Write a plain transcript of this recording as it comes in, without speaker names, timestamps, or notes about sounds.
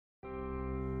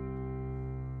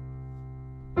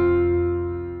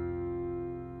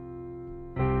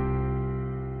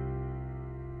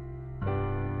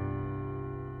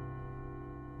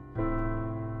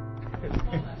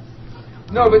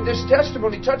No, but this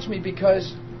testimony touched me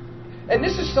because, and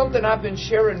this is something I've been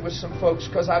sharing with some folks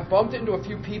because I've bumped into a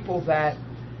few people that,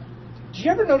 do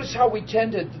you ever notice how we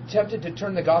tempted to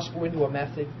turn the gospel into a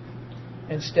method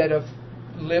instead of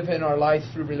living our life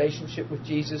through relationship with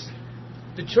Jesus?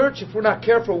 The church, if we're not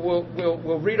careful,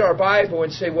 we'll read our Bible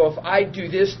and say, well, if I do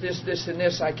this, and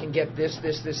this, I can get this,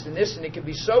 and this. And it can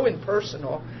be so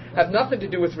impersonal, have nothing to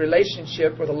do with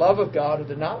relationship or the love of God or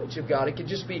the knowledge of God. It could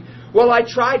just be, well, I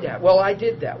tried that. Well, I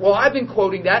did that. Well, I've been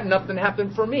quoting that and nothing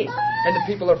happened for me. And the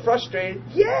people are frustrated.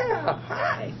 Yeah,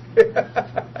 hi.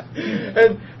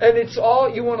 and it's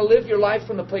all, you want to live your life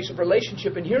from the place of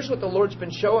relationship. And here's what the Lord's been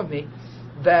showing me,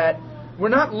 that we're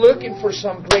not looking for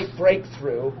some great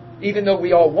breakthrough, even though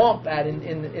we all want that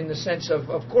in the sense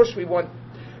of course we want.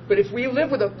 But if we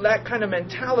live with that kind of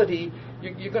mentality,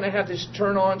 you're going to have this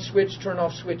turn on switch, turn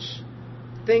off switch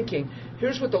thinking.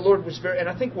 Here's what the Lord was and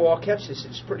I think we'll all catch this.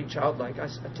 It's pretty childlike. I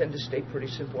tend to stay pretty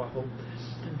simple, I hope.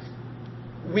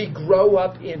 We grow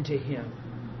up into Him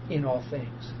in all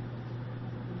things.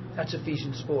 That's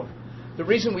Ephesians 4. The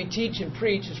reason we teach and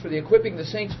preach is for the equipping of the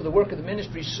saints for the work of the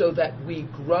ministry, so that we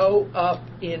grow up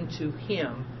into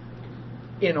Him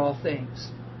in all things,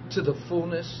 to the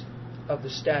fullness of the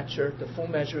stature, the full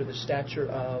measure of the stature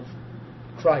of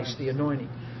Christ, the anointing.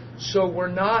 So we're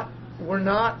not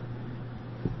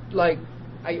like,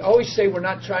 I always say, we're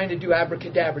not trying to do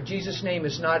abracadabra. Jesus' name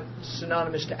is not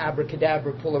synonymous to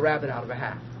abracadabra, pull a rabbit out of a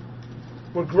hat.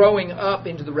 We're growing up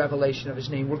into the revelation of His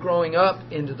name. We're growing up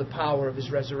into the power of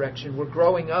His resurrection. We're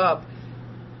growing up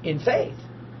in faith,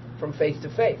 from faith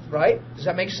to faith, right? Does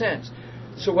that make sense?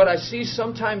 So what I see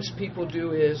sometimes people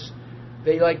do is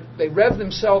they rev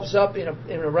themselves up in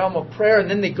a realm of prayer, and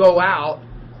then they go out,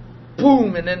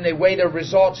 boom, and then they weigh their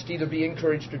results to either be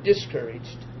encouraged or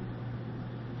discouraged.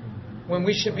 When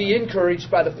we should be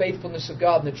encouraged by the faithfulness of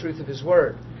God and the truth of His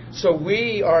Word. So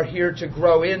we are here to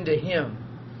grow into Him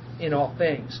in all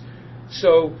things.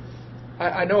 So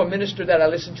I know a minister that I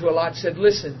listen to a lot said,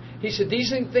 listen, he said,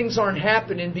 these things aren't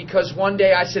happening because one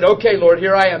day I said, okay, Lord,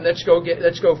 here I am, let's go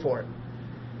for it.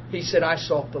 He said, I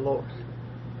sought the Lord,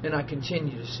 and I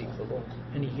continue to seek the Lord,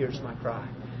 and He hears my cry.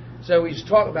 So what he's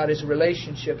talking about is a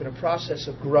relationship and a process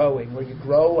of growing, where you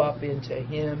grow up into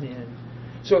Him.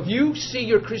 So if you see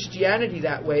your Christianity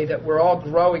that way, that we're all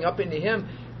growing up into Him,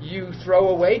 you throw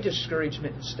away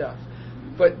discouragement and stuff.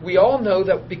 But we all know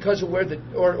that because of where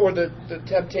the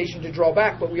temptation to draw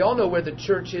back, but we all know where the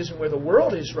church is and where the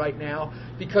world is right now,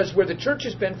 because where the church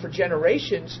has been for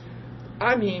generations,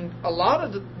 I mean, a lot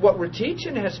of what we're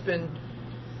teaching has been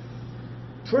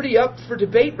pretty up for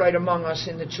debate right among us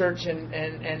in the church,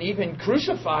 and even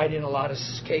crucified in a lot of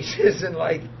cases, and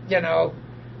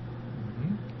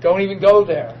don't even go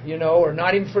there, or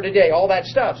not even for today, all that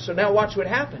stuff. So now watch what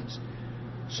happens.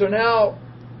 So now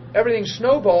everything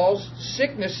snowballs,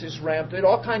 sickness is rampant,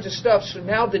 all kinds of stuff. So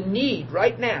now the need,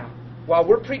 right now, while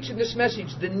we're preaching this message,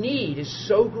 the need is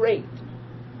so great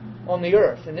on the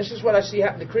earth. And this is what I see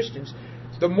happen to Christians.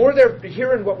 The more they're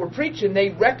hearing what we're preaching, they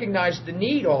recognize the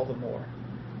need all the more.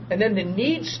 And then the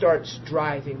need starts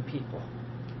driving people.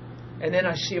 And then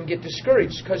I see them get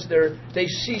discouraged because they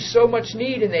see so much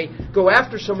need and they go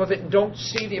after some of it and don't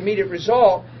see the immediate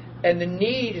result. And the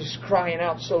need is crying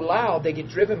out so loud, they get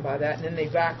driven by that, and then they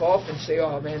back off and say,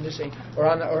 "Oh man, this ain't," or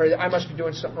I must be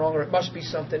doing something wrong, or it must be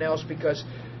something else because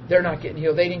they're not getting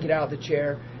healed. They didn't get out of the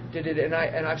chair.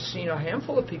 And I've seen a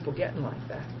handful of people getting like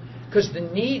that because the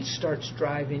need starts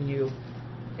driving you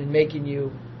and making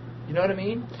you. You know what I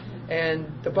mean? And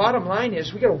the bottom line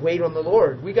is, we got to wait on the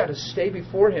Lord. We got to stay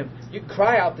before Him. You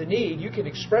cry out the need. You can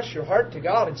express your heart to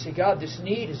God and say, God, this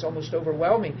need is almost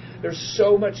overwhelming. There's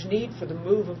so much need for the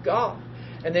move of God.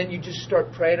 And then you just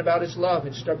start praying about His love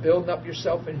and start building up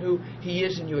yourself and who He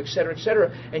is in you, etc.,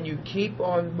 etc. And you keep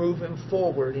on moving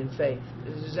forward in faith.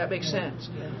 Does that make sense?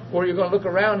 Yeah. Or you're going to look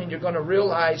around and you're going to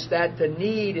realize that the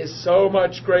need is so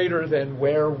much greater than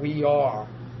where we are.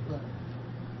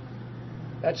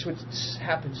 That's what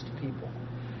happens to people.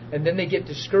 And then they get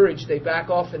discouraged. They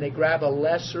back off and they grab a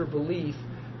lesser belief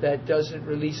that doesn't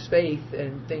release faith,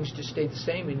 and things just stay the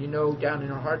same. And down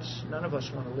in our hearts, none of us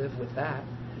want to live with that.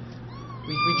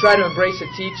 We try to embrace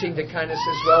a teaching that kind of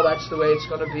says, well, that's the way it's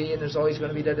going to be, and there's always going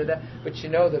to be da-da-da. But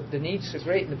the need's so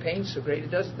great and the pain's so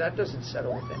great, that doesn't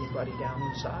settle with anybody down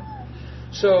inside.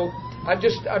 So I'm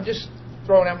just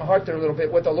throwing out my heart there a little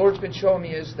bit. What the Lord's been showing me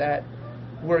is that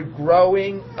we're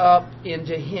growing up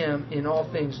into Him in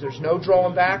all things. There's no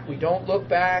drawing back. We don't look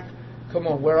back. Come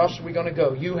on, where else are we going to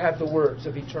go? You have the words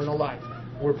of eternal life.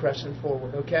 We're pressing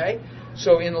forward, okay?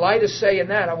 So in light of saying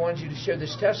that, I wanted you to share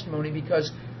this testimony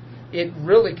because it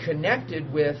really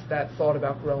connected with that thought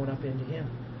about growing up into Him.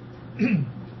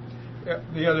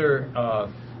 The other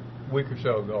week or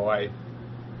so ago, I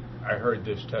heard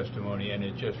this testimony, and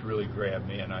it just really grabbed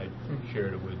me, and I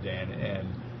shared it with Dan. And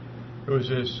it was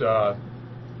this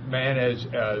man, as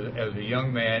a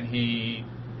young man, he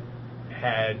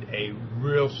had a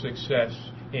real success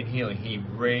in healing. He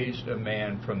raised a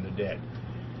man from the dead.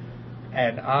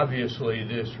 And obviously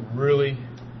this really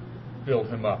built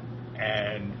him up,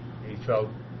 and he felt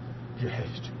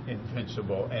just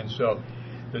invincible. And so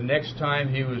the next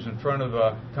time he was in front of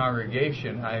a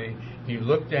congregation, he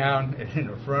looked down, and in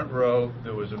the front row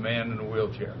there was a man in a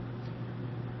wheelchair.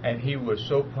 And he was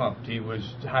so pumped. He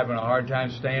was having a hard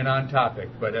time staying on topic.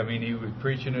 But, I mean, he was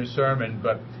preaching his sermon,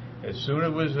 but as soon as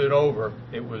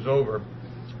it was over,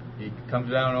 he comes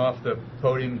down off the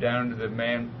podium, down to the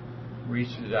man,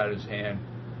 reaches out his hand,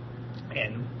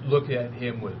 and looked at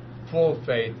him with full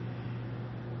faith,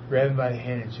 grabbed him by the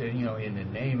hand and said, in the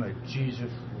name of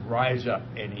Jesus, rise up.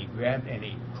 And he grabbed and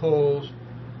he pulls,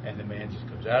 and the man just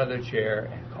comes out of the chair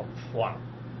and comes flop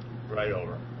right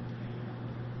over him.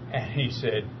 And he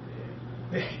said,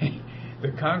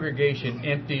 the congregation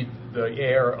emptied the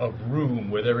air of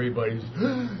room with everybody's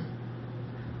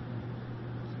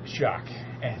shock.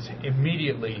 And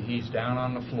immediately he's down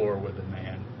on the floor with the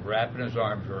man, wrapping his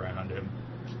arms around him,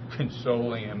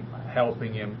 consoling him,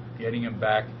 helping him, getting him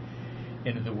back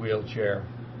into the wheelchair,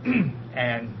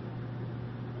 and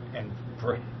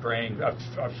praying,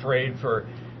 afraid for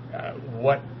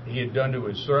what he had done to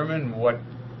his sermon. What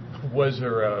was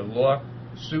there a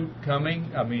lawsuit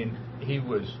coming? I mean, he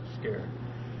was scared.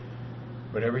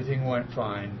 But everything went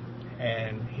fine,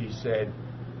 and he said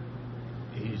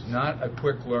he's not a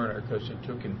quick learner because it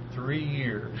took him 3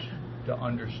 years to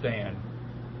understand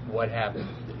what happened.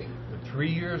 But 3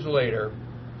 years later,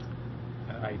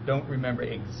 I don't remember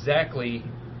exactly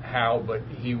how, but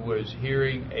he was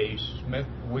hearing a Smith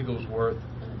Wigglesworth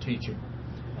teaching.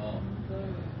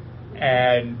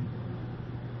 And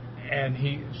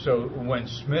so when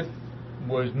Smith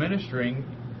was ministering,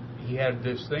 he had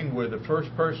this thing where the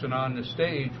first person on the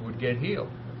stage would get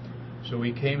healed. So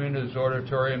he came into his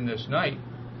auditorium this night.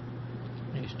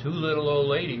 These two little old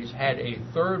ladies had a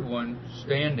third one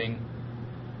standing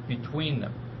between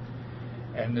them.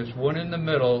 And this one in the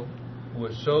middle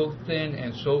was so thin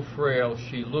and so frail,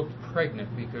 she looked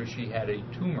pregnant because she had a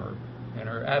tumor in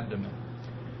her abdomen.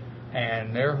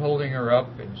 And they're holding her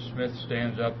up, and Smith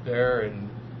stands up there and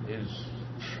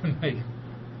they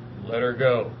let her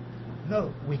go.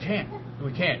 No, we can't.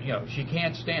 She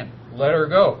can't stand. Let her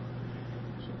go.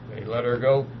 So they let her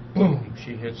go. Boom!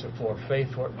 She hits the floor.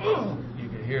 Faith for it. You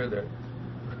can hear the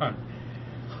run.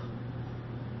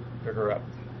 Pick her up.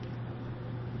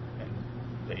 And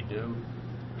they do.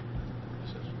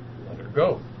 He says, let her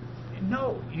go.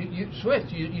 No,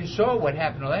 Swift, you saw what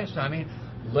happened the last time. I mean,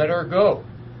 let her go.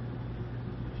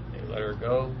 They let her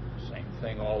go. Same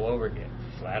thing all over again.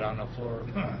 Flat on the floor.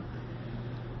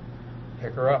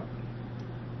 Pick her up.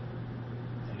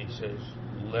 And he says,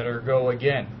 let her go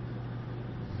again.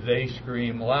 They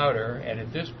scream louder, and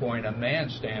at this point a man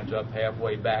stands up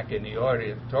halfway back in the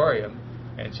auditorium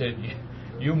and said,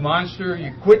 you monster,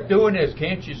 you quit doing this.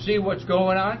 Can't you see what's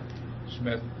going on?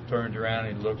 Smith turns around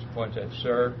and looks, points at,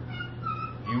 sir,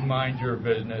 you mind your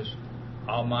business.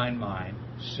 I'll mind mine.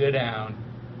 Sit down.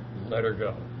 Let her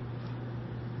go.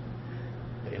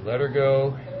 They let her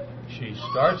go. She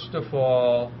starts to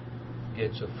fall,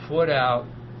 gets a foot out,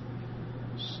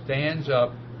 stands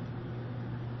up,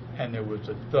 and there was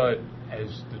a thud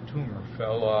as the tumor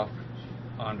fell off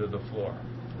onto the floor.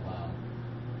 Wow.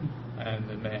 And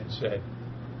the man said,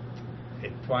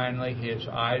 and finally his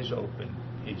eyes opened.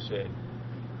 He said,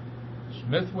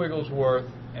 Smith Wigglesworth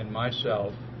and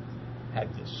myself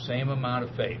had the same amount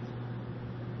of faith.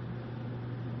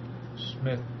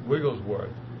 Smith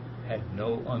Wigglesworth had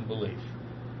no unbelief.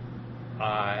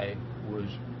 I was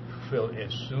filled.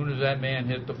 As soon as that man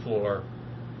hit the floor,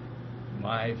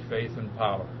 my faith and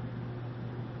power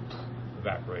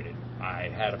evaporated. I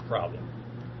had a problem.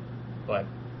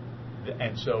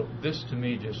 And so this to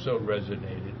me just so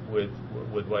resonated with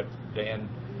what Dan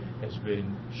has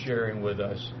been sharing with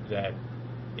us, that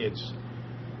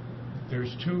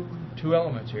there's two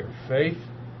elements here, faith,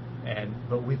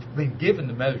 but we've been given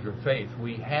the measure of faith.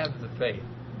 We have the faith.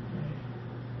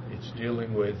 It's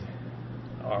dealing with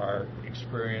our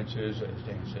experiences, as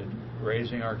Dan said,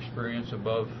 raising our experience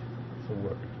above the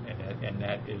Word,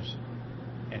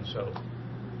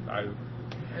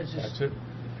 that's it.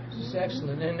 This is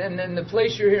excellent. And then the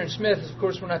place you're here in Smith, of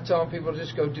course, we're not telling people to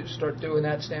just go start doing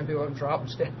that, stand people up and drop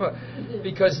them,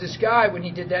 because this guy, when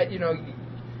he did that,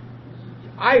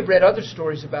 I read other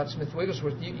stories about Smith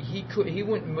Wigglesworth. He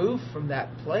wouldn't move from that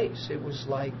place. It was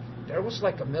like there was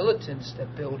like a militance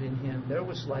that built in him. There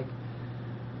was like,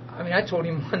 I mean, I told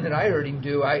him one that I heard him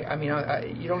do. I don't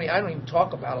even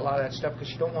talk about a lot of that stuff because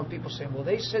you don't want people saying, well,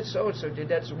 they said so and so did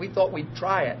that, so we thought we'd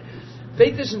try it.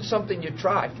 Faith isn't something you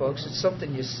try, folks. It's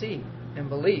something you see and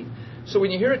believe. So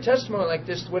when you hear a testimony like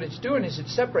this, what it's doing is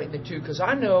it's separating the two, because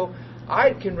I know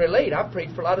I can relate. I've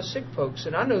prayed for a lot of sick folks,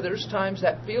 and I know there's times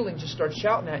that feeling just starts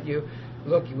shouting at you,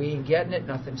 look, we ain't getting it,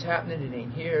 nothing's happening, it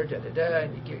ain't here, da-da-da,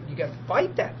 and you got to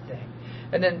fight that thing.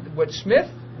 And then what Smith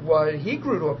was, he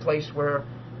grew to a place where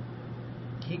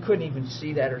he couldn't even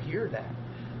see that or hear that.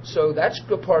 So that's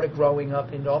a part of growing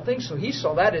up into all things. So he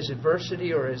saw that as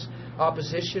adversity or as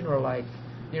opposition, or like,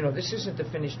 this isn't the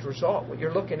finished result. What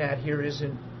you're looking at here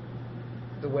isn't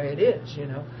the way it is,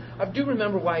 I do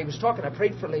remember why he was talking. I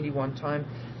prayed for a lady one time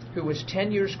who was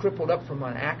 10 years crippled up from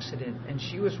an accident, and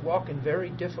she was walking very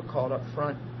difficult up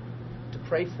front to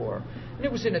pray for her. And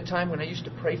it was in a time when I used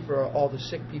to pray for all the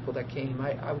sick people that came.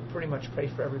 I would pretty much pray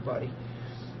for everybody.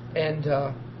 And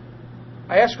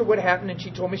I asked her what happened, and she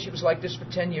told me she was like this for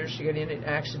 10 years. She got in an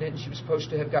accident, and she was supposed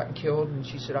to have gotten killed. And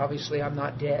she said, obviously, I'm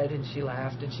not dead. And she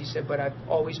laughed, and she said, but I've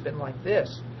always been like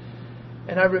this.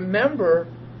 And I remember,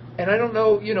 and I don't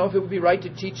know, if it would be right to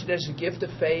teach it as a gift of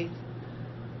faith,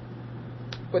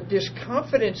 but this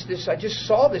confidence, I just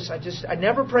saw this. I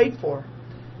never prayed for her.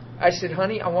 I said,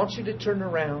 honey, I want you to turn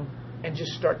around and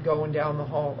just start going down the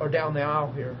hall or down the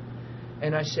aisle here.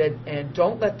 And I said, and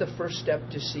don't let the first step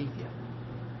deceive you.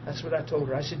 That's what I told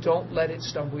her. I said, don't let it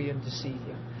stumble you and deceive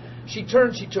you. She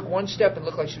turned, she took one step and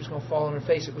looked like she was going to fall on her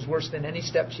face. It was worse than any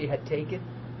step she had taken.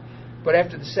 But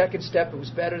after the second step, it was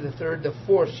better. The third, the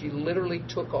fourth, she literally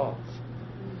took off.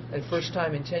 And first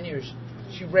time in 10 years,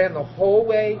 she ran the whole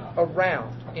way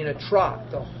around in a trot,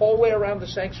 the whole way around the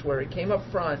sanctuary, came up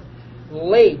front,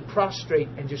 laid prostrate,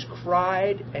 and just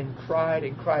cried and cried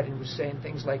and cried, and was saying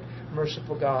things like,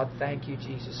 merciful God, thank you,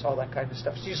 Jesus, all that kind of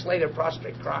stuff. She just lay there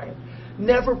prostrate crying.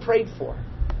 Never prayed for her.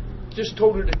 Just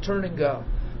told her to turn and go.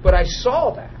 But I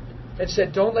saw that and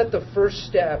said, don't let the first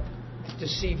step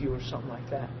deceive you, or something like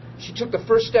that. She took the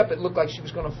first step, it looked like she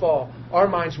was going to fall. Our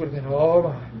minds would have been, oh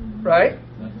my, right?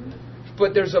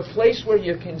 But there's a place where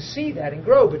you can see that and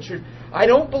grow. But I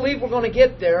don't believe we're going to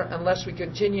get there unless we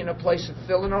continue in a place of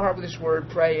filling our heart with His Word,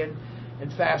 praying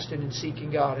and fasting and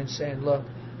seeking God and saying, look,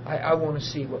 I want to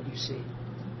see what you see.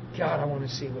 God, I want to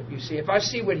see what you see. If I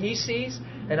see what He sees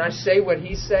and I say what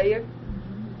He's saying,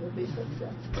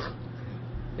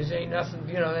 there ain't nothing,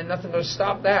 ain't nothing going to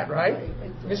stop that, right?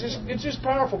 It's just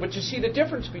powerful. But you see the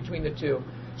difference between the two.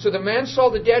 So the man saw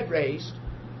the dead raised.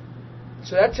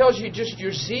 So that tells you just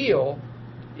your zeal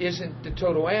isn't the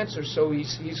total answer. So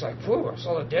he's like, whew, I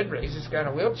saw the dead raised. This guy in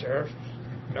a wheelchair.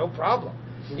 No problem.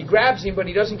 He grabs him, but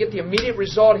he doesn't get the immediate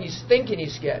result he's thinking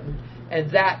he's getting. And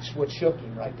that's what shook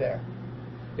him right there.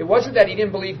 It wasn't that he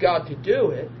didn't believe God could do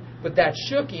it, but that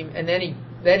shook him, and then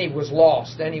he was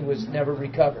lost. Then he was never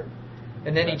recovered.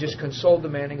 And then he just consoled the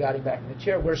man and got him back in the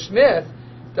chair. Where Smith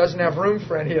doesn't have room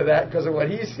for any of that because of what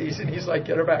he sees, and he's like,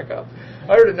 get her back up.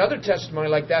 I heard another testimony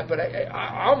like that, but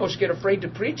I almost get afraid to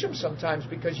preach them sometimes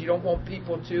because you don't want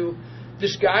people to...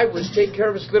 This guy was taking care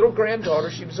of his little granddaughter.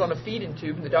 She was on a feeding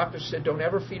tube, and the doctor said, don't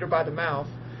ever feed her by the mouth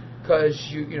because,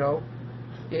 it'll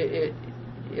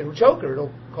choke her.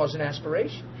 It'll cause an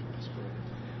aspiration.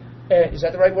 Is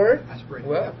that the right word? Aspiration.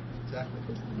 Well, yeah,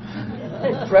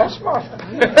 exactly. Press Mark.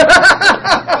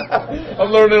 I'm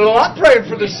learning a lot praying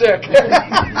for the sick.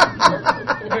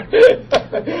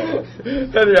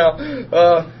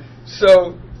 Anyhow,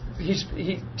 so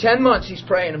 10 months he's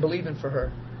praying and believing for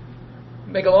her.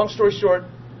 Make a long story short,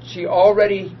 she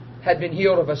already had been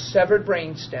healed of a severed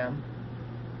brain stem.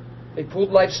 They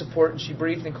pulled life support and she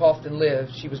breathed and coughed and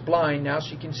lived. She was blind, now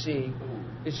she can see.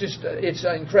 It's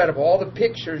incredible. All the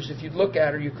pictures, if you'd look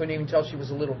at her, you couldn't even tell she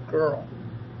was a little girl.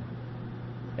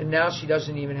 And now she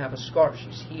doesn't even have a scar.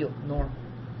 She's healed normal.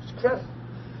 It's incredible.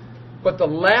 But the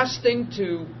last thing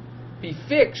to be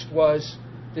fixed was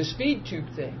this feed tube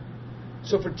thing.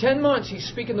 So for 10 months he's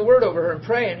speaking the word over her and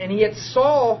praying, and he had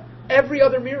saw every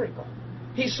other miracle.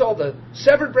 He saw the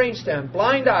severed brainstem,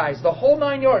 blind eyes, the whole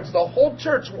 9 yards. The whole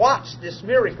church watched this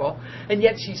miracle, and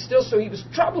yet she still, so he was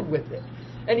troubled with it.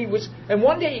 And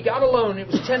one day he got alone, it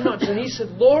was 10 months, and he said,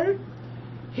 Lord,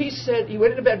 he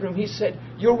went in the bedroom, he said,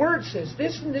 your word says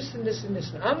this and this and this and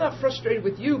this. And I'm not frustrated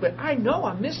with you, but I know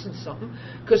I'm missing something.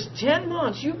 Because 10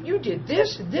 months, you did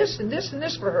this and this and this and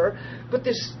this for her. But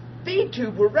this feed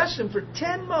tube, we're wrestling for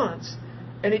 10 months.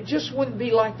 And it just wouldn't be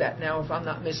like that now if I'm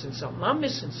not missing something. I'm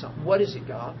missing something. What is it,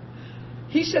 God?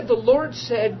 He said, the Lord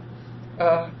said,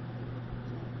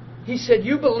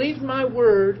 you believed my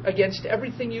word against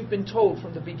everything you've been told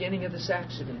from the beginning of this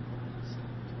accident.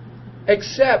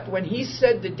 Except when he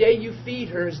said, the day you feed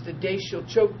her is the day she'll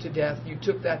choke to death, you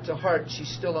took that to heart. She's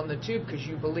still on the tube because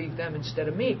you believe them instead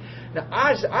of me. Now,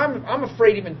 I'm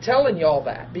afraid even telling you all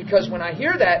that, because when I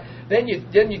hear that, then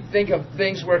you think of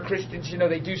things where Christians,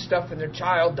 they do stuff and their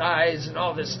child dies and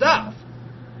all this stuff.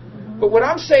 But what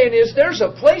I'm saying is there's a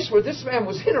place where this man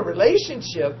was in a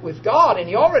relationship with God, and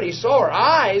he already saw her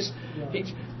eyes.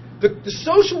 The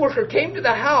social worker came to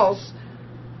the house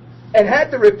and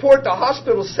had to report the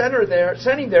hospital sent him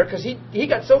there because he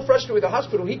got so frustrated with the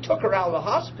hospital, he took her out of the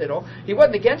hospital. He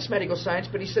wasn't against medical science,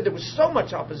 but he said there was so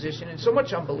much opposition and so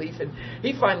much unbelief. And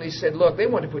he finally said, look, they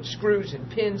want to put screws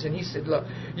and pins. And he said, look,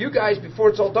 you guys, before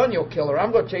it's all done, you'll kill her.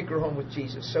 I'm going to take her home with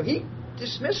Jesus. So he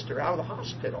dismissed her out of the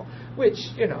hospital, which,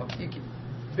 you can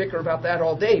bicker about that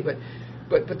all day.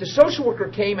 But the social worker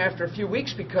came after a few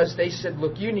weeks because they said,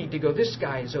 look, you need to go. This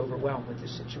guy is overwhelmed with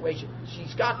this situation.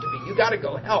 She's got to be. You got to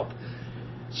go help.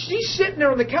 She's sitting there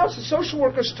on the couch. The social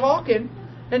worker's talking.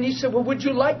 And he said, well, would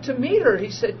you like to meet her?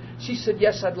 She said,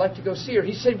 yes, I'd like to go see her.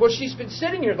 He said, well, she's been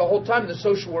sitting here the whole time. The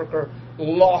social worker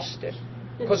lost it.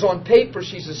 Because on paper,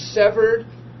 she's a severed,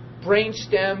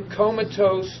 brainstem,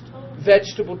 comatose,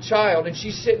 vegetable child. And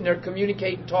she's sitting there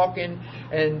communicating, talking,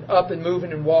 and up and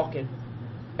moving and walking.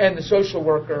 And the social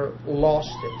worker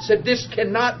lost it. Said, this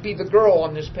cannot be the girl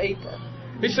on this paper.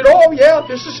 He said, oh, yeah,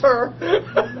 this is her.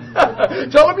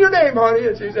 Tell him your name, honey.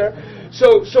 And she's there.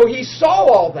 So he saw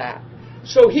all that.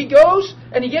 So he goes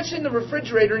and he gets in the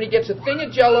refrigerator and he gets a thing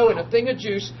of Jell-O and a thing of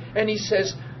juice. And he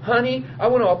says, honey, I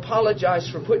want to apologize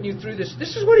for putting you through this.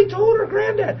 This is what he told her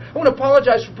granddad. I want to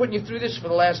apologize for putting you through this for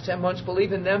the last 10 months.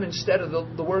 Believe in them instead of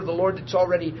the word of the Lord that's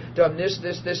already done this, and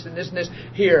this, and this.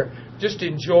 Here, just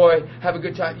enjoy. Have a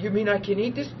good time. You mean I can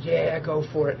eat this? Yeah, go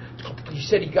for it. He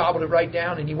said he gobbled it right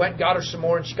down. And he went and got her some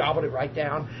more and she gobbled it right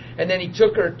down. And then he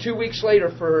took her 2 weeks later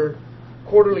for her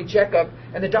quarterly checkup.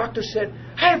 And the doctor said,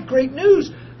 I have great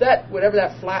news. That, whatever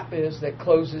that flap is that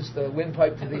closes the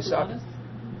windpipe to the esophagus.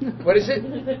 What is it?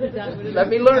 Let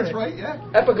me learn it. Right, yeah.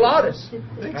 Epiglottis. So.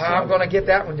 I'm going to get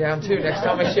that one down too next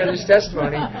time I share this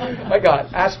testimony. I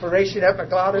got aspiration,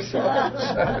 epiglottis.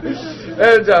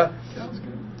 And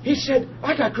he said,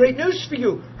 I got great news for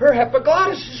you. Her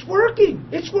epiglottis is working.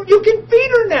 You can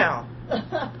feed her now.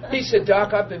 He said,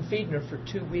 Doc, I've been feeding her for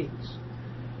 2 weeks.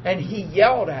 And he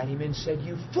yelled at him and said,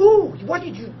 you fool.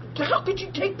 How could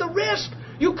you take the risk?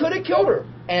 You could have killed her.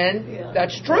 And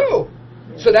that's true.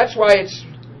 So that's why it's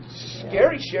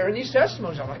scary sharing these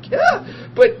testimonies. I'm like, yeah.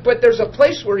 But there's a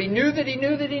place where he knew that he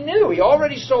knew that he knew. He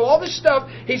already saw all this stuff.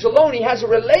 He's alone. He has a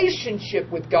relationship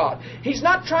with God. He's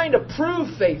not trying to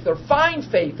prove faith or find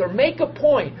faith or make a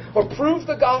point or prove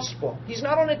the gospel. He's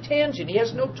not on a tangent. He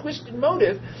has no twisted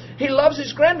motive. He loves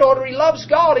his granddaughter. He loves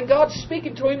God. And God's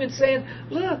speaking to him and saying,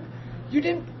 look, you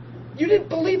didn't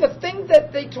believe a thing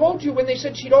that they told you when they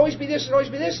said she'd always be this and always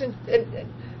be this. And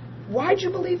why'd you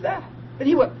believe that? And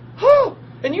he went, oh!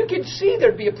 And you could see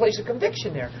there'd be a place of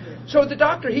conviction there. So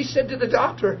he said to the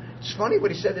doctor, it's funny what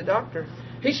he said to the doctor.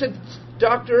 He said,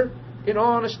 Doctor, in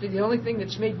all honesty, the only thing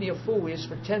that's made me a fool is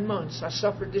for 10 months I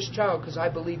suffered this child because I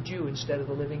believed you instead of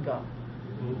the living God.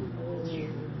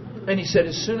 And he said,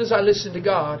 as soon as I listened to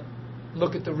God,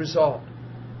 look at the result.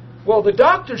 Well, the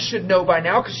doctor should know by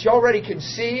now because she already can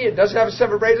see. It doesn't have a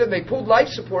severed brain. They pulled life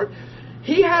support.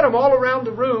 He had them all around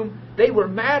the room. They were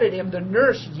mad at him. The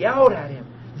nurse yelled at him.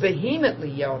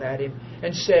 Vehemently yelled at him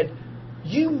and said,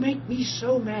 you make me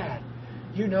so mad.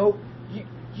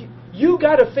 You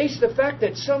got to face the fact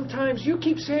that sometimes you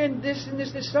keep saying this and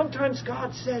this. Sometimes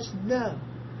God says no.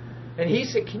 And he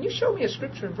said, can you show me a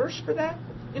scripture and verse for that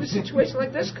in a situation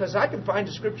like this? Because I can find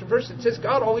a scripture verse that says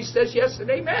God always says yes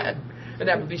and amen. And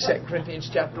that would be 2 Corinthians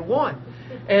chapter 1.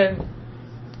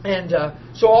 And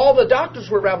so all the doctors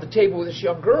were around the table with this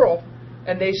young girl.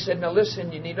 And they said, now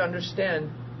listen, you need to understand,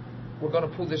 we're going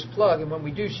to pull this plug, and when we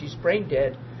do, she's brain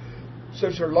dead.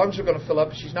 So her lungs are going to fill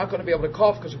up. She's not going to be able to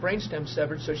cough because her brainstem's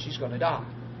severed, so she's going to die.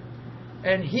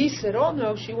 And he said, oh,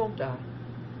 no, she won't die.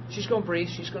 She's going to breathe,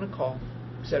 she's going to cough,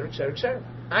 etc., etc., etc.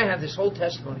 I have this whole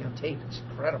testimony on tape. It's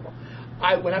incredible.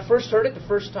 When I first heard it the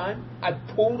first time, I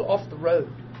pulled off the road,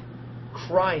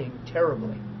 crying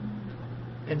terribly,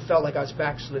 and felt like I was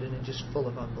backslidden and just full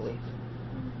of unbelief.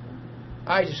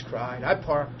 I just cried. I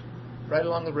parked right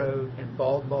along the road and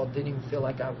bawled, didn't even feel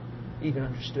like I even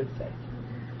understood faith.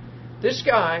 This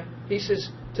guy, he says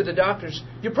to the doctors,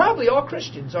 you're probably all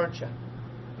Christians, aren't you?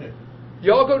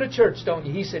 You all go to church, don't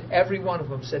you? He said every one of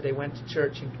them said they went to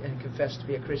church and confessed to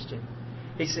be a Christian.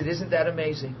 He said, isn't that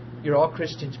amazing? You're all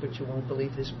Christians, but you won't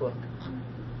believe this book.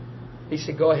 He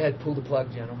said, go ahead, pull the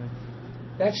plug, gentlemen.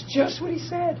 That's just what he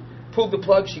said. Pulled the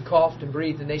plug, she coughed and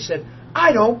breathed, and they said,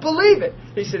 I don't believe it.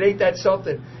 He said, ain't that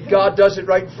something? God does it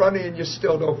right in front of you and you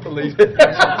still don't believe it.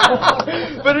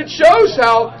 But it shows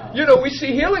how, we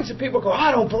see healings and people go,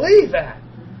 I don't believe that.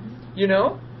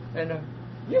 And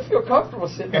you feel comfortable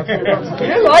sitting up here.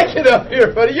 You like it up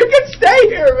here, buddy. You can stay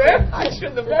here, man. I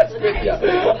shouldn't have messed with you.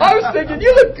 I was thinking,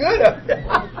 you look good up here.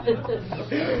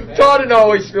 Todd and I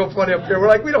always feel funny up here. We're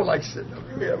like, we don't like sitting up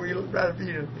here. We'd rather be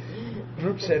in a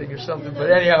group setting or something.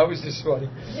 But anyhow, it was just funny.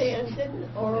 Dan,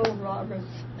 didn't Oral Roberts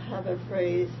have a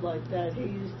phrase like that? He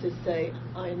used to say,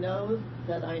 I know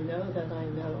that I know that I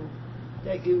know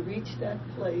that you reach that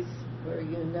place where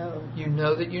you know. You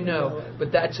know that you know.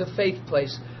 But that's a faith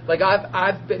place. Like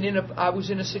I was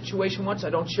in a situation once, I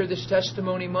don't share this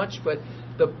testimony much, but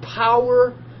the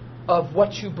power of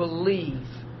what you believe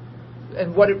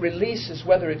and what it releases,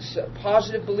 whether it's a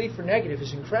positive belief or negative,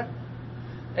 is incredible.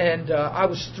 And I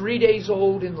was 3 days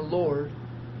old in the Lord,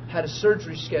 had a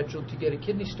surgery scheduled to get a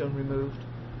kidney stone removed,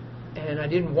 and I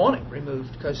didn't want it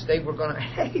removed because they were going to,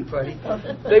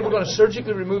 they were going to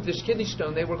surgically remove this kidney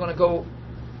stone. They were going to go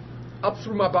up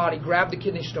through my body, grab the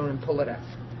kidney stone and pull it out.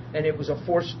 And it was a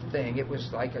forced thing. It was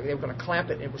like they were going to clamp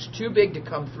it. It was too big to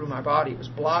come through my body. It was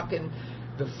blocking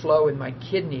the flow in my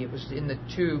kidney. It was in the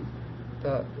tube,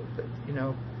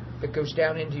 that goes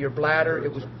down into your bladder.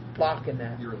 It was blocking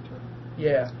that.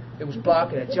 Yeah, it was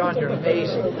blocking it. John, you're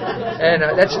amazing. And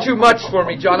that's too much for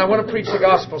me, John. I want to preach the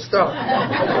gospel stuff.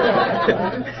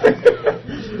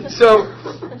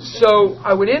 So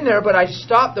I went in there, but I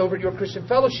stopped over at Your Christian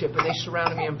Fellowship, and they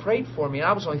surrounded me and prayed for me. And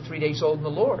I was only 3 days old in the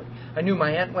Lord. I knew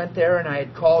my aunt went there, and I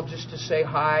had called just to say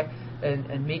hi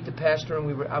and meet the pastor.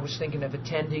 And I was thinking of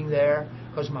attending there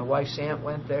because my wife's aunt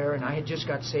went there, and I had just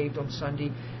got saved on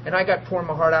Sunday. And I got pouring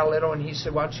my heart out a little, and he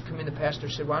said, why don't you come in? The pastor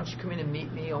said, why don't you come in and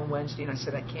meet me on Wednesday? And I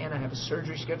said, I can't. I have a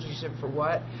surgery scheduled. He said, for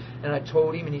what? And I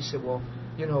told him, and he said, well,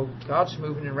 God's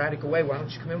moving in a radical way. Why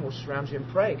don't you come in? We'll surround you and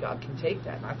pray. God can take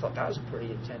that. And I thought that was a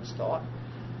pretty intense thought.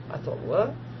 I thought,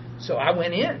 what? So I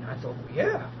went in. I thought, well,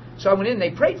 yeah. So I went in.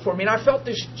 They prayed for me, and I felt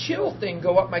this chill thing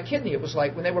go up my kidney. It was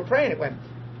like when they were praying, it went,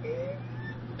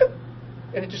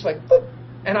 and it just like, boop.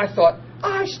 And I thought,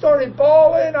 I started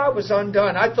bawling. I was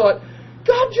undone. I thought,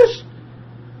 God just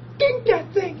dinked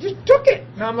that thing. Just took it.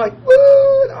 And I'm like,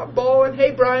 woo. And I'm bawling.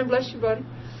 Hey, Brian, bless you, buddy.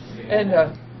 And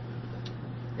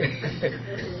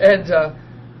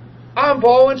I'm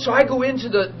bawling, so I go into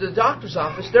the doctor's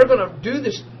office. They're going to do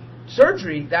this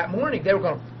surgery that morning. They were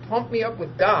going to pump me up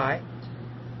with dye,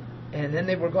 and then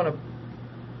they were going to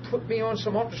put me on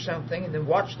some ultrasound thing and then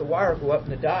watch the wire go up in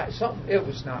the dye. It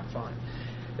was not fun.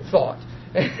 Thought.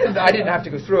 And I didn't have to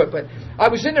go through it, but I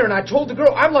was in there and I told the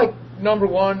girl, I'm like number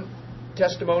one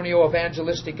testimonial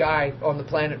evangelistic guy on the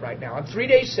planet right now. I'm 3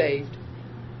 days saved.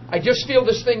 I just feel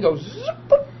this thing go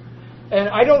zip, and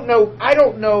I don't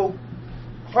know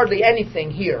hardly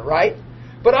anything here, right?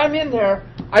 But I'm in there.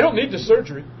 I don't need the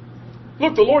surgery.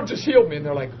 Look, the Lord just healed me. And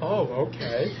they're like, oh,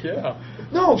 okay, yeah.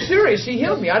 No, serious, He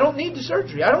healed me. I don't need the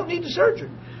surgery. I don't need the surgery.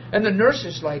 And the nurse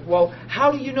is like, well,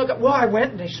 how do you know that? Well, I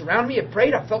went and they surrounded me and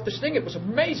prayed. I felt this thing. It was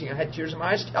amazing. I had tears in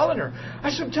my eyes telling her. I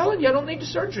said, I'm telling you, I don't need the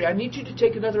surgery. I need you to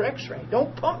take another x-ray.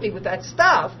 Don't pump me with that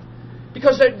stuff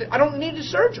because I don't need the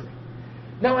surgery.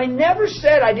 Now, I never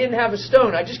said I didn't have a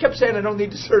stone. I just kept saying I don't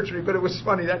need the surgery, but it was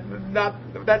funny. I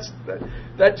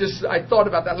thought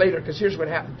about that later because here's what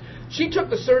happened. She took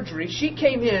the surgery. She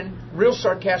came in real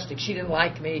sarcastic. She didn't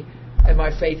like me and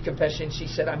my faith confession. She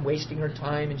said I'm wasting her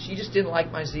time, and she just didn't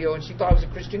like my zeal, and she thought I was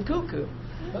a Christian cuckoo.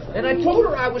 And I told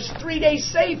her I was 3 days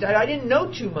saved. I didn't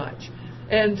know too much.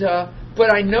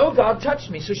 But I know God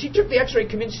touched me. So she took the x-ray,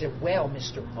 came in, and she said, well,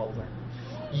 Mr. Mohler,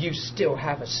 you still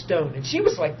have a stone. And she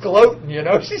was like gloating,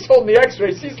 She's holding the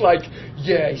x-ray. She's like,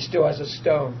 yeah, he still has a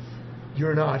stone.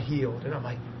 You're not healed. And I'm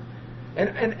like, and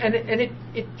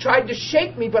it tried to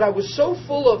shake me, but I was so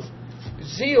full of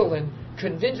zeal and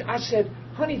convinced. I said,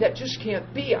 honey, that just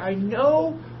can't be. I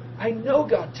know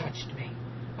God touched me.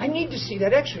 I need to see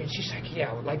that x-ray. And she's like,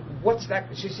 yeah, like, what's that?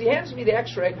 She hands me the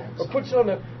x-ray or puts it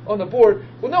on the board.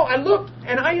 Well, no, I looked,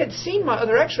 and I had seen my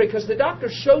other x-ray because the doctor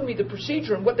showed me the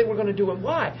procedure and what they were going to do and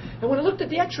why. And when I looked at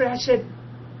the x-ray, I said,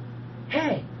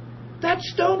 hey, that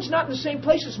stone's not in the same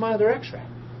place as my other x-ray.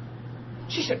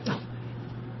 She said, no.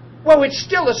 Well, it's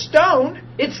still a stone.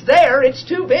 It's there. It's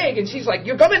too big. And she's like,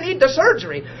 you're going to need the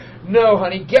surgery. No,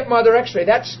 honey, get my other x-ray.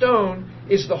 That stone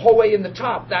is the whole way in the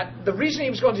top. The reason he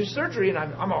was going through surgery, and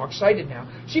I'm all excited now,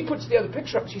 she puts the other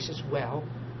picture up and she says, well,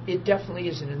 it definitely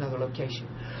is in another location.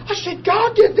 I said,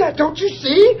 God did that. Don't you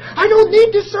see? I don't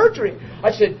need the surgery.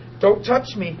 I said, don't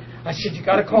touch me. I said, you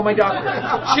got to call my doctor.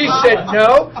 She said,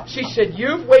 no. She said,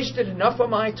 you've wasted enough of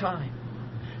my time.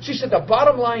 She said, the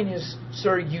bottom line is,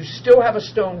 sir, you still have a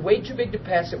stone way too big to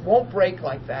pass. It won't break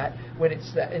like that when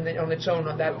it's on its own,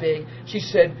 not that big. She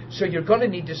said, so you're going to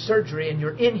need this surgery, and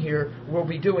you're in here. We'll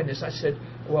be doing this. I said,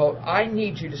 well, I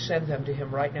need you to send them to him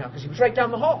right now, because he was right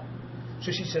down the hall.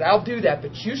 So she said, I'll do that,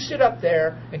 but you sit up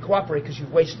there and cooperate because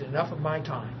you've wasted enough of my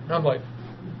time. And I'm like...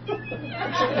 and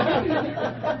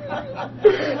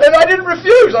I didn't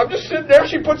refuse. I'm just sitting there.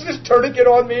 She puts this tourniquet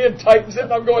on me and tightens it,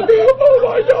 and I'm going, oh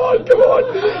my God, come on.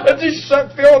 And she's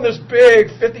filling this big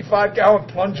 55-gallon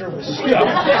plunger with stuff.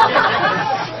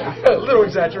 A little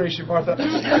exaggeration, Martha.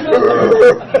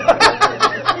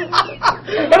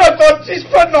 And I thought, she's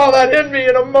putting all that in me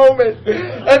in a moment.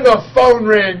 And the phone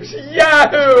rings.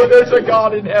 Yahoo! There's a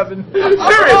God in heaven.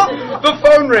 Serious. The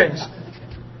phone rings.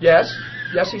 Yes?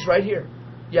 Yes, he's right here.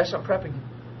 Yes, I'm prepping him.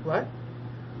 What?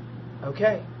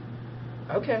 Okay.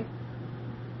 Okay.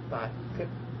 Bye.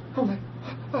 Oh my.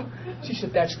 She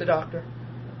said, that's the doctor.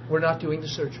 We're not doing the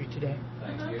surgery today.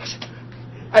 Thank you.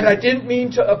 And I didn't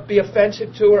mean to be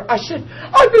offensive to her. I said,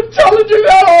 I've been telling you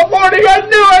that all morning. I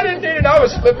knew I didn't need it. I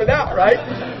was flipping out, right?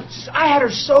 I had her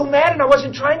so mad, and I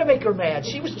wasn't trying to make her mad.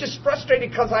 She was just frustrated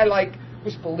because I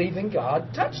was believing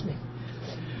God touched me.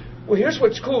 Well, here's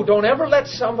what's cool. Don't ever let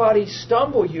somebody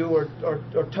stumble you or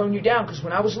tone you down. Because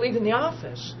when I was leaving the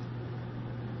office,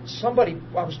 I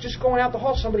was just going out the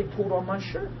hall, somebody pulled on my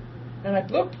shirt. And I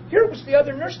looked, here was the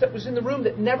other nurse that was in the room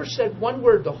that never said one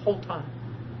word the whole time.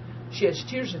 She has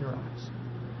tears in her eyes.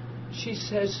 She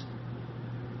says,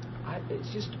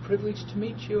 it's just a privilege to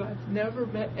meet you. I've never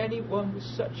met anyone with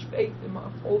such faith in my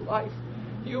whole life.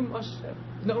 You must have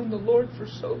known the Lord for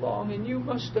so long, and you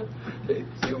must have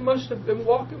been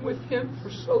walking with Him for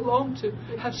so long to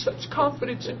have such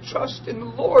confidence and trust in the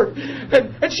Lord.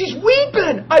 And she's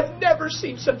weeping. I've never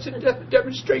seen such a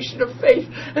demonstration of faith.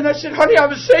 And I said, honey, I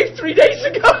was saved 3 days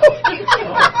ago.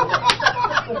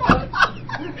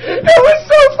 It was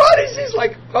so funny. She's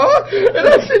like, huh? And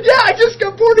I said, yeah, I just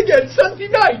got born again Sunday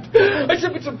night. I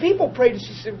said, but some people prayed. And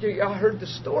she said, yeah, I heard the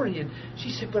story. And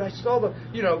she said, but I saw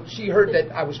she heard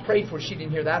that I was prayed for. She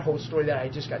didn't hear that whole story that I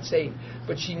just got saved.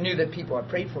 But she knew that people had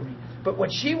prayed for me. But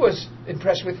what she was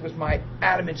impressed with was my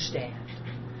adamant stand.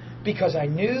 Because I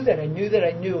knew that I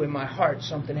knew in my heart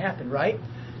something happened, right?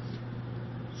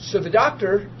 So the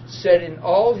doctor said in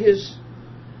all his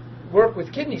work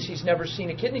with kidneys, he's never seen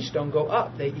a kidney stone go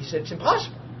up. He said it's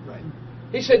impossible. Right.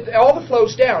 He said all the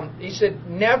flow's down. He said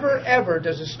never ever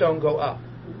does a stone go up.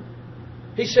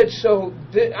 He said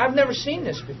I've never seen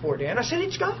this before, Dan. I said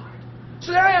it's God.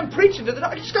 So there I am preaching to the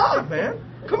doctor. It's God, man.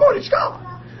 Come on, it's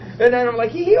God. And then I'm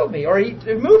like, He healed me, or He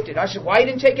moved it. I said, why He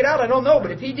didn't take it out? I don't know,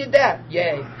 but if He did that,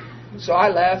 yay. So I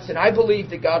left, and I believed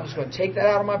that God was going to take that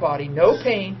out of my body. No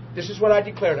pain. This is what I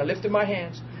declared. I lifted my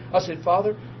hands. I said,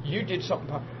 Father, You did something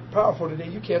powerful today.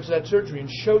 You canceled that surgery and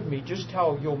showed me just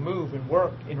how You'll move and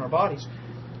work in our bodies.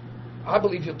 I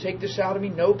believe You'll take this out of me.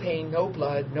 No pain, no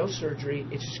blood, no surgery.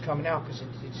 It's just coming out because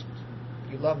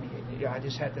You love me. I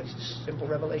just had this simple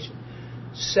revelation.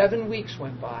 7 weeks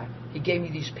went by. He gave me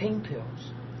these pain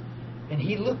pills. And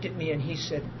He looked at me and He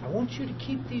said, I want you to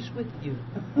keep these with you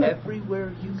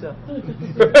everywhere you go.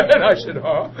 And I said,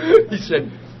 huh? He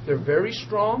said, they're very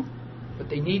strong, but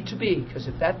they need to be, because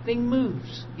if that thing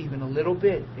moves even a little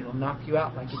bit, it'll knock you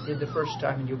out like it did the first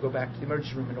time, and you'll go back to the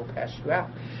emergency room and it'll pass you out.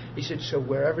 He said, so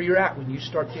wherever you're at, when you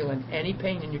start feeling any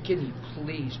pain in your kidney,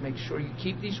 please make sure you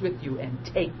keep these with you and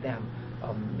take them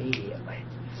immediately.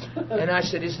 And I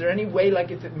said, is there any way,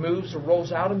 like if it moves or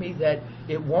rolls out of me, that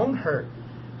it won't hurt?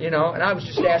 And I was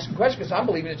just asking questions because I'm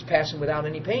believing it's passing without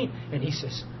any pain. And he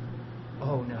says,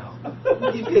 oh no,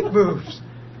 it moves.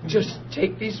 Just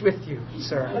take these with you,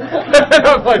 sir. And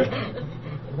I'm like,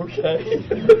 okay.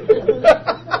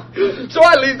 So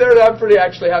I leave there and I'm pretty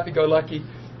actually happy-go-lucky.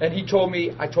 And he told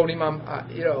me, I told him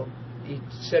he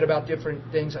said about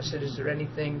different things. I said, is there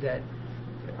anything that,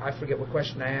 I forget what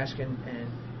question I asked, and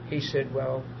he said,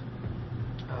 well,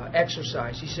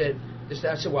 exercise. He said,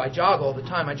 I said, well, I jog all the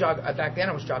time. Back then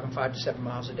I was jogging 5 to 7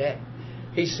 miles a day.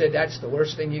 He said, that's the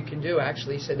worst thing you can do.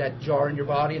 Actually, he said, that jar in your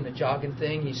body and the jogging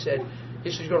thing, he said,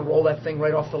 you're going to roll that thing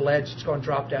right off the ledge. It's going to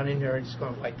drop down in there and it's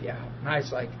going to wipe you out. And I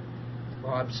was like,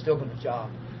 well, I'm still going to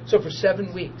jog. So for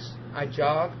 7 weeks, I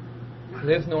jog,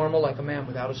 live normal like a man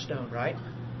without a stone, right?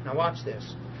 Now watch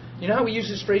this. You know how we use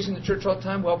this phrase in the church all the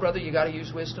time? Well, brother, you got to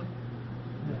use wisdom.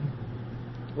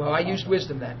 Well, I used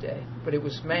wisdom that day, but it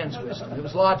was man's wisdom. It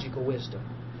was logical wisdom.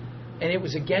 And it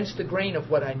was against the grain of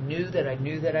what I knew that I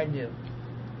knew that I knew.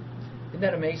 Isn't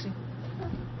that amazing?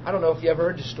 I don't know if you ever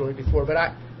heard this story before, but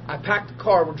I packed the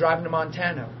car. We're driving to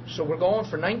Montana. So we're going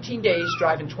for 19 days,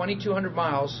 driving 2,200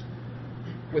 miles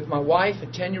with my wife, a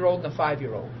 10-year-old, and a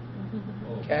 5-year-old.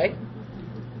 Okay?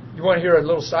 You want to hear a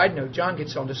little side note? John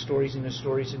gets onto stories into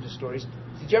stories into stories.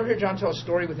 Did you ever hear John tell a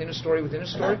story within a story within a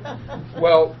story?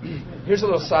 Well, here's a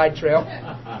little side trail.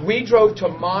 We drove to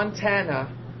Montana,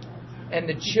 and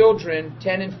the children,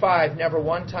 10 and 5, never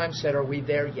one time said, "Are we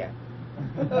there yet?"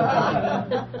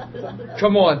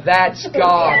 Come on, that's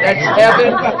God. That's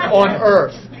heaven on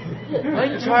earth.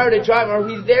 I'm tired of driving. Are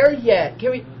we there yet?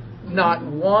 Can we? Not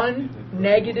one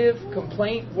negative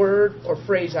complaint, word, or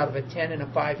phrase out of a 10 and a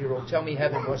 5-year-old. Tell me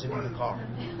heaven wasn't in the car.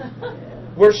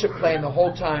 Worship playing the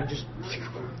whole time. Just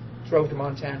drove to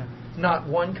Montana. Not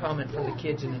one comment from the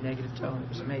kids in a negative tone. It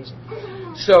was amazing.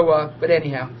 So, but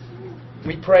anyhow,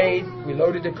 we prayed. We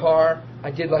loaded the car.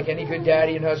 I did like any good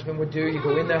daddy and husband would do. You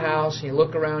go in the house, and you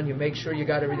look around, you make sure you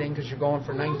got everything because you're going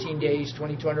for 19 days,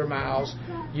 2,200 miles.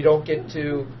 You don't get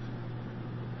to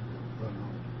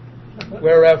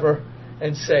wherever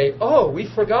and say, "Oh, we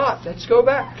forgot. Let's go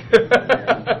back."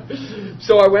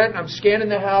 So I went, and I'm scanning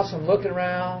the house. I'm looking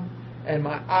around, and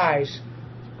my eyes,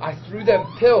 I threw them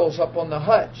pills up on the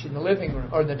hutch in the living room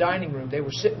or in the dining room. They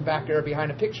were sitting back there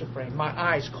behind a picture frame. My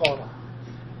eyes caught them.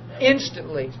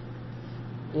 Instantly,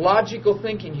 logical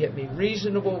thinking hit me.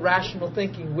 Reasonable, rational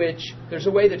thinking, which there's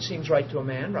a way that seems right to a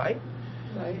man, right?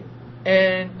 Right.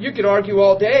 And you could argue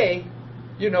all day,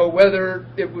 whether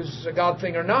it was a God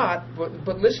thing or not,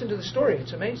 but listen to the story.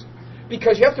 It's amazing.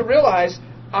 Because you have to realize,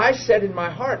 I said in my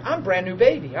heart, I'm a brand new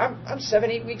baby. I'm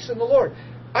 7-8 weeks in the Lord.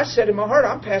 I said in my heart,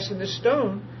 I'm passing this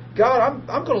stone. God,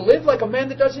 I'm going to live like a man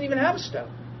that doesn't even have a stone.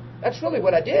 That's really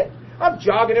what I did. I'm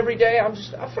jogging every day.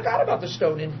 I forgot about the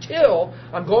stone until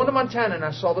I'm going to Montana and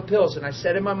I saw the pills and I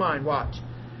said in my mind, watch,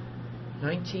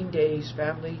 19 days,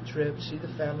 family trip, see the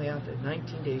family out there.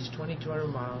 19 days, 2,200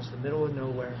 miles, the middle of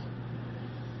nowhere.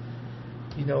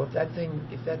 If that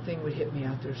thing would hit me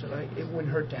out there, so it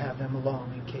wouldn't hurt to have them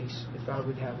along in case if I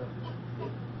would have them.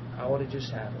 I ought to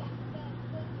just have them.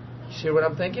 You see what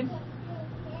I'm thinking?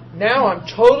 Now I'm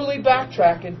totally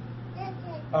backtracking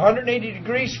 180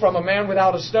 degrees from a man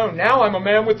without a stone. Now I'm a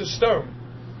man with a stone.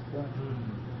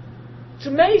 It's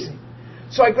amazing.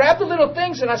 So I grab the little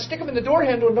things and I stick them in the door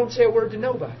handle and don't say a word to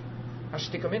nobody. I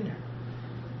stick them in there.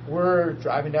 We're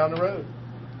driving down the road.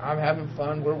 I'm having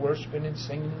fun. We're worshiping and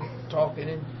singing and talking.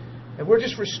 And we're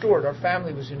just restored. Our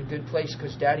family was in a good place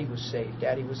because Daddy was saved.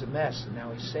 Daddy was a mess and now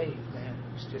he's saved. Man,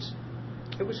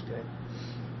 it was good.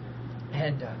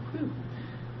 And,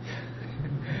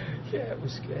 yeah, it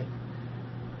was good.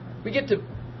 We get to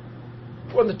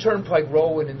on the turnpike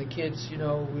rolling, and the kids, we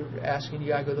were asking, you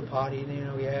got to go to the potty? And,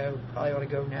 yeah, we probably ought to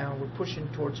go now. We're pushing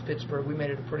towards Pittsburgh. We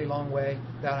made it a pretty long way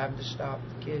without having to stop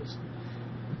the kids.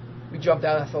 We jumped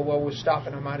out. I thought, well, we're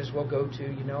stopping. I might as well go to,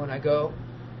 and I go.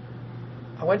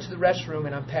 I went to the restroom,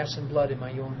 and I'm passing blood in my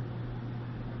urine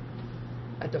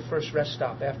at the first rest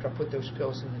stop after I put those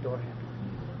pills in the door handle.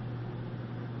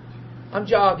 I'm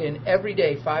jogging every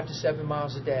day, 5 to 7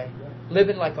 miles a day,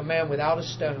 living like a man without a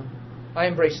stone. I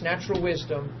embrace natural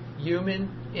wisdom, human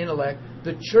intellect.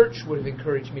 The church would have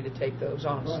encouraged me to take those,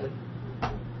 honestly.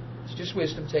 It's just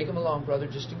wisdom. Take them along, brother,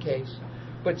 just in case.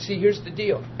 But see, here's the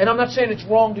deal. And I'm not saying it's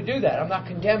wrong to do that. I'm not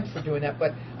condemned for doing that.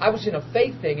 But I was in a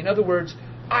faith thing. In other words,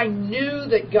 I knew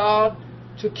that God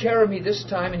took care of me this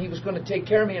time and He was going to take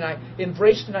care of me. And I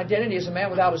embraced an identity as a man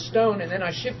without a stone. And then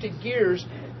I shifted gears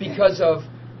because of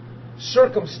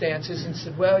circumstances and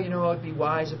said, well, it'd be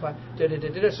wise if I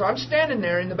da-da-da-da. So I'm standing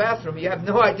there in the bathroom. You have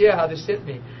no idea how this hit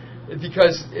me.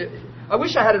 Because I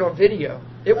wish I had it on video.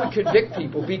 It would convict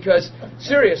people. Because,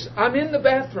 serious, I'm in the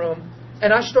bathroom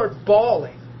and I start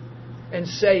bawling and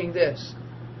saying this,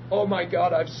 oh my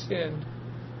God, I've sinned.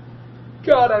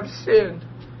 God, I've sinned.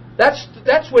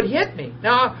 That's what hit me.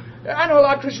 Now, I know a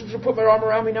lot of Christians will put their arm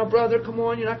around me. Now, brother, come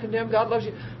on, you're not condemned. God loves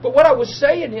you. But what I was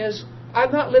saying is,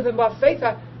 I'm not living by faith.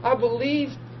 I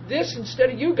believed this instead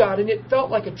of you, God, and it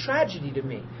felt like a tragedy to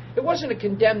me. It wasn't a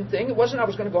condemned thing. It wasn't I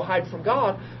was going to go hide from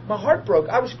God. My heart broke.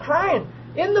 I was crying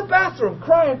in the bathroom,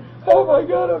 crying, oh my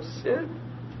God, I've sinned.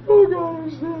 Oh God,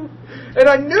 I've sinned. And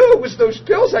I knew it was those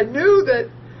pills. I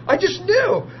just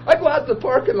knew. I go out to the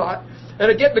parking lot, and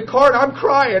I get in the car, and I'm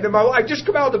crying. And I just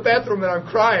come out of the bathroom, and I'm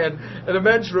crying in the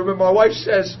men's room, and my wife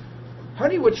says,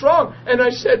 honey, what's wrong? And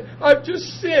I said, I've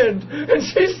just sinned. And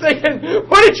she's thinking,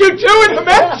 what did you do in the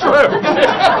men's room?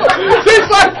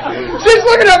 she's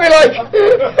looking at me like,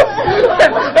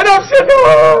 and I'm saying,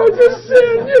 oh, I just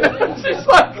sinned. She's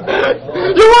like,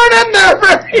 you weren't in there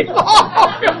very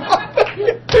long.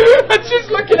 And she's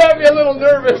looking at me a little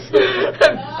nervous.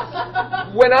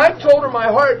 And when I told her my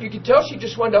heart, you could tell she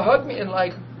just wanted to hug me and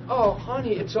like, oh,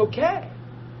 honey, it's okay.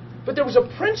 But there was a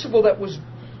principle that was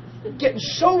getting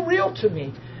so real to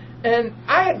me. And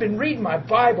I had been reading my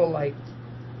Bible like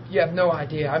You have no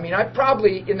idea. I mean, I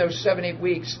probably, in those 7-8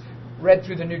 weeks, read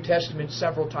through the New Testament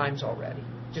several times already.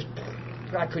 Just,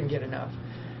 I couldn't get enough.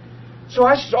 So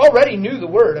I already knew the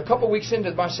Word. A couple weeks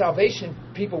into my salvation,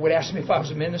 people would ask me if I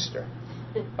was a minister.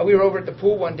 We were over at the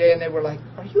pool one day, and they were like,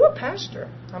 "Are you a pastor?"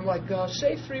 I'm like,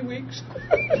 "Say 3 weeks."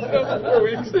 4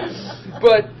 weeks.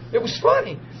 But it was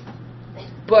funny.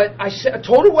 But I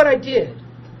told her what I did.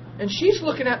 And she's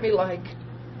looking at me like,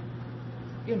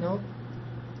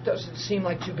 doesn't seem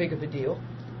like too big of a deal.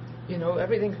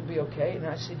 Everything could be okay. And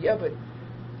I said, yeah, but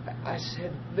I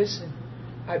said, listen.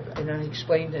 And I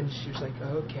explained, and she was like,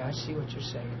 oh, okay, I see what you're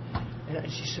saying.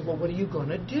 And she said, well, what are you going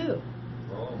to do?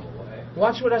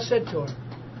 Watch what I said to her.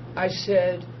 I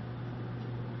said,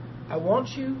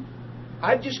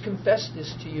 I've just confessed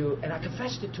this to you, and I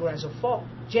confessed it to her as a fault.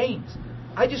 James,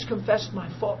 I just confessed my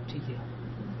fault to you.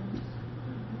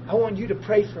 I want you to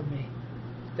pray for me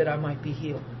that I might be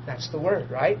healed. That's the word,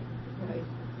 right? Right.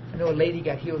 I know a lady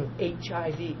got healed of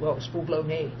HIV. Well, it was full-blown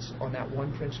AIDS on that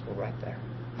one principle right there.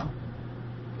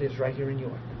 Lives right here in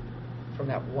York. From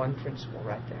that one principle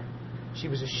right there. She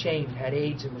was ashamed, had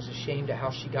AIDS, and was ashamed of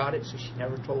how she got it, so she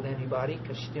never told anybody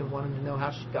because she didn't want them to know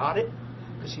how she got it.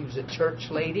 Because she was a church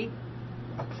lady,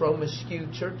 a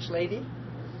promiscuous church lady.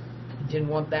 Didn't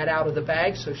want that out of the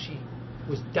bag, so she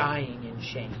was dying in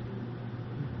shame.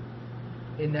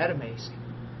 Isn't that amazing?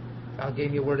 God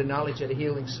gave me a word of knowledge at a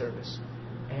healing service,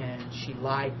 and she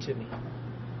lied to me.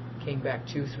 Came back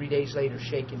 2-3 days later,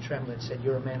 shaking, trembling, said,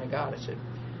 "You're a man of God." I said,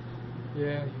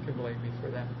 "Yeah, you can blame me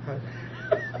for that."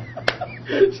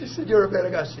 She said, "You're a man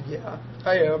of God." I said, "Yeah,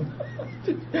 I am."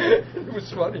 It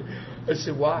was funny. I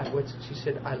said, "Why?" She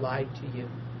said, "I lied to you."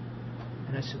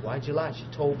 And I said, "Why'd you lie?" She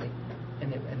told me.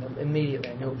 And immediately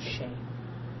I know it was shame.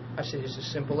 I said, "It's a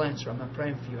simple answer. I'm not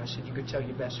praying for you." I said, "You could tell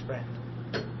your best friend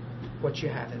what you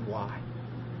have and why.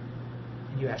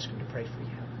 And you ask him to pray for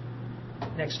you."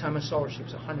 Next time I saw her, she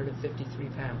was 153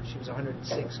 pounds. She was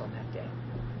 106 on that day.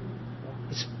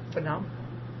 It's phenomenal.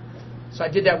 So I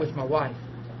did that with my wife.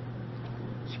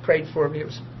 She prayed for me. It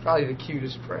was probably the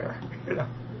cutest prayer, because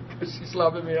she's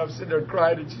loving me. I'm sitting there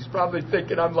crying, and she's probably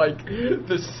thinking I'm like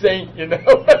the saint,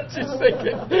 She's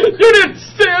thinking, "You didn't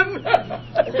sin."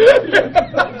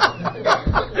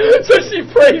 So she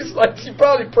prays like she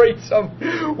probably prayed some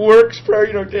works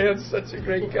prayer. Dan's such a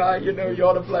great guy. You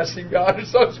ought to bless him, God.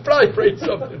 So she probably prayed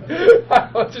something.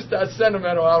 Just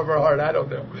sentimental out of her heart. I don't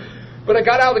know. But I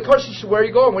got out of the car. She said, "Where are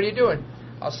you going? What are you doing?"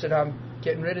 I said, "I'm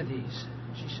getting rid of these."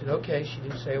 She said, "Okay." She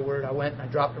didn't say a word. I went and I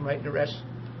dropped them right in the rest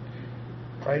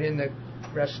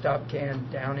stop can,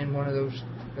 down in one of those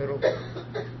little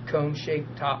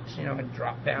cone-shaped tops, and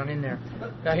dropped down in there.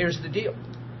 Now here's the deal.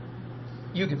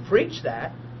 You can preach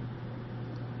that,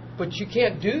 but you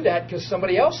can't do that because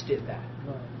somebody else did that.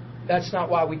 That's not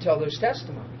why we tell those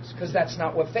testimonies, because that's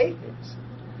not what faith is.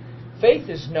 Faith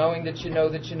is knowing that you know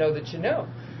that you know that you know.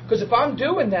 Because if I'm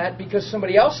doing that because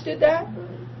somebody else did that,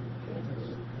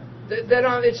 then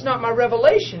it's not my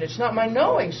revelation. It's not my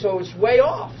knowing, so it's way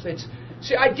off.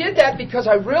 See, I did that because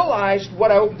I realized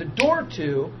what I opened the door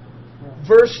to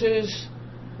versus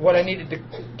what I needed to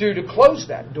do to close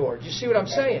that door. Do you see what I'm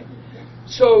saying?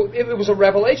 So it was a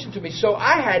revelation to me. So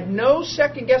I had no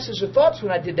second guesses or thoughts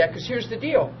when I did that, because here's the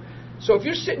deal. So if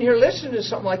you're sitting here listening to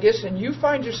something like this and you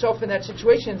find yourself in that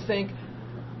situation and think,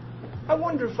 I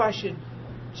wonder if I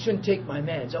shouldn't take my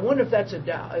meds. I wonder if that's a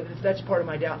doubt, if that's part of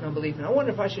my doubt and unbelief. And I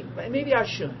wonder if I should, maybe I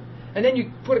shouldn't. And then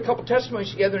you put a couple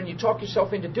testimonies together and you talk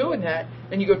yourself into doing that,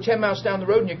 and you go 10 miles down the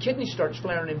road and your kidney starts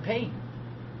flaring in pain.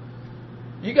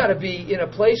 You got to be in a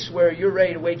place where you're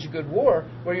ready to wage a good war,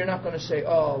 where you're not going to say,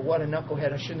 "Oh, what a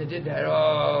knucklehead, I shouldn't have did that.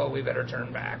 Oh, we better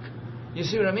turn back." You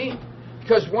see what I mean?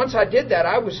 Because once I did that,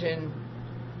 I was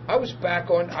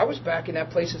back in that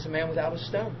place as a man without a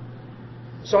stone.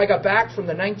 So I got back from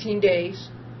the 19 days,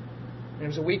 and it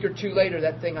was a week or two later,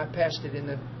 that thing, I passed it in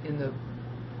the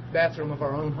bathroom of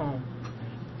our own home.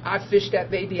 I fished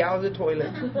that baby out of the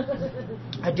toilet.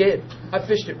 I did. I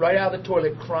fished it right out of the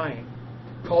toilet crying.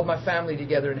 Called my family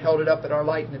together and held it up at our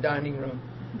light in the dining room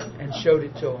and showed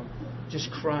it to them.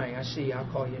 Just crying. I see, I'll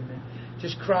call you in a minute.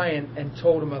 Just crying, and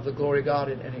told them of the glory of God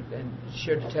and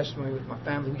shared the testimony with my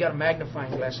family. We got a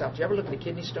magnifying glass out. Did you ever look at a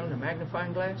kidney stone in a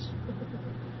magnifying glass?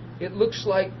 It looks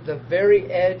like the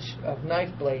very edge of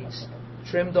knife blades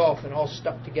trimmed off and all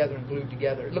stuck together and glued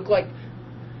together. It looked like,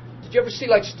 did you ever see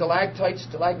like stalactites,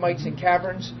 stalagmites in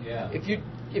caverns? Yeah. If you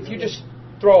just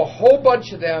throw a whole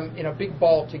bunch of them in a big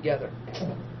ball together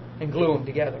and glue them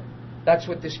together. That's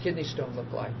what this kidney stone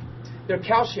looked like. They're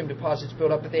calcium deposits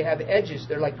built up, but they have edges.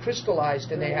 They're like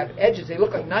crystallized, and they have edges. They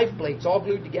look like knife blades all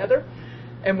glued together.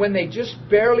 And when they just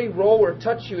barely roll or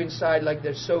touch you inside, like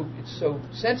it's so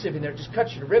sensitive in there, it just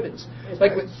cuts you to ribbons.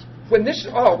 Like when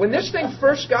this thing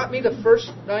first got me, the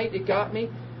first night it got me,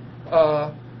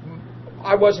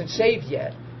 I wasn't saved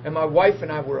yet. And my wife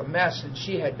and I were a mess, and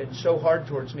she had been so hard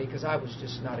towards me because I was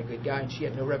just not a good guy, and she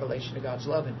had no revelation of God's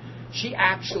love. And she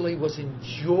actually was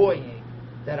enjoying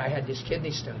that I had this kidney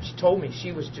stone. She told me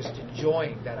she was just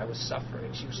enjoying that I was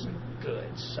suffering. She was a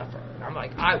good sufferer. And I'm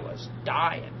like, I was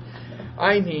dying.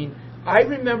 I mean, I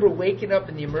remember waking up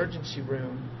in the emergency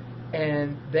room,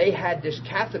 and they had this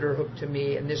catheter hooked to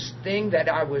me, and this thing that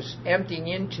I was emptying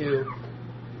into,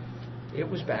 it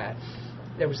was bad.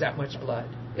 There was that much blood.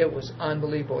 It was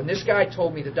unbelievable. And this guy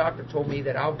told me, the doctor told me,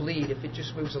 that I'll bleed. If it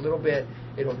just moves a little bit,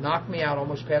 it'll knock me out,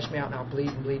 almost pass me out, and I'll bleed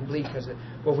and bleed and bleed.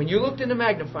 Well, when you looked in the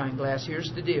magnifying glass, here's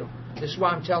the deal. This is why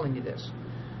I'm telling you this.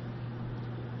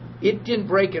 It didn't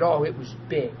break at all. It was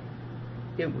big.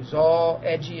 It was all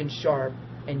edgy and sharp,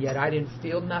 and yet I didn't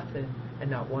feel nothing and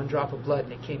not one drop of blood,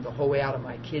 and it came the whole way out of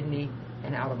my kidney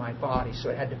and out of my body, so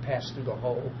it had to pass through the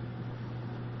whole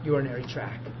urinary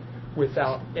tract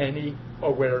without any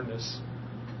awareness.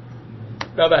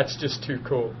 Now that's just too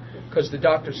cool, because the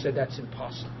doctor said that's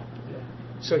impossible.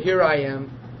 So here I am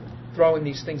throwing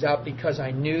these things out because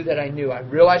I knew that I knew. I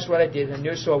realized what I did. I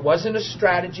knew. So it wasn't a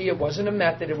strategy. It wasn't a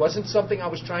method. It wasn't something I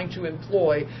was trying to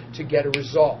employ to get a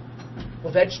result.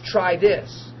 Well, let's try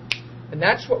this. And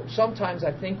that's what sometimes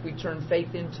I think we turn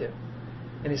faith into.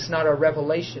 And it's not a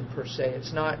revelation per se.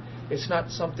 It's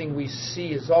not something we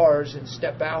see as ours and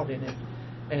step out in it.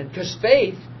 And because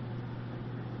faith,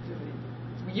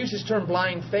 we use this term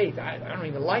blind faith. I don't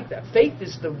even like that. Faith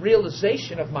is the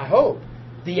realization of my hope,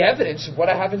 the evidence of what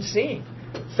I haven't seen.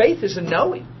 Faith is a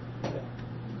knowing.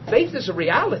 Faith is a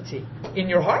reality in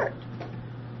your heart.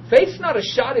 Faith's not a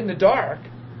shot in the dark,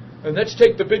 and let's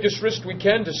take the biggest risk we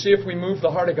can to see if we move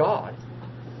the heart of God.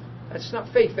 That's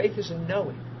not faith. Faith is a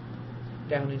knowing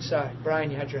down inside. Brian,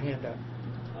 you had your hand up.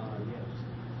 Yes.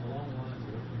 Along the lines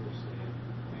of what you were saying,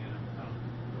 and I don't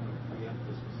want to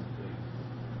pre-emphasize some things.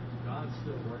 God's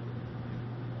still working,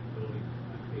 building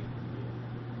my faith in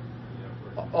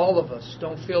you. All of us.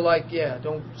 Don't feel like,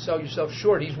 don't sell yourself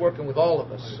short. He's working with all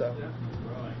of us. It's So. definitely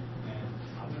growing. And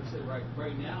I'm going to say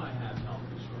right now I have health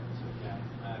insurance. Okay,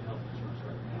 I have health insurance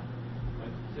right now.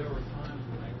 But there were times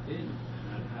when I didn't, and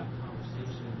I'd have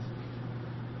conversations,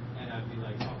 and I'd be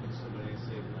like talking to somebody and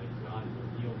say like, God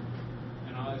will heal me.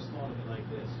 And I always thought of it like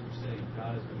this: you're saying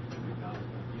God is going to heal me, God is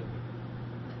going to heal me.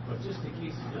 But just in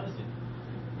case He doesn't,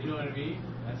 you know what I mean?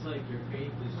 That's like your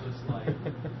faith is just like,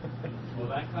 well,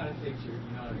 that kind of takes your,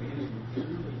 you know what I mean? If you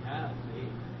truly have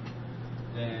faith,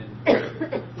 then,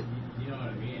 you know what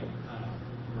I mean? It kind of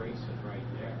breaks it right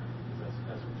there.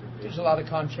 That's what your faith There's a lot of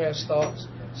contrast thoughts.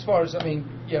 As far as, we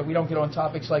don't get on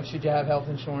topics like should you have health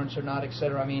insurance or not,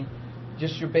 etc. I mean,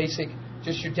 just your basic,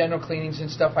 just your dental cleanings and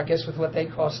stuff, I guess with what they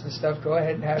cost and stuff, go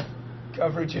ahead and have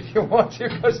coverage if you want to,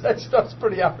 because that stuff's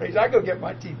pretty outrageous. I go get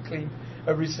my teeth cleaned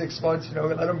every 6 months, and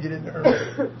let them get in there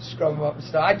and scrub them up and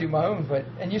stuff. I do my own,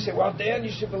 and you say, well, Dan,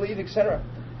 you should believe, etc.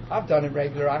 I've done it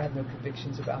regular. I have no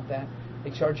convictions about that.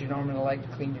 They charge you an arm and a leg to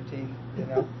clean your teeth,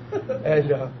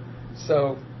 and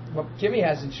so Kimmy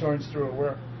has insurance through her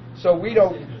work. So we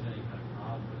don't.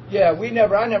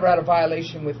 I never had a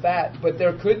violation with that. But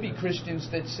there could be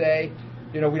Christians that say,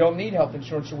 we don't need health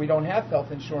insurance or we don't have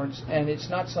health insurance, and it's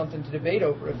not something to debate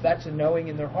over. If that's a knowing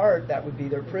in their heart, that would be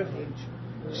their privilege.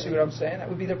 You see what I'm saying? That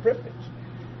would be their privilege.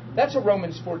 That's a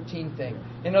Romans 14 thing.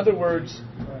 In other words,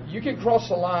 you can cross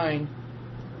a line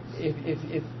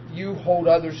if you hold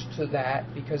others to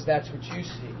that because that's what you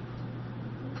see,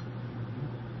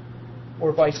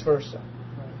 or vice versa.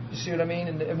 You see what I mean?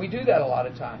 And we do that a lot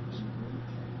of times.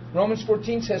 Romans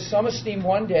 14 says some esteem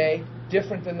one day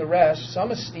different than the rest.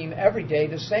 Some esteem every day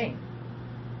the same.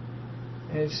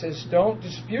 And it says don't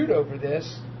dispute over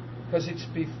this because it's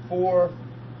before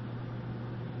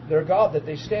their God that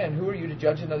they stand. Who are you to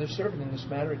judge another servant in this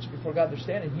matter? It's before God they're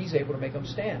standing. He's able to make them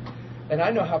stand. And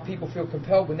I know how people feel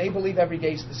compelled when they believe every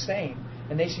day is the same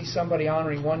and they see somebody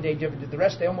honoring one day different than the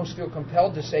rest. They almost feel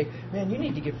compelled to say, man, you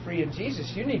need to get free of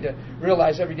Jesus. You need to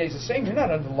realize every day is the same. You're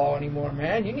not under the law anymore,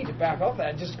 man. You need to back off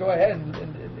that. Just go ahead.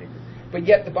 But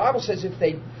yet the Bible says if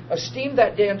they esteem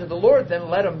that day unto the Lord, then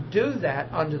let them do that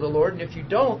unto the Lord. And if you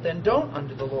don't, then don't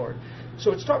unto the Lord.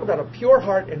 So it's talking about a pure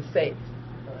heart and faith.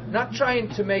 Not trying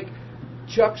to make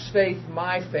Chuck's faith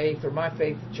my faith or my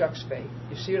faith Chuck's faith.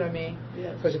 You see what I mean?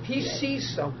 Yes. Because if he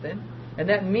sees something and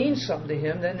that means something to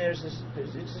him, then it's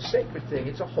a sacred thing.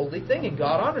 It's a holy thing, and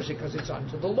God honors it because it's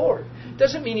unto the Lord.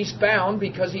 Doesn't mean he's bound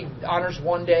because he honors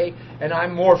one day and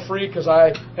I'm more free because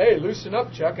loosen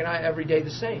up, Chuck, and I every day the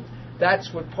same.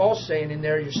 That's what Paul's saying in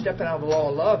there. You're stepping out of the law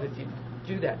of love if you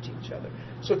do that to each other.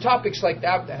 So topics like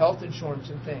that, the health insurance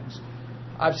and things,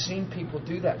 I've seen people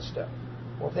do that stuff.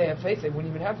 Well, if they have faith, they wouldn't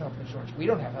even have health insurance. We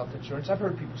don't have health insurance. I've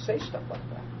heard people say stuff like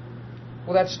that.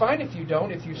 Well, that's fine if you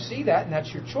don't. If you see that, and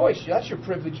that's your choice. That's your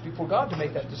privilege before God to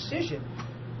make that decision.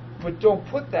 But don't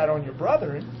put that on your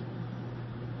brethren.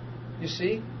 You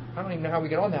see? I don't even know how we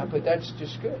get on that, but that's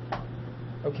just good.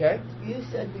 Okay? You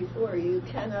said before, you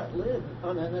cannot live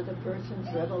on another person's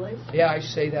revelation. Yeah, I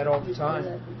say that all the time. You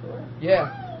said that before.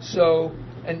 Yeah. So,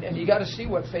 and you got to see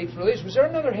what faith really is. Was there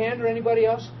another hand or anybody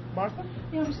else? Martha?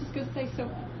 Yeah, I was just going to say,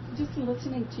 so just in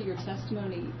listening to your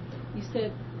testimony, you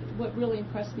said what really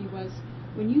impressed me was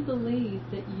when you believed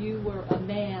that you were a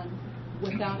man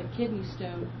without a kidney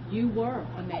stone, you were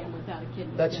a man without a kidney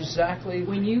stone. That's exactly...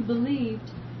 When you believed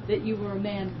that you were a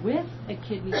man with a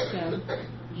kidney stone,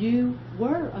 you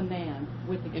were a man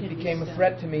with a kidney stone. It became a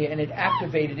threat to me, and it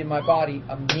activated in my body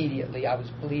immediately. I was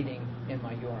bleeding in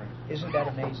my urine. Isn't that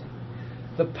amazing?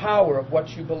 The power of what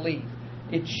you believe.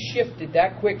 It shifted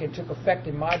that quick and took effect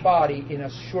in my body in a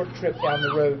short trip down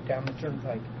the road, down the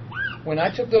turnpike. When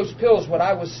I took those pills, what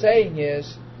I was saying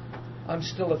is,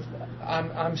 this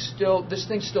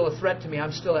thing's still a threat to me.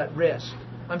 I'm still at risk.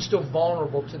 I'm still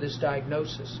vulnerable to this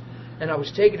diagnosis. And I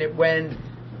was taking it when,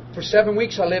 for 7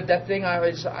 weeks I lived that thing. I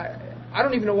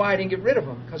don't even know why I didn't get rid of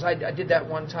them, because I did that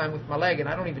one time with my leg, and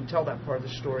I don't even tell that part of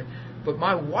the story. But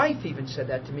my wife even said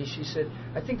that to me. She said,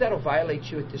 I think that'll violate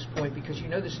you at this point, because you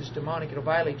know this is demonic. It'll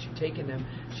violate you taking them.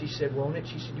 She said, won't it?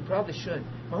 She said, you probably shouldn't.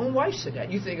 My own wife said that.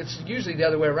 You think it's usually the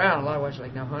other way around. A lot of wives are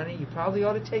like, now, honey, you probably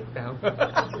ought to take them.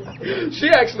 She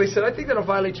actually said, I think that'll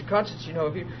violate your conscience. You know,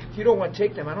 if you don't want to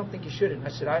take them, I don't think you should. And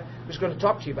I said, I was going to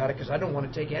talk to you about it because I don't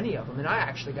want to take any of them. And I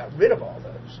actually got rid of all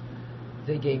those.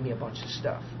 They gave me a bunch of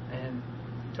stuff. And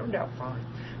it turned out fine.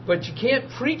 But you can't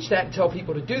preach that and tell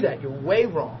people to do that. You're way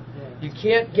wrong. You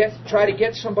can't try to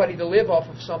get somebody to live off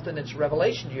of something that's a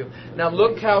revelation to you. Now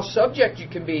look how subject you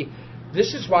can be.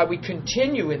 This is why we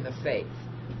continue in the faith.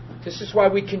 This is why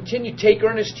we continue. Take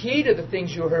earnest heed of the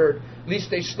things you heard,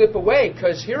 lest they slip away.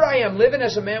 Because here I am living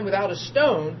as a man without a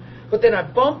stone, but then I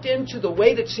bumped into the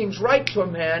way that seems right to a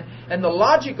man, and the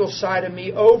logical side of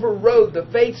me overrode the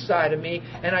faith side of me,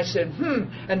 and I said,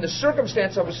 and the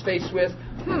circumstance I was faced with,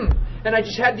 and I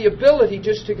just had the ability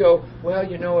just to go, well,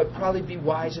 you know, it'd probably be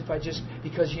wise if I just,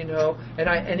 because, you know,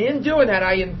 and in doing that,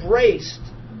 I embraced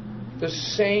the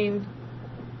same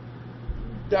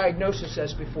diagnosis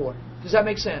as before. Does that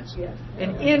make sense? Yes.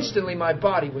 And instantly my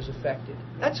body was affected.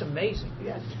 That's amazing.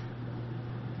 Yes.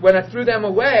 When I threw them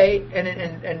away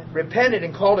and repented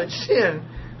and called it sin,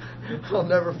 I'll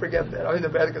never forget that. I was in the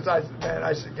bed because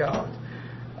I said, God,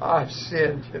 I've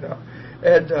sinned, you know.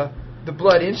 And the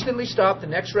blood instantly stopped. The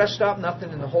next rest stopped,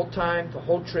 nothing. And the whole time, the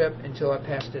whole trip, until I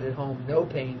passed it at home. No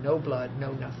pain, no blood,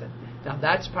 no nothing. Now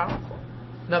that's powerful.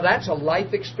 Now that's a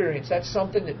life experience. That's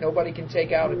something that nobody can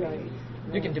take out of me.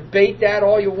 Right. You can debate that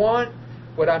all you want.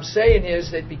 What I'm saying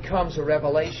is it becomes a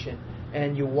revelation.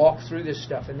 And you walk through this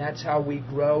stuff. And that's how we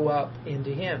grow up into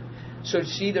Him. So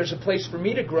see, there's a place for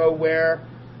me to grow where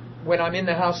when I'm in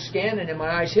the house scanning and my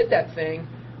eyes hit that thing,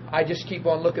 I just keep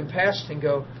on looking past and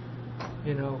go,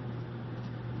 you know,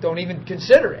 don't even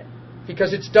consider it.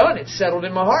 Because it's done. It's settled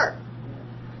in my heart.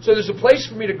 So there's a place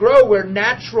for me to grow where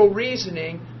natural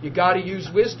reasoning, you got to use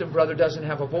wisdom, brother, doesn't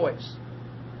have a voice.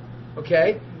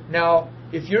 Okay? Now,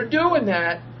 if you're doing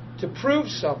that to prove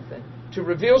something, to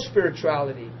reveal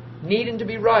spirituality, needing to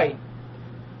be right,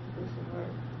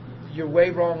 you're way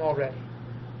wrong already.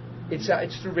 It's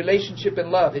through relationship and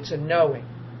love. It's a knowing.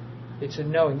 It's a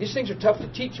knowing. These things are tough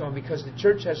to teach on because the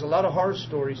church has a lot of horror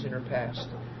stories in her past.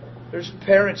 There's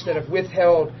parents that have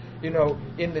withheld, you know,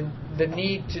 in the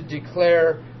need to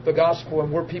declare the gospel,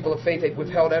 and we're people of faith, they've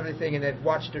withheld everything and they've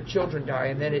watched their children die,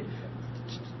 and then it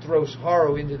throws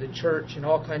horror into the church and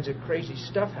all kinds of crazy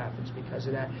stuff happens because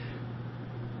of that.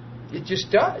 It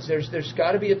just does. There's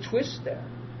got to be a twist there.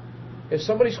 If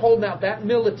somebody's holding out that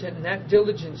militant and that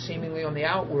diligent seemingly on the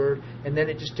outward, and then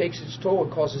it just takes its toll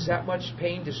and causes that much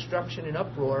pain, destruction, and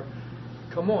uproar,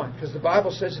 come on. Because the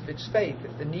Bible says if it's faith,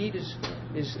 if the need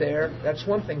is there, that's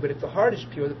one thing. But if the heart is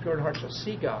pure, the pure in heart shall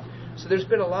see God. So there's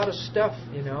been a lot of stuff,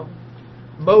 you know.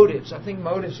 Motives. I think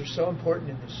motives are so important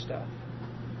in this stuff.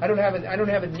 I don't have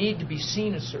a need to be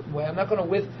seen a certain way. I'm not going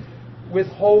to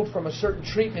withhold from a certain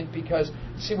treatment because,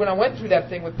 see, when I went through that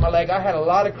thing with my leg, I had a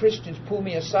lot of Christians pull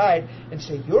me aside and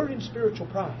say, you're in spiritual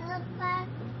pride.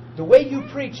 The way you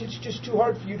preach, it's just too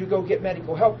hard for you to go get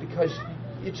medical help because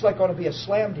it's like going to be a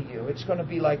slam to you. It's going to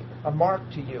be like a mark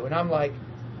to you. And I'm like,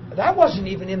 that wasn't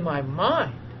even in my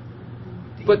mind.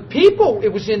 But people, it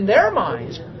was in their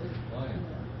minds.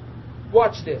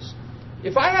 watch this.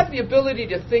 If I have the ability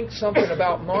to think something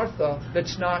about Martha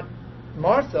that's not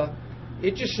Martha,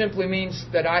 it just simply means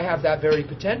that I have that very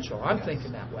potential. I'm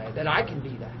thinking that way, that I can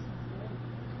be that.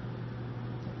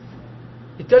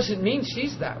 It doesn't mean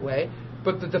she's that way,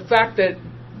 but the fact that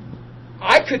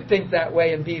I could think that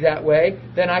way and be that way,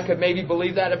 then I could maybe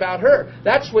believe that about her.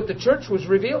 That's what the church was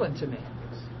revealing to me.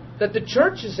 That the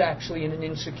church is actually in an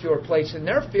insecure place, and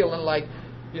they're feeling like,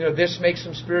 this makes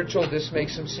them spiritual, this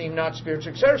makes them seem not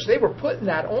spiritual, etc. So they were putting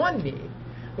that on me.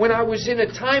 When I was in a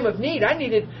time of need, I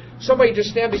needed somebody to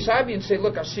stand beside me and say,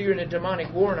 look, I see you're in a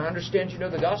demonic war, and I understand you know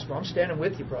the gospel. I'm standing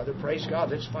with you, brother. Praise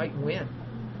God. Let's fight and win.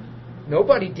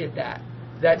 Nobody did that.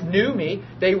 That knew me.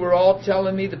 They were all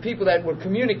telling me, the people that were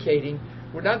communicating,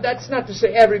 that's not to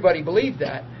say everybody believed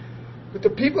that, but the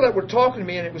people that were talking to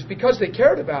me, and it was because they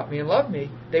cared about me and loved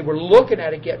me, they were looking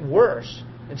at it getting worse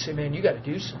and say, man, you got to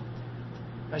do something.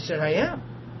 I said, I am.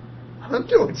 I'm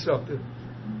doing something.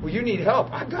 Well, you need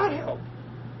help. I got help.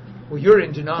 Well, you're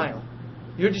in denial.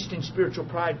 You're just in spiritual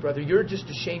pride, brother. You're just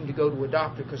ashamed to go to a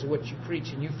doctor because of what you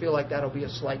preach, and you feel like that'll be a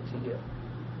slight to you.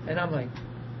 And I'm like,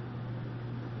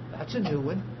 that's a new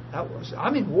one.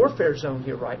 I'm in warfare zone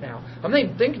here right now. I'm not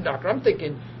even thinking doctor. I'm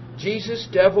thinking Jesus,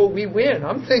 devil, we win.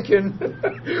 I'm thinking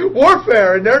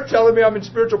warfare, and they're telling me I'm in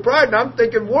spiritual pride, and I'm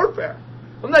thinking warfare.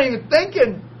 I'm not even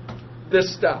thinking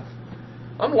this stuff.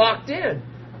 I'm locked in.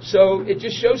 So it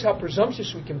just shows how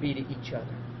presumptuous we can be to each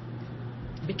other.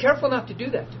 Be careful not to do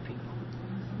that to people.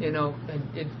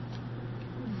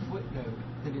 Footnote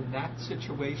that in that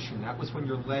situation, that was when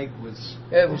your leg was...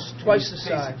 It was twice the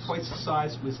size. Twice the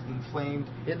size, was inflamed.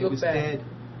 It was bad. dead.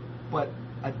 But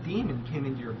a demon came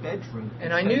into your bedroom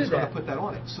and I knew that. To put that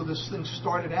on it. So this thing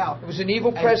started out. It was an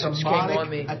evil presence came on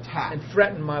me attack. And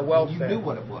threatened my welfare. You knew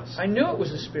what it was. I knew it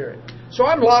was a spirit. So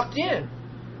I'm locked in.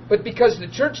 But because the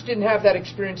church didn't have that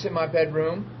experience in my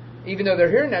bedroom, even though they're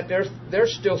hearing that, they're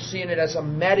still seeing it as a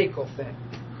medical thing.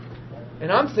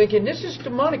 And I'm thinking, this is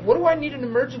demonic. What do I need an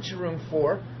emergency room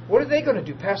for? What are they going to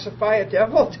do? Pacify a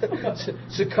devil?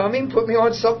 Succumbing? Put me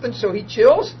on something so he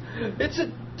chills? It's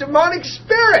a demonic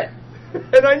spirit.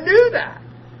 And I knew that.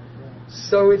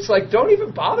 So it's like, don't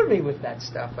even bother me with that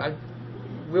stuff.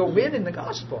 We'll win in the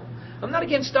gospel. I'm not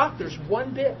against doctors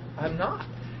one bit. I'm not.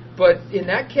 But in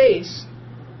that case,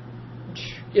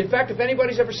 in fact, if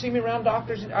anybody's ever seen me around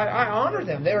doctors, I honor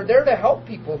them. They're there to help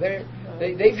people.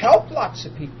 They've helped lots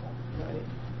of people.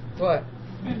 What?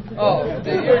 Oh,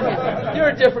 you're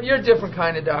a different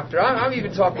kind of doctor. I'm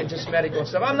even talking just medical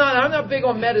stuff. I'm not big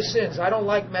on medicines. I don't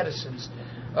like medicines.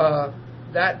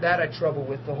 That I trouble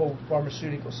with, the whole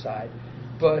pharmaceutical side.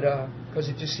 But because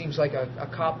it just seems like a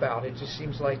cop out. It just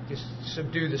seems like just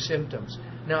subdue the symptoms.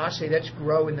 Now I say let's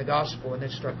grow in the gospel and then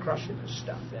start crushing this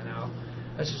stuff.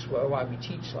 This is why we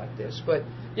teach like this. But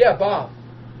yeah, Bob.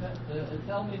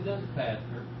 Tell me this,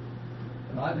 Pastor.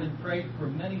 I've been prayed for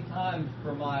many times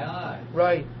for my eyes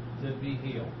to be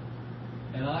healed.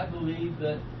 And I believe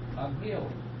that I'm healed.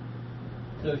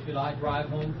 So should I drive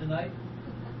home tonight?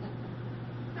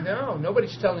 No,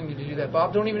 nobody's telling you to do that,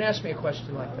 Bob. Don't even ask me a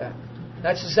question like that.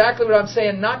 That's exactly what I'm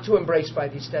saying not to embrace by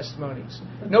these testimonies.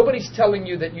 Nobody's telling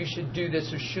you that you should do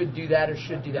this or should do that or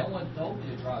should do that. No one told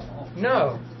you to drive home.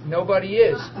 No, nobody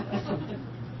is.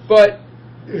 But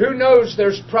who knows,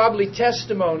 there's probably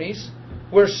testimonies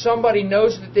where somebody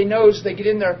knows that they get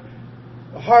in their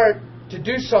heart to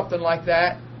do something like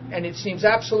that, and it seems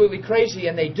absolutely crazy,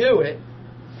 and they do it,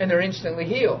 and they're instantly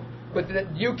healed.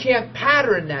 But you can't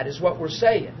pattern that, is what we're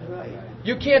saying. Right.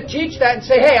 You can't teach that and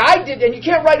say, hey, I did, and you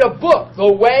can't write a book,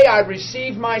 The Way I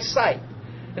Received My Sight.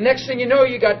 The next thing you know,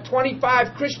 you got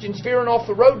 25 Christians veering off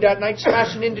the road that night,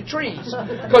 smashing into trees,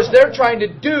 because they're trying to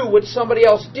do what somebody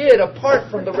else did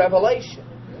apart from the revelation.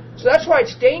 So that's why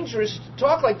it's dangerous to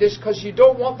talk like this, because you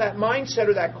don't want that mindset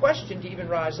or that question to even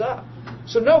rise up.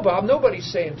 So no, Bob,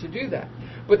 nobody's saying to do that.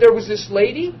 But there was this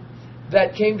lady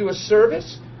that came to a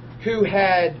service who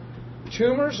had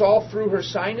tumors all through her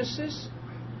sinuses,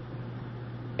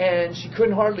 and she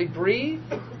couldn't hardly breathe,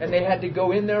 and they had to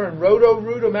go in there and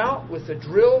root them out with a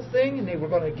drill thing, and they were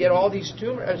going to get all these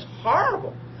tumors. It was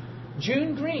horrible.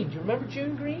 June Green, do you remember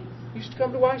June Green? Used to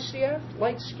come to ICF,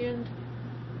 light-skinned,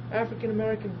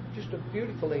 African-American, just a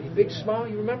beautiful lady, big smile.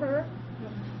 You remember her?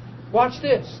 Watch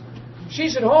this.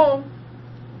 She's at home.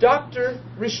 Doctor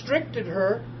restricted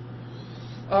her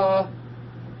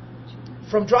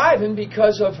from driving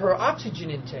because of her oxygen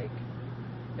intake.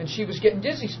 And she was getting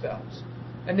dizzy spells.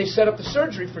 And they set up the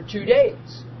surgery for 2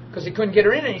 days because they couldn't get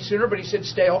her in any sooner, but he said,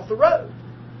 stay off the road.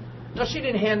 Now, she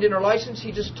didn't hand in her license.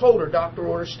 He just told her, doctor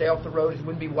orders, stay off the road. It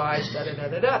wouldn't be wise,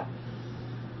 da-da-da-da-da.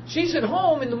 She's at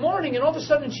home in the morning, and all of a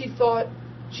sudden she thought,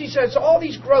 She says all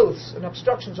these growths and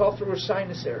obstructions all through her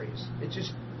sinus areas. It's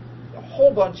just a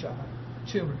whole bunch of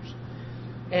tumors.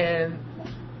 And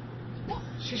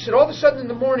she said all of a sudden in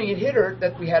the morning it hit her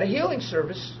that we had a healing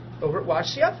service over at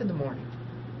YCF in the morning.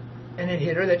 And it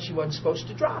hit her that she wasn't supposed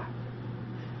to drive.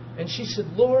 And she said,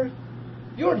 Lord,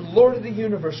 you're Lord of the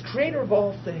universe, creator of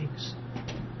all things.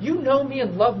 You know me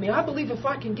and love me. I believe if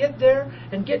I can get there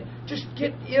and get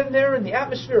in there in the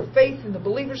atmosphere of faith and the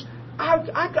believers,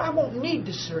 I won't need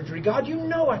this surgery. God, you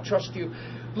know I trust you.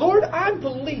 Lord, I'm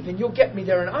believing you'll get me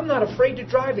there, and I'm not afraid to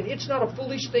drive, and it's not a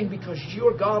foolish thing because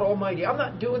you're God Almighty. I'm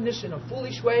not doing this in a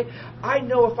foolish way. I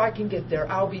know if I can get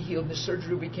there, I'll be healed, and the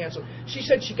surgery will be canceled. She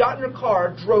said she got in her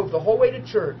car, drove the whole way to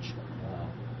church,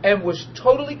 and was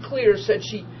totally clear, said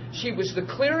she was the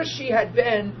clearest she had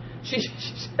been. She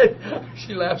said,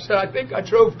 she laughed, said, I think I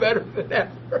drove better than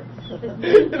ever.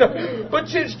 But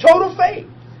it's total faith.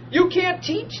 You can't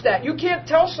teach that. You can't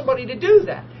tell somebody to do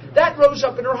that. That rose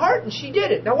up in her heart, and she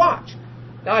did it. Now watch.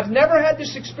 Now I've never had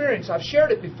this experience. I've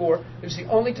shared it before. It was the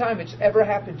only time it's ever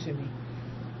happened to me.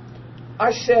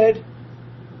 I said,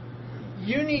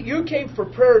 you came for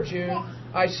prayer, June.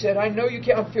 I said, I know you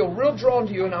can. I feel real drawn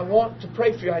to you, and I want to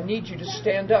pray for you. I need you to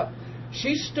stand up.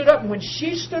 She stood up, and when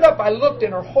she stood up, I looked,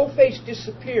 and her whole face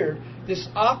disappeared. This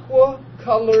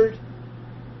aqua-colored,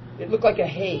 it looked like a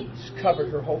haze, covered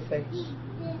her whole face.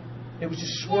 It was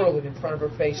just swirling in front of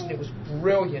her face, and it was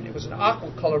brilliant. It was an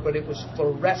aqua color, but it was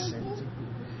fluorescent.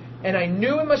 And I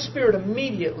knew in my spirit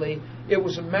immediately it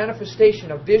was a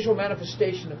manifestation, a visual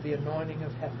manifestation of the anointing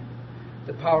of heaven,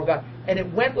 the power of God. And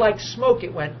it went like smoke.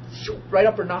 It went right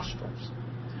up her nostrils.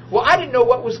 Well, I didn't know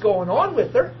what was going on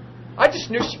with her. I just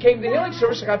knew she came to the healing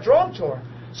service. I got drawn to her.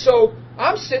 So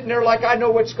I'm sitting there like I know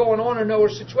what's going on or know her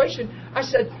situation. I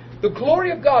said, the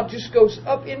glory of God just goes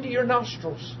up into your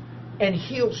nostrils and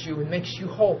heals you and makes you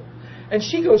whole. And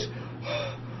she goes,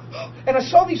 and I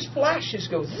saw these flashes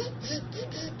go,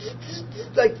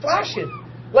 like flashing,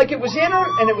 like it was in her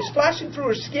and it was flashing through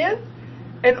her skin.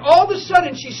 And all of a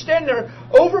sudden she's standing there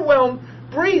overwhelmed,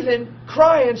 breathing,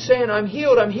 crying, saying, I'm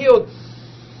healed, I'm healed.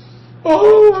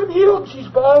 Oh, I'm healed. She's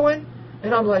bawling.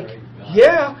 And I'm like,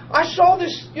 yeah, I saw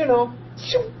this,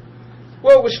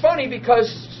 Well, it was funny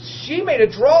because she made a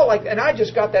draw and I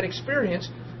just got that experience.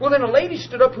 Well, then a lady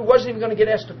stood up who wasn't even going to get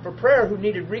asked for prayer, who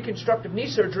needed reconstructive knee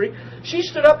surgery. She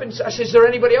stood up and I said, is there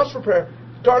anybody else for prayer?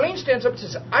 Darlene stands up and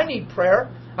says, I need prayer.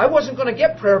 I wasn't going to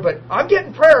get prayer, but I'm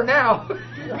getting prayer now.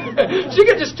 She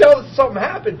could just tell that something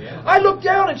happened. I looked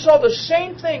down and saw the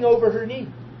same thing over her knee.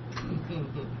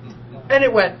 And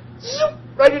it went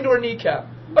right into her kneecap.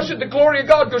 I said, the glory of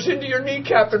God goes into your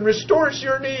kneecap and restores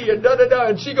your knee and da-da-da.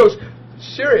 And she goes,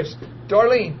 serious,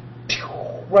 Darlene,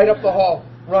 right up the hall,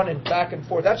 running back and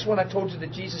forth. That's when I told you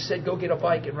that Jesus said, go get a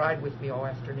bike and ride with me all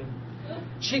afternoon.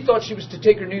 She thought she was to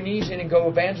take her new knees in and go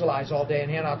evangelize all day and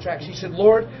hand out tracts. She said,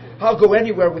 Lord, I'll go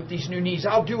anywhere with these new knees.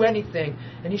 I'll do anything.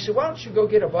 And he said, why don't you go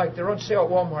get a bike? They're on sale at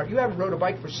Walmart. You haven't rode a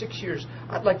bike for 6 years.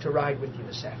 I'd like to ride with you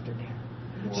this afternoon.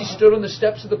 Wow. She stood on the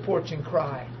steps of the porch and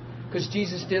cried because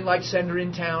Jesus didn't like send her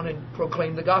in town and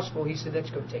proclaim the gospel. He said, let's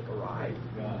go take a ride.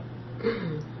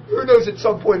 Who knows, at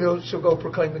some point she'll go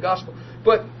proclaim the gospel.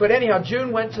 But anyhow,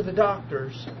 June went to the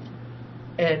doctors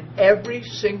and every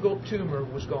single tumor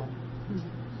was gone.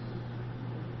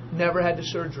 Never had the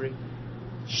surgery.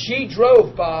 She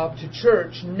drove Bob to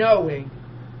church knowing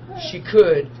she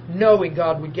could, knowing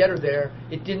God would get her there.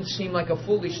 It didn't seem like a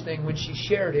foolish thing when she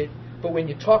shared it, but when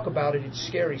you talk about it, it's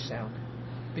scary sounding.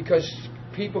 Because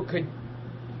people could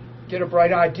get a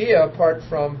bright idea apart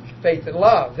from faith and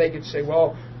love. They could say,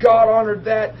 well, God honored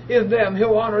that in them,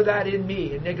 He'll honor that in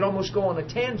me. And they could almost go on a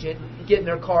tangent, get in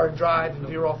their car and drive and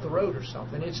veer off the road or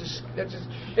something. It's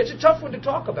a tough one to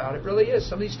talk about. It really is.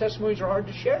 Some of these testimonies are hard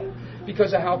to share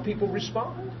because of how people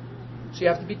respond. So you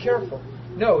have to be careful.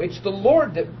 No, it's the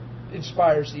Lord that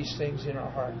inspires these things in our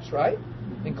hearts, right?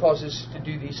 And causes us to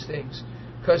do these things.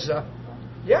 Because,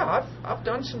 I've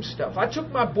done some stuff. I took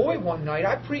my boy one night.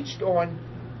 I preached on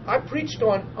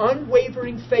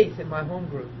unwavering faith in my home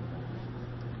group.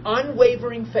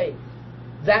 Unwavering faith.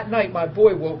 That night my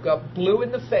boy woke up, blue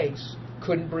in the face,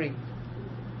 couldn't breathe.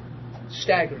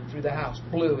 Staggered through the house,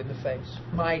 blue in the face.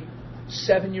 My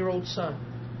 7-year-old son.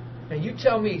 Now you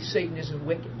tell me Satan isn't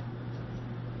wicked.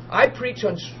 I preach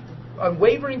on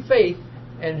unwavering faith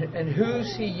and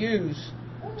who's he used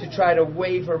to try to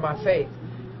waver my faith.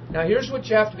 Now here's what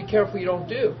you have to be careful you don't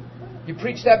do. You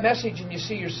preach that message and you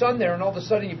see your son there and all of a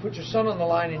sudden you put your son on the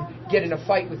line and get in a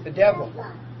fight with the devil.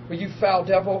 Well, you foul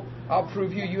devil, I'll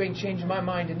prove you ain't changing my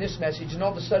mind in this message. And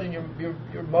all of a sudden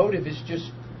your motive is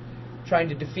just trying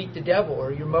to defeat the devil,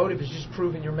 or your motive is just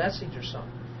proving your message or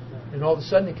something. And all of a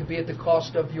sudden it could be at the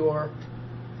cost of your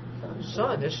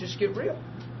son. Let's just get real.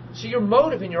 So your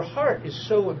motive in your heart is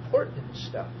so important in this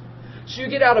stuff. So you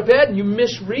get out of bed and you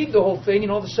misread the whole thing,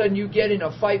 and all of a sudden you get in a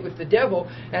fight with the devil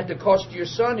at the cost of your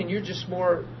son, and you're just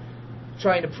more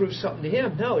trying to prove something to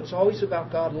him. No, it's always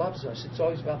about God loves us. It's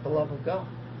always about the love of God.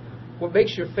 What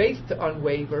makes your faith to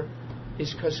unwaver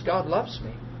is because God loves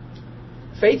me.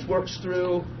 Faith works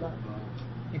through...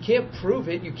 You can't prove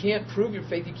it. You can't prove your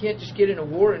faith. You can't just get in a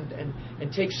war and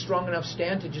take strong enough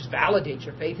stand to just validate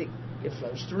your faith. It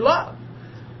flows through love.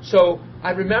 So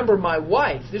I remember my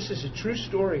wife. This is a true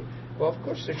story. Well, of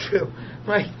course they're true.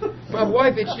 My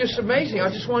wife, it's just amazing. I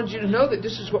just wanted you to know that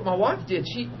this is what my wife did.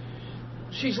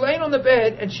 She's laying on the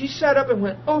bed, and she sat up and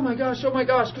went, oh my gosh,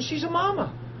 because she's a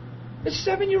mama. It's a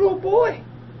 7-year-old boy.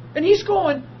 And he's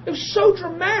going, it was so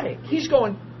dramatic. He's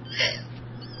going,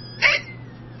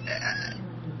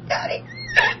 Daddy,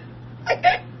 I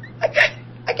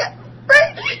got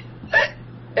raped.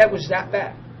 That was that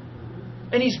bad.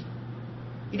 And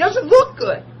he doesn't look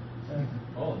good.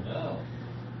 Oh, no.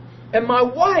 And my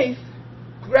wife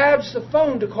grabs the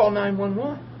phone to call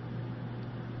 911.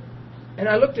 And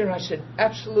I looked at her and I said,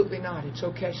 absolutely not. It's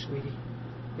okay, sweetie.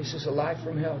 This is a lie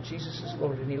from hell. Jesus is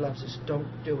Lord and He loves us. Don't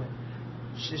do it.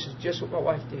 This is just what my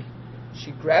wife did.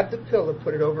 She grabbed the pillow,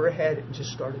 put it over her head, and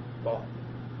just started bawling.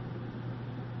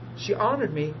 She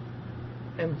honored me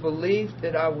and believed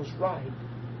that I was right,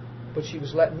 but she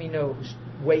was letting me know it was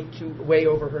way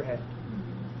over her head.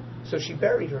 So she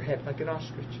buried her head like an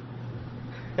ostrich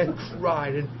and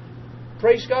cried. And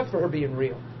praise God for her being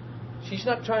real. She's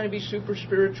not trying to be super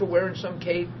spiritual, wearing some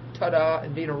cape, ta-da,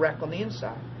 and being a wreck on the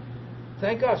inside.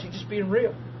 Thank God, she's just being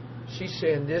real. She's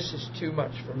saying, this is too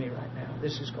much for me right now.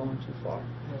 This is going too far.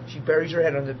 She buries her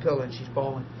head under the pillow and she's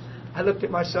bawling. I looked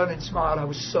at my son and smiled. I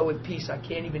was so at peace. I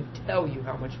can't even tell you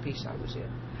how much peace I was in.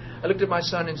 I looked at my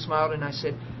son and smiled, and I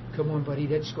said, come on, buddy,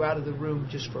 let's go out of the room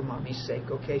just for Mommy's sake,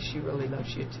 okay? She really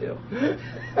loves you too.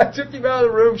 I took him out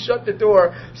of the room, shut the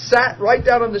door, sat right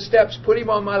down on the steps, put him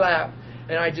on my lap,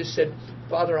 and I just said,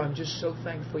 Father, I'm just so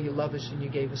thankful you love us and you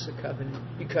gave us a covenant.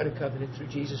 You cut a covenant through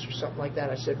Jesus or something like that.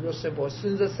 I said, real simple. As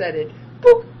soon as I said it,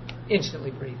 boop,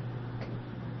 instantly breathed.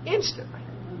 Instantly.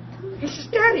 He says,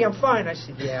 Daddy, I'm fine. I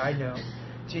said, yeah, I know.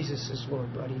 Jesus is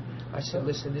Lord, buddy. I said,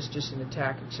 listen, this is just an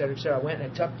attack, etc., etc. I went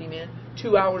and I tucked him in.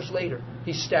 2 hours later,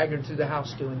 he's staggering through the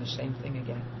house doing the same thing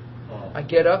again. Oh. I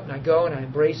get up and I go and I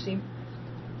embrace him.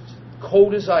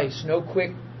 Cold as ice. No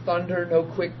quick thunder, no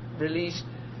quick release.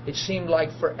 It seemed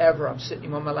like forever. I'm sitting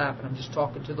him on my lap and I'm just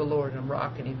talking to the Lord and I'm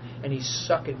rocking him and he's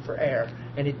sucking for air.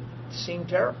 And it seemed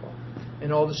terrible.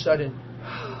 And all of a sudden,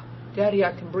 Daddy,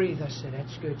 I can breathe. I said,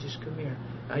 that's good. Just come here.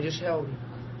 I just held him.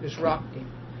 Just rocked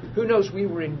him. Who knows? We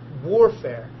were in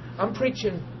warfare. I'm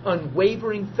preaching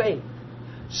unwavering faith.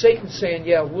 Satan's saying,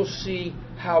 yeah, we'll see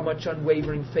how much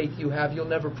unwavering faith you have. You'll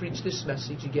never preach this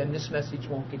message again. This message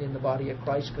won't get in the body of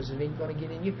Christ because it ain't going to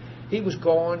get in you. He was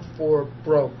gone for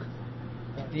broke.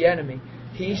 The enemy.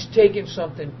 He's taken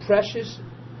something precious,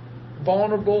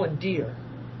 vulnerable, and dear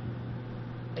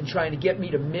and trying to get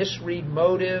me to misread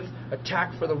motive,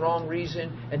 attack for the wrong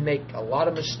reason, and make a lot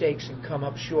of mistakes and come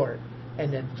up short,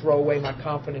 and then throw away my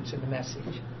confidence in the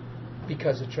message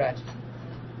because of tragedy.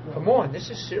 Come on, this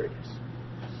is serious.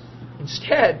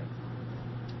 Instead,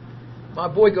 my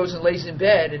boy goes and lays in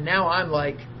bed, and now I'm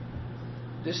like,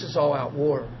 this is all out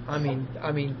war. I mean,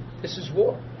 this is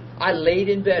war. I laid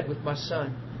in bed with my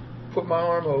son, put my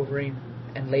arm over him,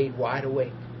 and laid wide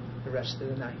awake the rest of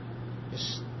the night.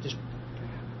 Just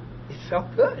it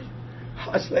felt good.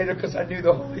 Hours later, because I knew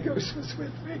the Holy Ghost was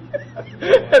with me,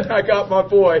 and I got my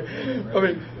boy. I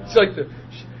mean, it's like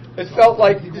it felt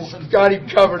like just got him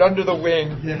covered under the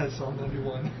wing. Yes, on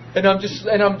 91. And I'm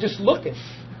just looking,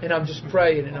 and I'm just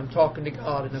praying, and I'm talking to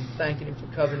God, and I'm thanking Him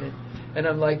for covenant. And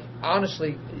I'm like,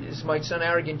 honestly, this might sound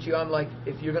arrogant to you. I'm like,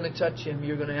 if you're going to touch him,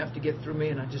 you're going to have to get through me,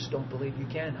 and I just don't believe you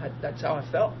can. That's how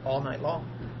I felt all night long.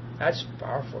 That's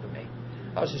powerful to me.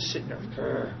 I was just sitting there,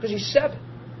 because he's 7.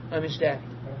 I'm his daddy.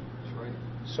 That's right.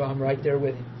 So I'm right there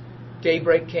with him.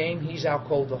 Daybreak came. He's out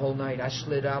cold the whole night. I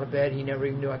slid out of bed. He never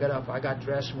even knew I got up. I got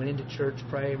dressed and went into church,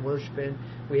 praying, worshiping.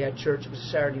 We had church. It was a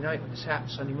Saturday night when this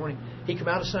happened, Sunday morning. He came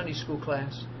out of Sunday school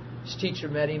class. His teacher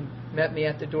met me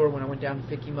at the door when I went down to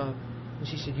pick him up. And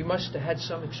she said, you must have had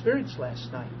some experience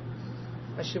last night.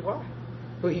 I said, why?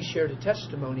 Well, he shared a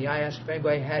testimony. I asked if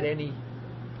anybody had any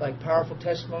powerful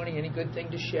testimony, any good thing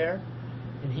to share.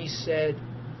 And he said,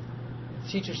 the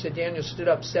teacher said, Daniel stood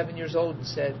up, 7 years old, and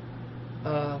said,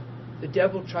 the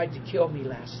devil tried to kill me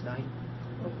last night.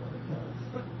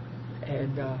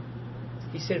 And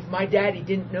he said, if my daddy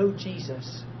didn't know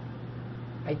Jesus,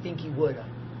 I think he would have.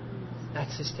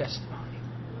 That's his testimony.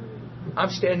 I'm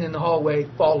standing in the hallway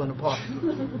falling apart.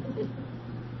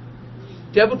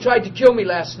 Devil tried to kill me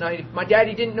last night. If my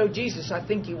daddy didn't know Jesus, I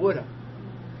think he would have.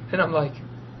 And I'm like,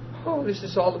 oh, this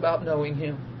is all about knowing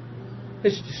him.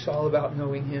 It's just all about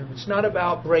knowing him. It's not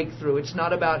about breakthrough. It's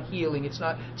not about healing. It's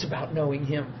about knowing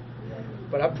him.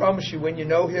 But I promise you, when you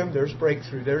know him, there's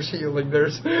breakthrough. There's healing.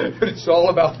 It's all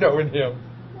about knowing him.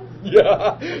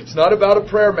 Yeah. It's not about a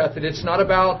prayer method. It's not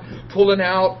about pulling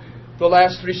out the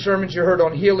last 3 sermons you heard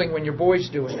on healing when your boy's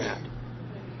doing that.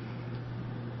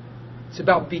 It's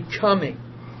about becoming,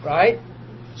 right?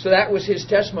 So that was his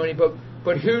testimony.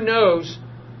 But who knows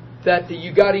that the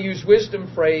 "you got to use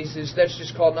wisdom" phrase is, that's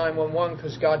just called 911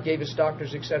 because God gave us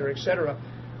doctors, etc., etc.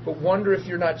 But wonder if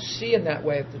you're not seeing that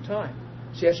way at the time.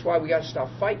 See, that's why we got to stop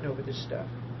fighting over this stuff.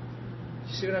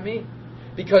 You see what I mean?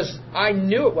 Because I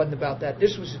knew it wasn't about that.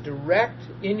 This was a direct,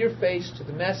 in-your-face to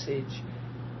the message,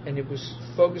 and it was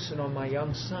focusing on my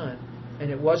young son. And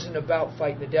it wasn't about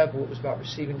fighting the devil. It was about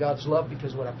receiving God's love,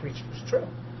 because what I preached was true.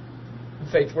 And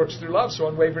faith works through love, so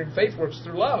unwavering faith works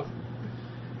through love.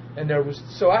 And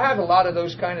so I have a lot of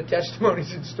those kind of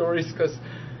testimonies and stories, because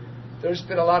there's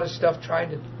been a lot of stuff trying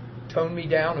to tone me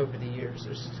down over the years.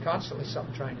 There's constantly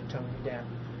something trying to tone me down.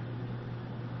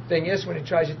 Thing is, when it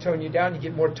tries to tone you down, you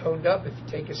get more toned up if you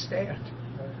take a stand.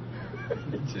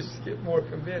 You just get more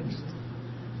convinced.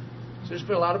 So there's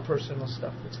been a lot of personal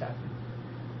stuff that's happened.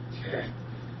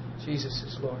 Jesus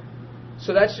is Lord.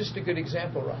 So that's just a good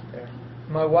example right there.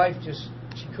 My wife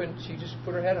she just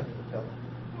put her head under the pillow.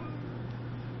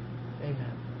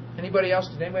 Amen. Anybody else?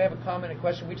 Did anybody have a comment, a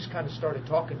question? We just kind of started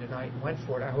talking tonight and went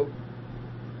for it. I hope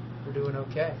we're doing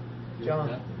okay.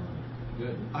 John?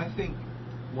 Good. I think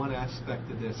one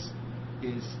aspect of this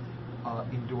is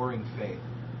enduring faith.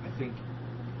 I think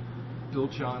Bill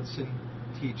Johnson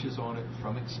teaches on it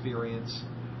from experience.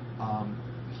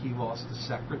 He lost a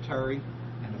secretary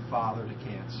and a father to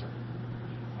cancer.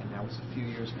 And that was a few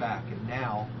years back. And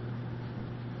now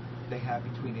they have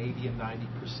between 80 and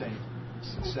 90%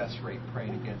 success rate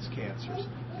praying against cancers.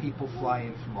 People fly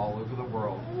in from all over the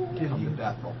world to come to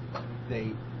Bethel.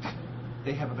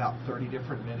 They have about 30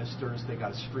 different ministers. They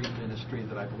got a street ministry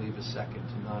that I believe is second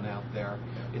to none out there.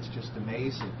 It's just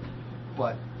amazing.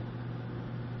 But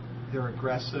they're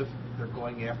aggressive. They're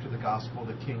going after the gospel of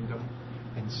the kingdom,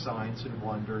 and signs and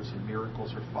wonders and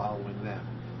miracles are following them.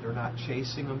 They're not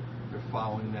chasing them. They're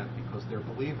following them because they're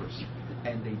believers.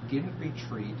 And they didn't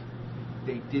retreat.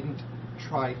 They didn't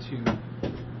try to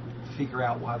figure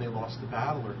out why they lost a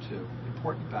battle or two,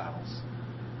 important battles.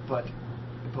 But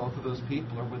both of those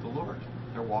people are with the Lord.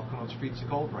 They're walking on streets of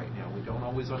gold right now. We don't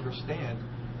always understand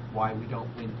why we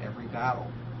don't win every battle.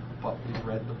 But we've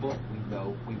read the book. We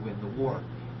know we win the war.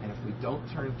 And if we don't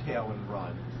turn tail and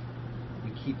run,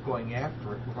 we keep going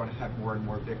after it, we're going to have more and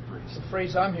more victories. The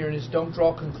phrase I'm hearing is, don't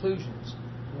draw conclusions.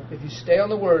 If you stay on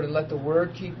the Word and let the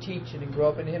Word keep teaching and grow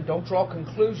up in Him, don't draw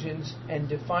conclusions and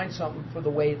define something for the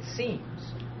way it seems.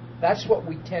 That's what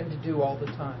we tend to do all the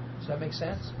time. Does that make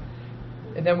sense?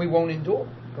 And then we won't endure.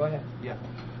 Go ahead. Yeah.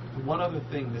 One other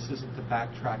thing, this isn't to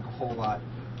backtrack a whole lot,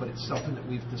 but it's something that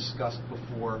we've discussed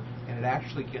before, and it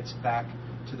actually gets back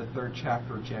to the 3rd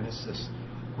chapter of Genesis.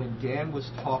 When Dan was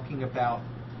talking about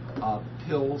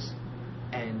pills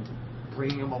and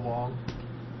bringing them along,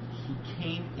 he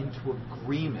came into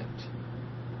agreement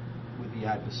with the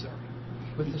adversary.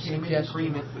 He came into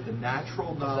agreement with the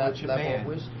natural knowledge of man.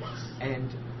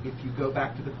 And if you go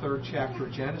back to the 3rd chapter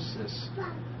of Genesis,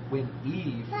 when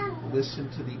Eve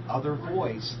listened to the other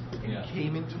voice and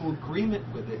came into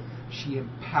agreement with it, she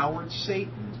empowered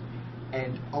Satan,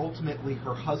 and ultimately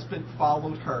her husband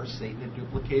followed her. Satan had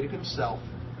duplicated himself,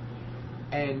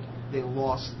 and they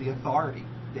lost the authority.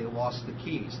 They lost the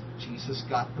keys. Jesus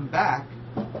got them back,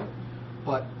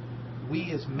 but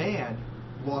we as man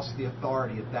lost the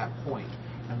authority at that point.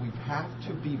 And we have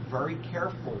to be very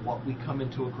careful what we come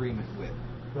into agreement with.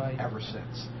 Right. Ever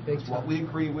since. Because what we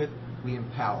agree with, we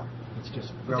empower. It's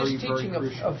just very, this very teaching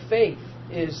crucial. of faith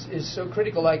is so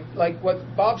critical. Like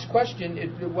what Bob's question,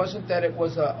 it wasn't that it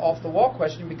was a off-the-wall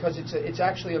question, because it's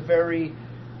actually a very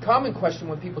common question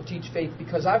when people teach faith,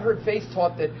 because I've heard faith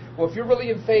taught that, well, if you're really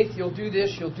in faith, you'll do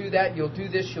this, you'll do that, you'll do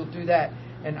this, you'll do that.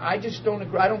 And I just don't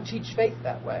agree. I don't teach faith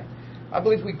that way. I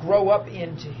believe we grow up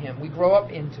into Him. We grow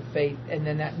up into faith, and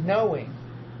then that knowing,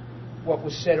 what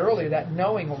was said earlier, that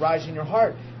knowing will rise in your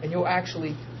heart, and you'll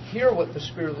actually hear what the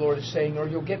Spirit of the Lord is saying, or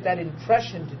you'll get that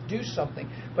impression to do something.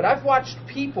 But I've watched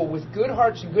people with good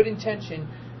hearts and good intention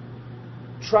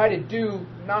try to do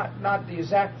not the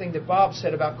exact thing that Bob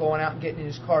said about going out and getting in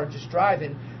his car and just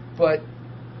driving, but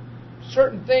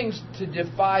certain things to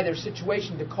defy their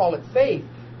situation, to call it faith.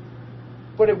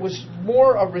 but it was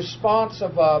more a response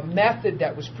of a method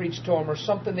that was preached to them or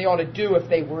something they ought to do if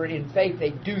they were in faith.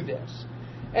 They'd do this.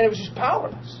 And it was just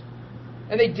powerless.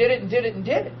 And they did it and did it and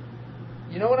did it.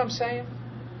 You know what I'm saying?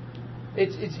 They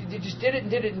just did it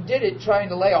and did it and did it, trying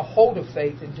to lay a hold of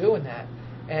faith in doing that.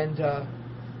 And,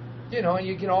 you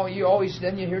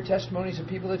hear testimonies of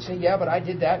people that say, yeah, but I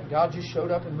did that, and God just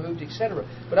showed up and moved, etc.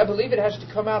 But I believe it has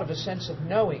to come out of a sense of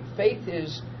knowing. Faith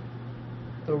is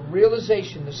the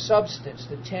realization, the substance,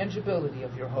 the tangibility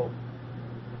of your hope.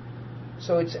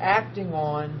 So it's acting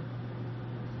on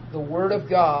the Word of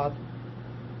God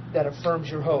that affirms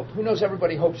your hope. Who knows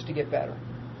everybody hopes to get better?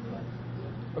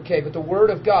 Okay, but the Word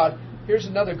of God, here's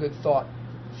another good thought.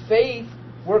 Faith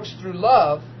works through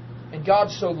love, and God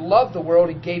so loved the world,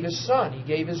 He gave His Son. He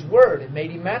gave His Word and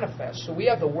made Him manifest. So we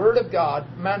have the Word of God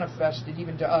manifested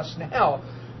even to us now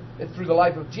through the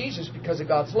life of Jesus because of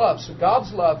God's love. So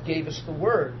God's love gave us the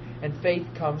Word, and faith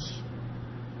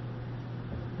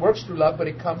works through love, but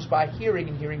it comes by hearing,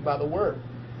 and hearing by the Word.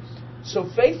 So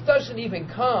faith doesn't even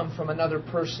come from another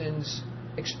person's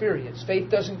experience. Faith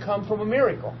doesn't come from a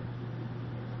miracle.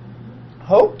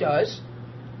 Hope does.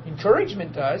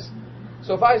 Encouragement does.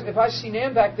 So if I see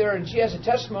Nan back there and she has a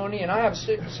testimony and I have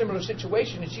a similar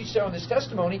situation and she's showing this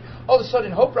testimony, all of a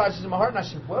sudden hope rises in my heart and I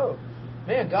say, whoa,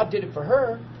 man, God did it for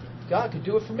her. God could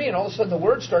do it for me. And all of a sudden the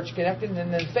Word starts connecting,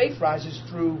 and then faith rises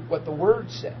through what the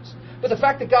Word says. But the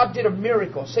fact that God did a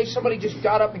miracle, say somebody just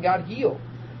got up and got healed,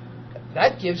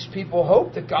 that gives people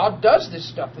hope that God does this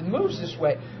stuff and moves this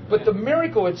way. But the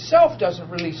miracle itself doesn't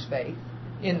release faith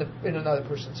in another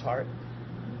person's heart.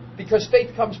 Because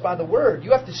faith comes by the Word.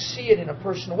 You have to see it in a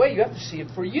personal way. You have to see it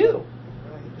for you.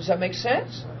 Does that make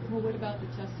sense? Well, what about the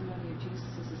testimony of Jesus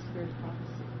as the spirit of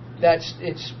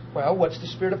prophecy? What's the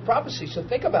spirit of prophecy? So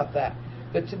think about that.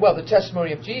 The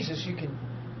testimony of Jesus,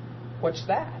 what's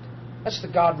that? That's the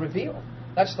God revealed.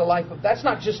 That's the life of, that's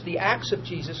not just the acts of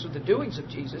Jesus or the doings of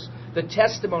Jesus. The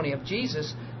testimony of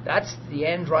Jesus, that's the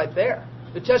end right there.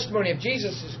 The testimony of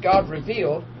Jesus is God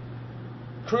revealed,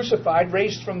 crucified,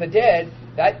 raised from the dead.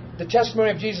 The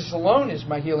testimony of Jesus alone is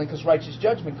my healing, because righteous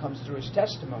judgment comes through His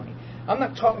testimony. I'm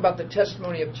not talking about the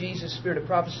testimony of Jesus, spirit of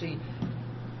prophecy,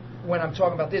 when I'm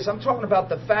talking about this. I'm talking about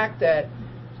the fact that,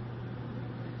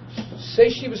 say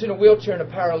she was in a wheelchair and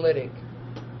a paralytic,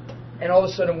 and all of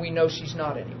a sudden we know she's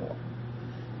not anymore.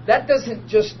 That doesn't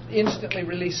just instantly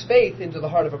release faith into the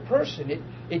heart of a person.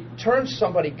 It turns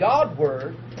somebody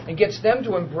Godward and gets them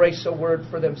to embrace a word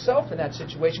for themselves in that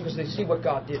situation because they see what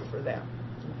God did for them.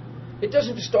 It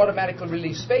doesn't just automatically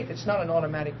release faith. It's not an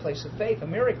automatic place of faith, a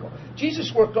miracle.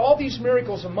 Jesus worked all these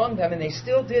miracles among them, and they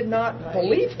still did not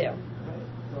believe Him.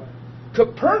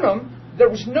 Capernaum, there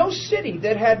was no city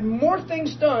that had more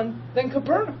things done than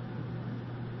Capernaum.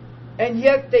 And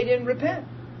yet they didn't repent.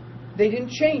 They didn't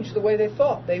change the way they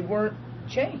thought. They weren't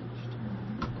changed.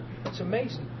 It's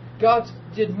amazing. God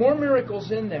did more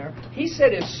miracles in there. He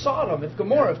said if Sodom, if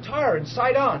Gomorrah, if Tyre and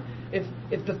Sidon,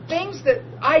 if the things that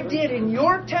I did in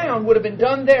your town would have been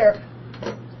done there,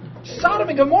 Sodom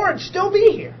and Gomorrah would still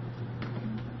be here.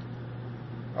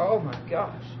 Oh my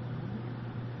gosh.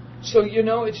 So,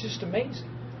 it's just amazing.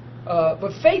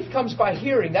 But faith comes by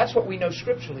hearing. That's what we know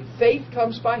scripturally. Faith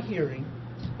comes by hearing,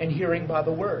 and hearing by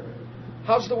the Word.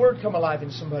 How's the Word come alive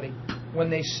in somebody? When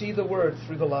they see the Word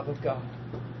through the love of God.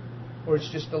 Or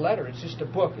it's just a letter. It's just a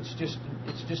book. It's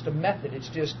just a method.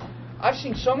 I've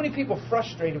seen so many people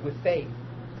frustrated with faith,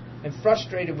 and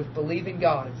frustrated with believing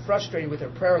God, and frustrated with their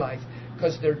prayer life,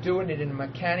 because they're doing it in a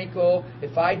mechanical,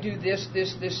 if I do this,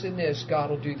 this, this, and this,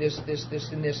 God will do this, this, this,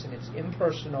 and this, and it's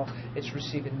impersonal. It's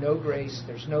receiving no grace.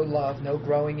 There's no love, no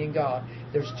growing in God.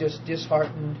 There's just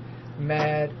disheartened,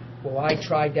 mad, well, I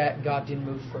tried that and God didn't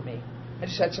move for me. I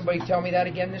just had somebody tell me that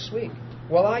again this week.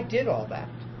 Well, I did all that.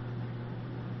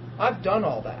 I've done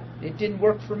all that. It didn't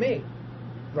work for me.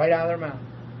 Right out of their mouth.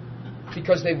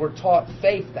 Because they were taught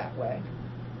faith that way.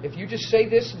 If you just say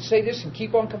this and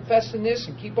keep on confessing this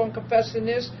and keep on confessing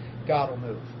this, God will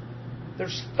move.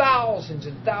 There's thousands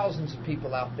and thousands of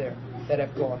people out there that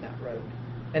have gone that road.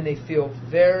 And they feel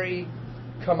very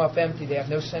come up empty. They have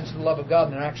no sense of the love of God.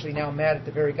 And they're actually now mad at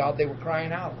the very God they were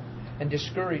crying out on. And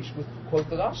discouraged with, quote,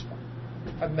 the gospel.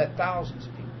 I've met thousands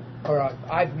of people. Or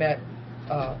I've met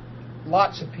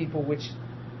lots of people, which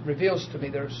reveals to me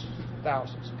there's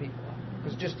thousands of people.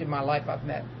 Because just in my life I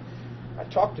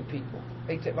talked to people.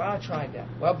 They say, well, I tried that.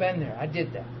 Well, been there. I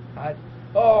did that.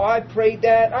 I prayed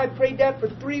that. I prayed that for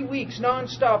 3 weeks,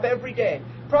 nonstop, every day.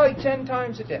 Probably 10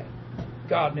 times a day.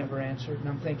 God never answered. And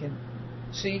I'm thinking,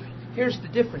 see, here's the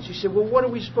difference. You say, well, what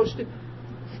are we supposed to do?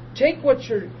 Take what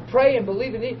you're praying and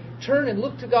believe in, turn and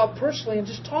look to God personally and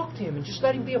just talk to Him and just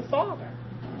let Him be a father.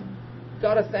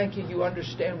 God, I thank you. You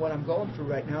understand what I'm going through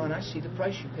right now, and I see the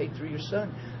price you paid through your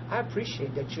Son. I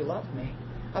appreciate that you love me.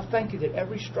 I thank you that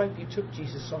every stripe you took,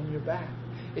 Jesus, on your back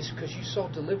is because you saw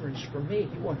deliverance for me.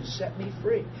 You wanted to set me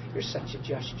free. You're such a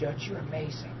just judge. You're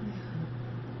amazing.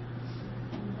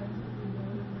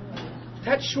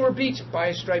 That sure beats, by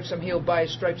His stripes I'm healed, by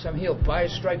His stripes I'm healed, by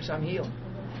His stripes I'm healed.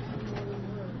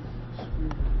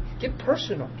 Get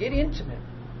personal. Get intimate.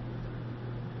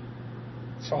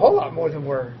 It's a whole lot more than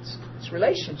words. It's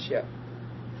relationship.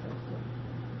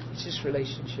 It's just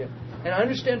relationship. And I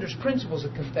understand there's principles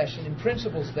of confession and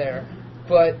principles there,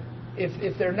 but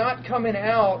if they're not coming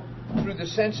out through the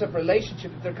sense of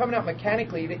relationship, if they're coming out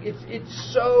mechanically,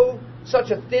 it's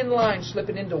such a thin line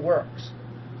slipping into works.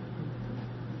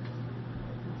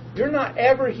 You're not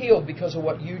ever healed because of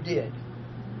what you did.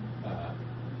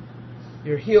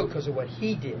 You're healed because of what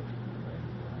He did.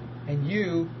 And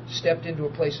you stepped into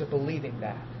a place of believing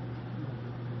that.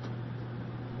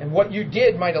 And what you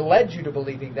did might have led you to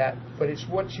believing that, but it's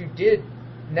what you did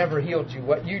never healed you.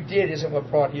 What you did isn't what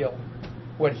brought healing.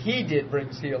 What He did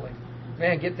brings healing.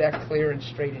 Man, get that clear and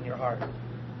straight in your heart.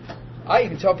 I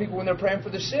even tell people when they're praying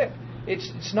for the sick,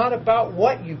 it's not about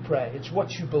what you pray, it's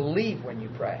what you believe when you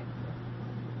pray.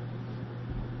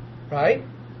 Right?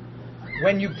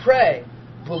 When you pray,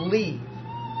 believe.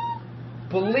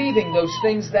 Believing those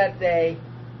things that they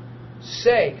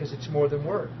say, because it's more than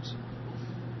words.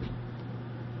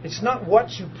 It's not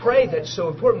what you pray that's so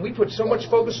important. We put so much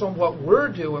focus on what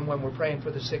we're doing when we're praying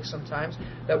for the sick sometimes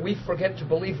that we forget to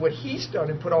believe what He's done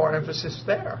and put all our emphasis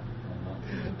there.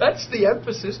 That's the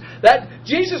emphasis. That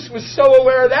Jesus was so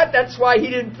aware of that, that's why He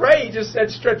didn't pray. He just said,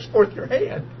 stretch forth your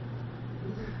hand.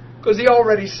 Because He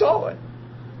already saw it.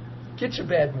 Get your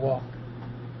bed and walk.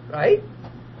 Right?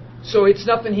 So it's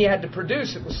nothing He had to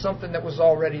produce. It was something that was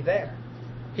already there.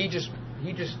 He just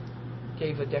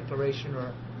gave a declaration or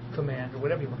a command or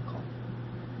whatever you want to call it.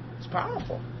 It's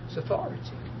powerful. It's authority.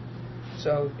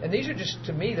 So, and these are just,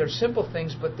 to me, they're simple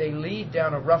things, but they lead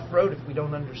down a rough road if we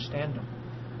don't understand them.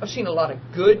 I've seen a lot of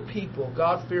good people,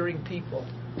 God-fearing people,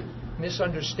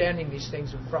 misunderstanding these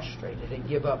things and frustrated. They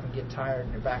give up and get tired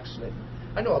and they're backslidden.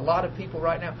 I know a lot of people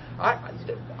right now.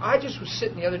 I just was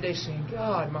sitting the other day saying,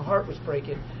 God, my heart was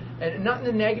breaking. And not in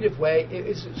a negative way.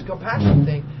 It's a compassion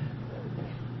thing.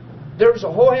 There was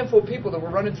a whole handful of people that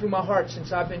were running through my heart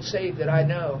since I've been saved that I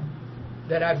know,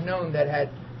 that I've known that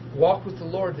had walked with the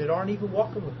Lord that aren't even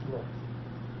walking with the Lord.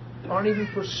 Aren't even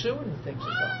pursuing the things of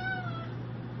God.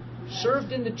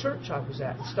 Served in the church I was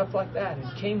at and stuff like that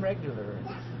and came regular and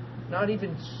not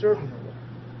even serving the Lord.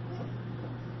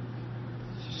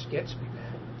 It just gets me,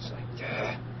 man. It's like,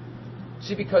 duh.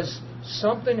 See, because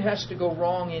something has to go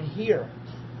wrong in here.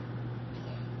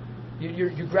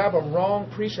 You grab a wrong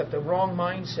precept, a wrong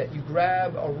mindset. You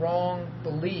grab a wrong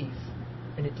belief,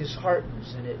 and it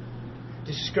disheartens, and it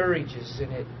discourages,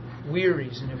 and it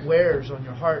wearies, and it wears on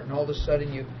your heart. And all of a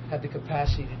sudden, you have the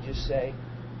capacity to just say,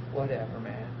 "Whatever,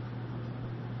 man."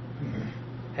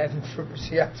 Heaven forbid.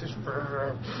 See, I just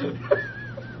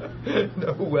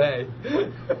no way.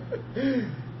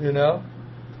 You know.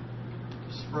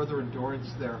 Just further endurance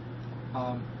there.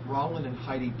 Roland and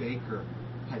Heidi Baker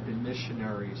had been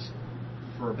missionaries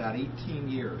for about 18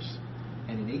 years.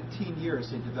 And in 18 years,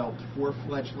 they developed 4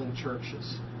 fledgling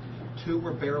churches. 2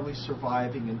 were barely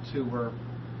surviving and 2 were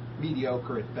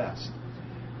mediocre at best.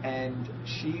 And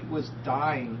she was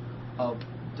dying of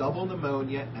double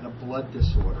pneumonia and a blood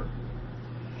disorder.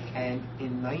 And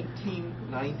in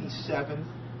 1997,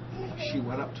 she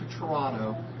went up to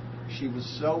Toronto. She was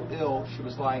so ill, she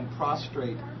was lying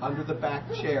prostrate under the back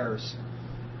chairs,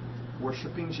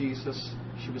 worshiping Jesus.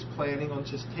 She was planning on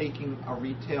just taking a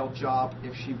retail job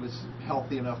if she was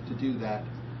healthy enough to do that,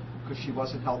 because she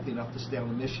wasn't healthy enough to stay on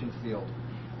the mission field.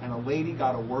 And a lady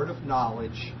got a word of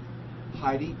knowledge.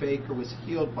 Heidi Baker was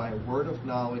healed by a word of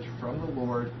knowledge from the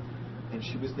Lord, and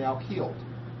she was now healed.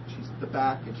 She's at the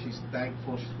back, and she's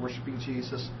thankful. She's worshiping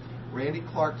Jesus. Randy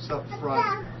Clark's up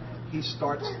front. He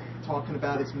starts talking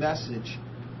about his message.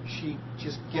 She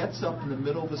just gets up in the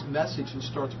middle of his message and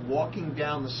starts walking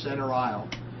down the center aisle.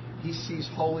 He sees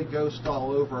Holy Ghost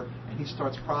all over, and he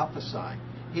starts prophesying.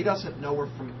 He doesn't know her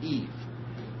from Eve.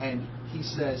 And he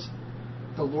says,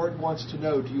 the Lord wants to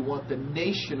know, do you want the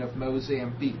nation of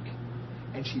Mozambique?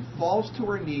 And she falls to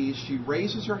her knees, she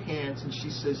raises her hands, and she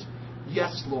says,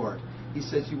 yes, Lord. He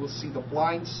says, you will see the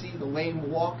blind see, the lame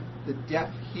walk, the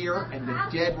deaf hear, and the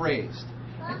dead raised.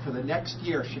 And for the next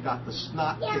year, she got the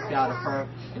snot kicked out of her,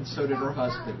 and so did her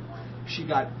husband. She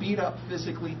got beat up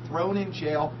physically, thrown in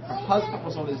jail. Her husband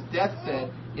was on his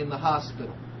deathbed in the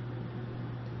hospital.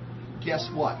 Guess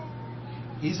what?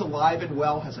 He's alive and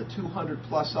well, has a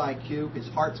 200-plus IQ. His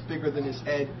heart's bigger than his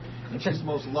head. And she's the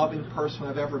most loving person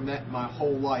I've ever met in my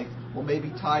whole life. Well, maybe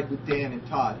tied with Dan and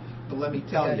Todd. But let me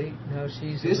tell you,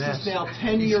 this is now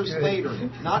 10 years later.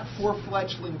 Not 4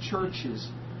 fledgling churches,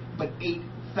 but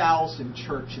 8,000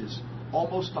 churches.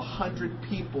 Almost 100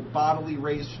 people bodily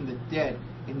raised from the dead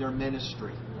in their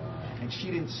ministry. And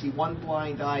she didn't see one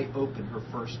blind eye open her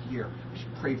first year. She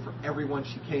prayed for everyone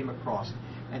she came across.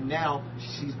 And now she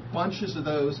sees bunches of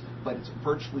those, but it's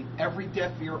virtually every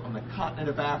deaf ear on the continent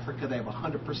of Africa. They have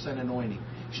 100% anointing.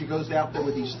 She goes out there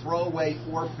with these throwaway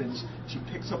orphans. She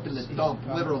picks up in the dump,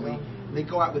 literally. And they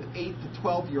go out with 8 to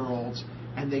 12-year-olds,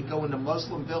 and they go into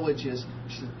Muslim villages.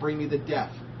 She says, bring me the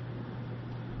deaf.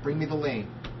 Bring me the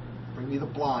lame. Bring me the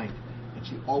blind. And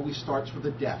she always starts with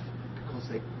the deaf, because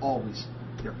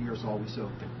their ears always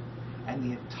open. And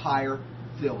the entire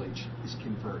village is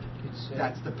converted.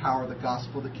 That's the power of the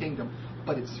gospel of the kingdom,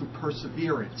 but it's through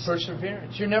perseverance.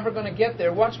 Perseverance. You're never going to get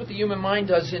there. Watch what the human mind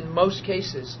does in most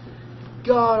cases.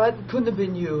 God, it couldn't have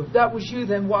been you. If that was you,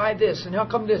 then why this? And how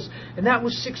come this? And that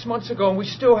was 6 months ago, and we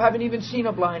still haven't even seen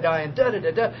a blind eye. And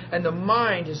da-da-da-da. And the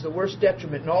mind is the worst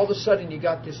detriment. And all of a sudden, you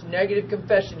got this negative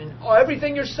confession, and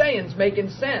everything you're saying is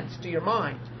making sense to your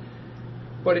mind.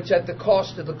 But it's at the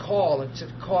cost of the call. It's at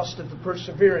the cost of the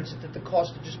perseverance. It's at the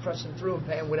cost of just pressing through and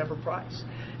paying whatever price.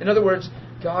 In other words,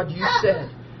 God, you said,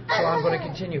 so I'm going to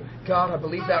continue. God, I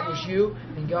believe that was you.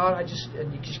 And God,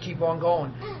 and you just keep on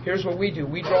going. Here's what we do.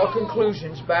 We draw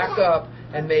conclusions, back up,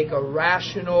 and make a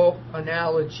rational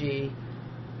analogy.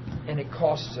 And it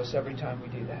costs us every time we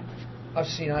do that. I've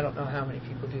seen, I don't know how many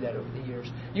people do that over the years.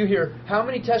 You hear how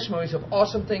many testimonies of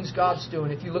awesome things God's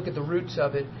doing. If you look at the roots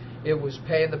of it, it was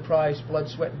paying the price, blood,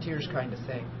 sweat, and tears kind of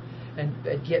thing. And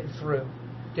getting through.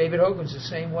 David Hogan's the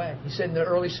same way. He said in the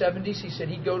early 70s, he said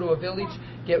he'd go to a village,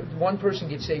 get one person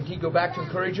get saved. He'd go back to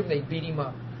encourage him, they'd beat him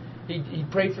up. He'd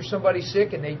pray for somebody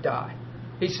sick, and they'd die.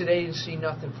 He said they didn't see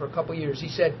nothing for a couple of years. He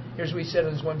said, here's what he said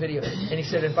in this one video. And he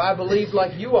said, if I believed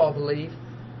like you all believe,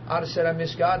 I'd have said I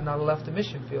miss God, and I'd have left the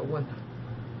mission field, wouldn't I?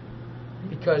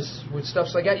 Because with stuff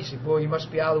like that, you say, boy, you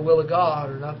must be out of the will of God,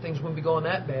 or not, things wouldn't be going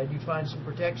that bad. You'd find some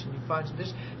protection. You'd find some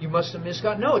this. You must have missed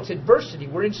God. No, it's adversity.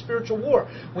 We're in spiritual war.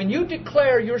 When you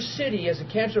declare your city as a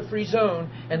cancer-free zone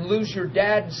and lose your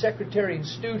dad and secretary and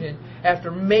student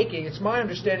after making, it's my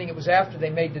understanding it was after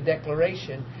they made the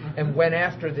declaration and went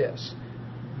after this.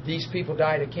 These people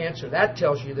died of cancer. That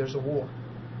tells you there's a war.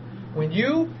 When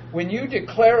you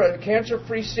declare a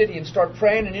cancer-free city and start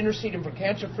praying and interceding for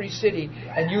cancer-free city,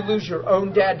 and you lose your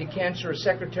own dad to cancer, a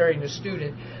secretary, and a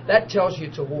student, that tells you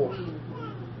it's a war.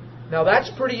 Now that's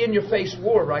pretty in-your-face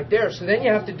war right there. So then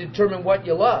you have to determine what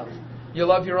you love. You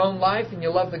love your own life, and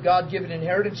you love the God-given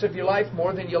inheritance of your life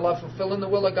more than you love fulfilling the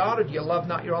will of God, or do you love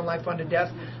not your own life unto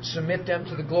death, submit them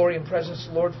to the glory and presence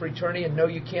of the Lord for eternity, and know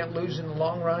you can't lose in the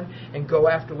long run, and go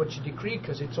after what you decreed,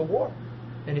 because it's a war.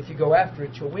 And if you go after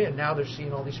it, you'll win. Now they're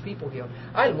seeing all these people healed.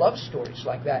 I love stories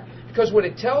like that. Because what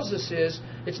it tells us is,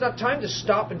 it's not time to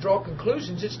stop and draw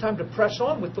conclusions. It's time to press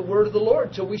on with the word of the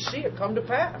Lord till we see it come to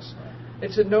pass.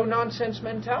 It's a no-nonsense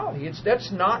mentality.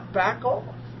 That's not back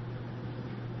off.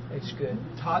 It's good.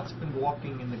 Todd's been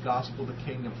walking in the gospel of the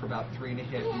kingdom for about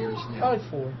 3.5 years now. Probably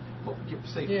 4. Well,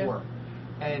 say 4.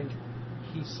 And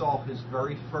he saw his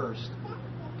very first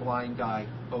blind eye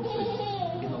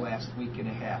open in the last week and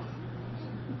a half.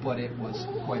 But it was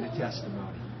quite a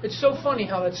testimony. It's so funny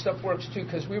how that stuff works, too,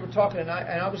 because we were talking, and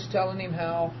I was telling him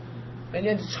how, and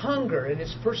it's hunger, and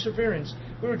it's perseverance.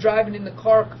 We were driving in the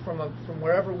car from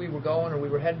wherever we were going, or we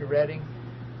were heading to Reading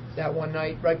that one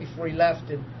night, right before he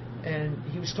left, and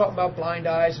he was talking about blind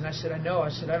eyes, and I said, I know. I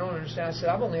said, I don't understand. I said,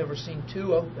 I've only ever seen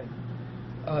 2 open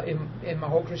in my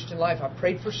whole Christian life. I've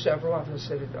prayed for several.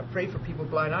 I've prayed for people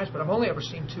with blind eyes, but I've only ever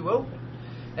seen 2 open.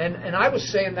 And I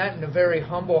was saying that in a very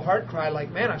humble heart cry,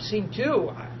 like, man, I've seen 2.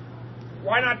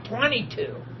 Why not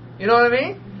 22? You know what I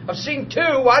mean? I've seen 2.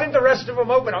 Why didn't the rest of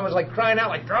them open? I was like crying out,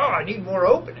 like, oh, I need more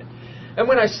opening. And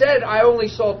when I said I only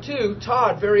saw 2,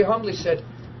 Todd very humbly said,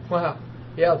 wow,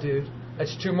 yeah, dude,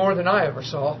 that's 2 more than I ever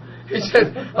saw. He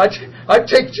said, I'd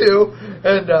take 2.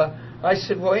 And I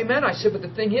said, well, amen. I said, but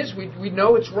the thing is, we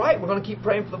know it's right. We're going to keep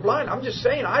praying for the blind. I'm just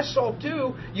saying, I saw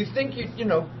 2. You think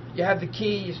you have the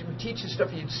key, you teach this stuff,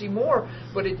 you'd see more,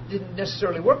 but it didn't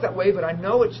necessarily work that way, but I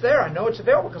know it's there. I know it's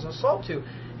available because I saw 2.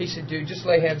 He said, dude, just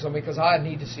lay hands on me because I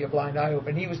need to see a blind eye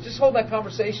open. He was just holding that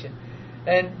conversation.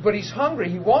 But he's hungry.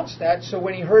 He wants that. So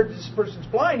when he heard this person's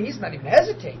blind, he's not even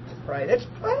hesitating to pray. Let's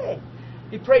pray.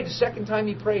 He prayed. The second time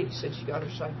he prayed, he said she got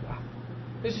her sight back.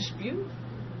 This is beautiful.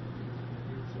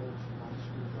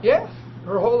 Yeah,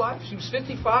 her whole life. She was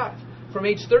 55. From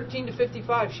age 13 to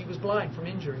 55, she was blind from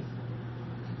injury.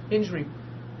 injury.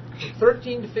 From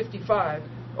 13 to 55,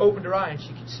 opened her eye and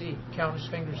she could see, count his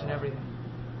fingers and everything.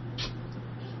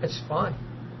 It's fun.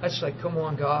 That's like, come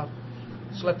on, God.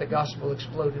 Let's let the gospel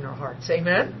explode in our hearts.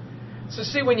 Amen? So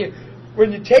see, when you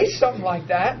taste something like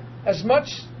that, as much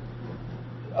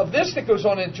of this that goes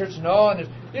on in the church,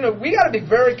 we got to be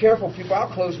very careful, people.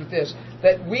 I'll close with this,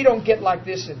 that we don't get like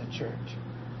this in the church.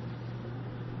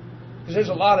 Because there's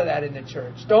a lot of that in the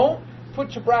church. Don't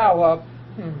put your brow up.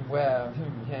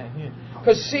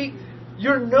 Because see,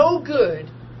 you're no good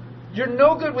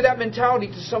with that mentality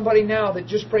to somebody now that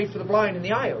just prayed for the blind and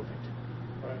the eye opened.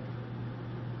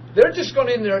 They're just going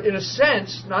to, in a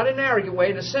sense, not in an arrogant way,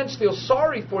 in a sense, feel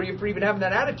sorry for you for even having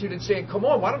that attitude and saying, come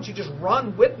on, why don't you just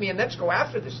run with me and let's go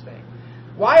after this thing?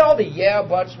 Why all the yeah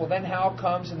buts? Well, then how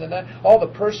comes? And then all the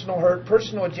personal hurt,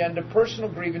 personal agenda, personal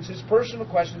grievances, personal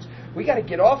questions. We got to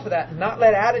get off of that and not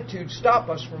let attitude stop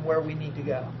us from where we need to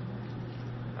go.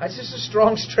 That's just a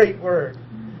strong, straight word.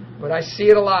 But I see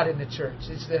it a lot in the church.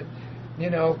 It's that,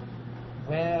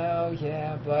 well,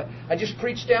 yeah, but I just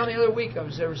preached down the other week.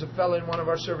 There was a fellow in one of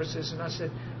our services, and I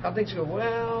said, how things go?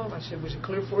 Well, I said, was it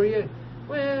clear for you?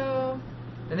 Well,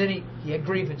 and then he had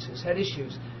grievances, had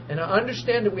issues. And I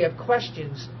understand that we have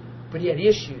questions, but he had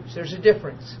issues. There's a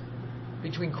difference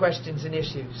between questions and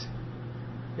issues.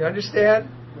 You understand?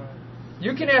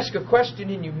 You can ask a question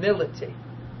in humility.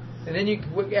 And then you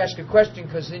can ask a question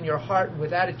because in your heart and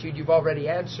with attitude you've already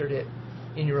answered it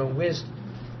in your own wisdom.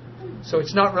 So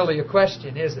it's not really a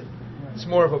question, is it? It's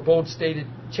more of a bold stated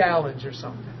challenge or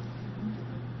something.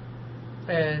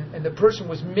 And the person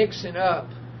was mixing up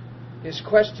his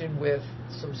question with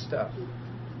some stuff.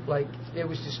 Like it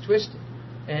was just twisted.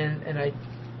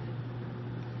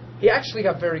 He actually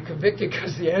got very convicted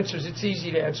because the answers, it's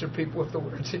easy to answer people with the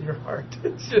words in your heart.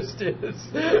 It just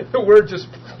is. The word just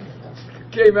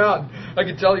came out. I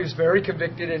could tell he was very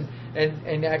convicted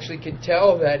and actually could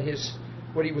tell that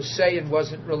what he was saying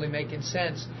wasn't really making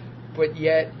sense. But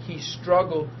yet he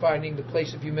struggled finding the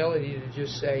place of humility to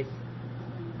just say,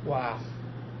 wow.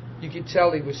 You could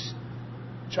tell he was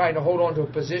trying to hold on to a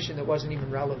position that wasn't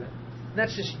even relevant. And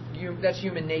that's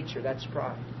human nature. That's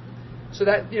pride. So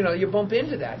that, you bump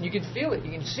into that. And you can feel it.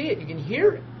 You can see it. You can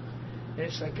hear it. And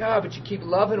it's like, but you keep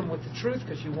loving them with the truth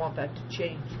because you want that to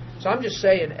change. So I'm just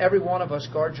saying, every one of us,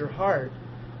 guard your heart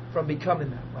from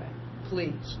becoming that way.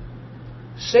 Please.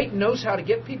 Satan knows how to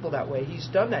get people that way. He's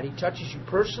done that. He touches you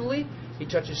personally. He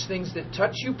touches things that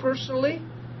touch you personally.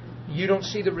 You don't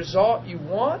see the result you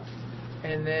want.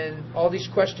 And then all these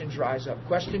questions rise up.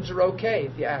 Questions are okay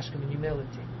if you ask them in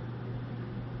humility.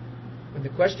 When the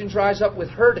questions rise up with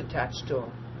hurt attached to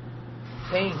them,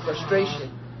 pain,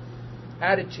 frustration,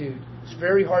 attitude, it's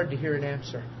very hard to hear an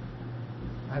answer.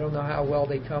 I don't know how well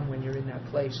they come when you're in that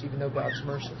place, even though God's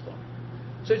merciful.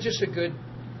 So it's just a good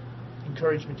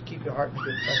encouragement to keep your heart in a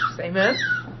good place. Amen?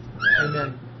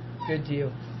 Amen. Good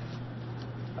deal.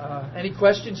 Any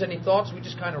questions, any thoughts? We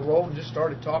just kind of rolled and just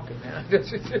started talking, man.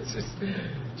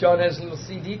 John has a little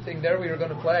CD thing there we were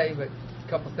going to play, but a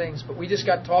couple things. But we just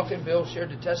got talking. Bill shared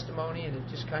the testimony, and it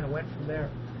just kind of went from there.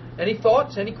 Any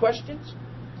thoughts? Any questions?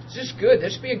 It's just good.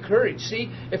 Let's be encouraged.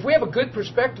 See, if we have a good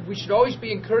perspective, we should always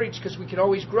be encouraged because we can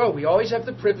always grow. We always have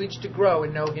the privilege to grow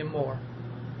and know Him more.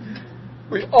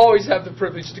 We always have the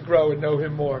privilege to grow and know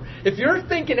Him more. If you're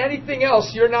thinking anything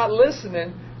else, you're not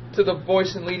listening to the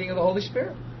voice and leading of the Holy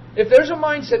Spirit. If there's a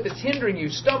mindset that's hindering you,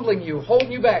 stumbling you, holding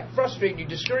you back, frustrating you,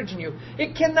 discouraging you,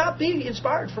 it cannot be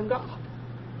inspired from God.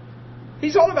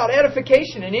 He's all about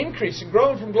edification and increase and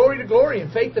growing from glory to glory and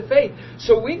faith to faith.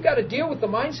 So we've got to deal with the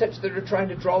mindsets that are trying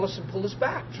to draw us and pull us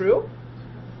back. True?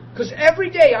 Because every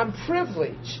day I'm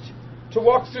privileged to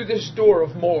walk through this door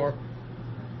of more.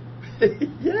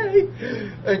 Yay!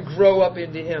 And grow up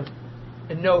into Him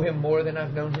and know Him more than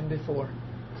I've known Him before.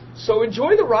 So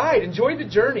enjoy the ride. Enjoy the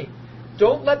journey.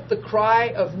 Don't let the cry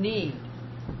of need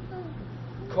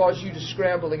cause you to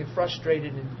scramble and get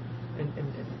frustrated and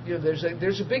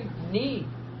there's a big need.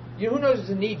 Who knows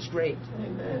the need's great?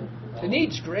 Amen. The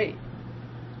need's great.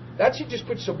 That should just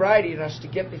put sobriety in us to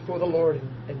get before the Lord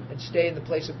and stay in the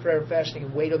place of prayer and fasting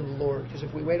and wait on the Lord. Because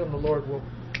if we wait on the Lord,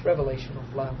 revelation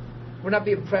will flow. We're not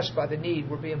being pressed by the need.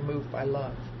 We're being moved by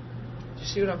love. Do you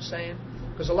see what I'm saying?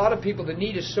 Because a lot of people, the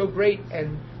need is so great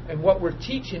and what we're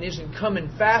teaching isn't coming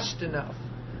fast enough.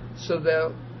 So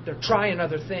they're trying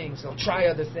other things. They'll try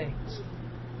other things.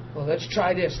 Well, let's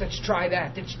try this. Let's try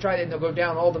that. Let's try that. And they'll go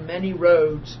down all the many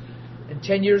roads. And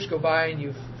 10 years go by and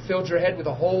you've filled your head with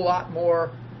a whole lot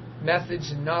more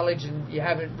methods and knowledge and you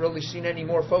haven't really seen any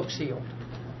more folks healed.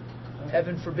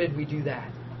 Heaven forbid we do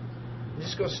that. We're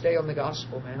just going to stay on the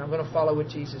gospel, man. I'm going to follow what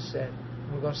Jesus said.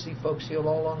 We're going to see folks healed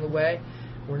all along the way.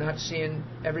 We're not seeing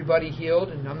everybody healed,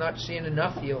 and I'm not seeing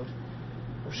enough healed.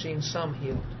 We're seeing some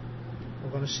healed.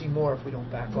 We're going to see more if we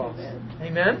don't back off.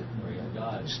 Amen?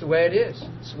 It's the way it is.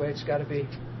 It's the way it's got to be.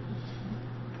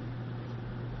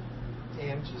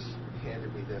 Ann just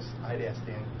handed me this. I'd asked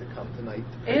Ann to come tonight.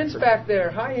 Ann's back there.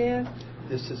 Hi, Ann.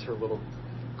 This is her little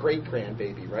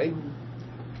great-grandbaby, right?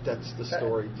 That's the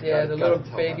story. Yeah, the little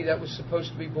baby that was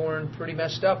supposed to be born pretty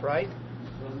messed up, right?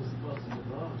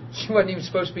 She wasn't even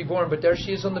supposed to be born, but there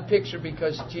she is on the picture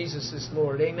because Jesus is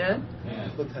Lord. Amen?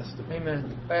 The testimony.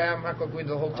 Amen. I'm not going to go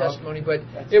into the whole testimony, but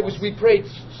we prayed.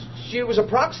 It was a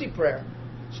proxy prayer.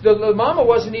 The mama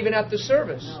wasn't even at the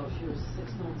service. No, she was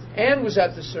 6 months. Ann was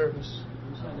at the service.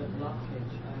 She had a blockage.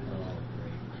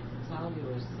 Talia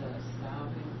was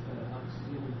starving for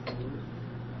oxygen and food.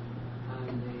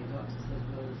 And the doctor said,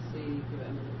 well, see, give it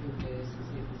another few days and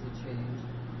see if there's a change.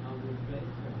 And we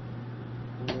prayed for her.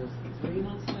 And it was 3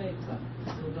 months later,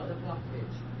 still got the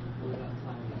blockage. And we got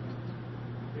Talia.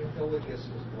 The umbilicus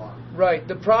was blocked. Right.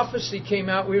 The prophecy came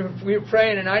out. We were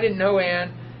praying, and I didn't know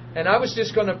Ann. And I was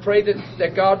just going to pray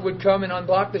that God would come and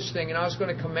unblock this thing. And I was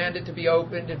going to command it to be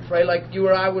opened and pray like you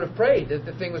or I would have prayed. That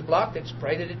the thing was blocked, it's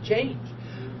pray that it changed.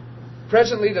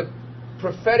 Presently, the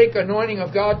prophetic anointing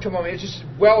of God come on me. It just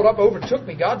welled up, overtook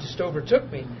me. God just overtook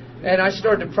me. And I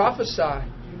started to prophesy.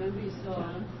 Remember you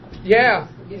saw? Yeah.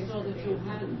 You saw the 2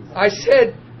 hands. I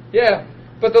said, yeah.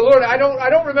 But the Lord, I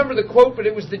don't remember the quote, but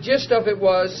it was the gist of it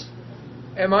was,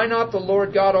 am I not the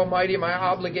Lord God Almighty? Am I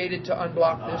obligated to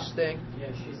unblock this thing?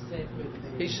 Yeah, she said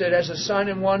with He said, as a sign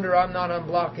and wonder, I'm not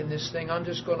unblocking this thing. I'm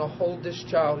just going to hold this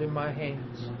child in my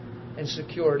hands and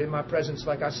secure it in my presence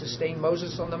like I sustained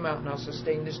Moses on the mountain. I'll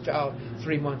sustain this child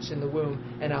 3 months in the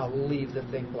womb, and I'll leave the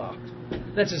thing blocked.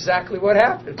 That's exactly what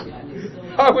happened.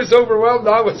 I was overwhelmed.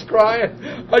 I was crying.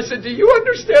 I said, do you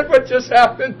understand what just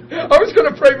happened? I was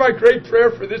going to pray my great prayer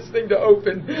for this thing to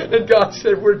open, and God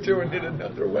said, we're doing it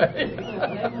another way.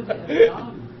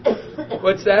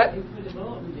 What's that?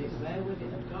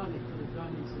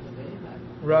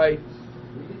 Right.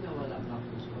 We didn't know what that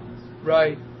blockage was.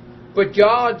 Right. But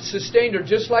God sustained her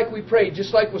just like we prayed,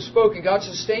 just like was spoken. God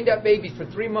sustained that baby for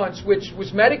 3 months, which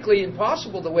was medically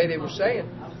impossible the way they were saying.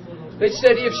 They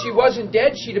said if she wasn't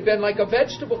dead, she'd have been like a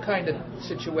vegetable kind of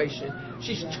situation.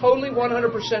 She's totally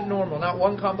 100% normal, not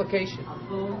one complication. I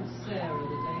phoned Sarah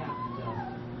the day after,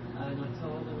 and I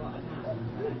told her what had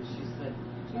happened, and she said,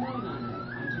 do you know, Nana,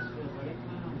 I just feel very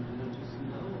calm, and I just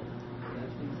know that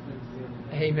everything's going to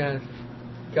be okay. Amen.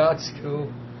 God's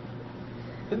cool.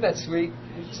 Isn't that sweet?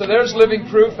 So there's living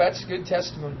proof. That's good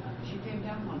testimony. She came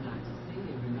down one night to see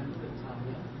you. Remember,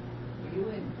 Talia? Were you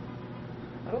in?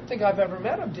 I don't think I've ever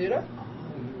met him, did I? Oh,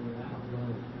 you were out.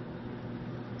 Well,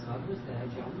 Todd was there.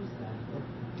 John was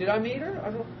there. Did I meet her?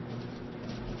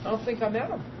 I don't think I met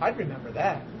him. I'd remember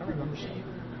that. I remember seeing him.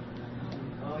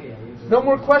 Oh, yeah. No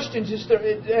more questions. Is there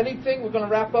anything? We're going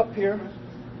to wrap up here.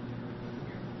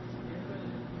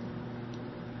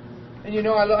 And you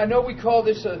know, I know we call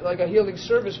this like a healing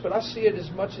service, but I see it as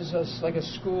much as like a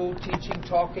school, teaching,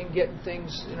 talking, getting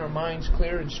things in our minds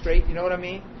clear and straight. You know what I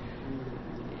mean?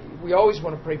 We always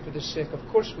want to pray for the sick. Of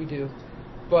course we do.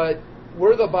 But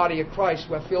we're the body of Christ.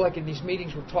 I feel like in these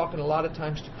meetings we're talking a lot of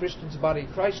times to Christians, the body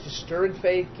of Christ, to stir in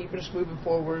faith, keeping us moving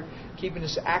forward, keeping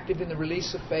us active in the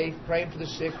release of faith, praying for the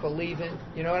sick, believing.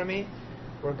 You know what I mean?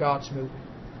 Where God's moving.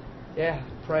 Yeah,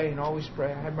 pray and always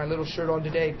pray. I had my little shirt on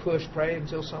today. Push, pray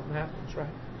until something happens, right?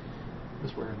 I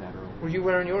was wearing that earlier. Were you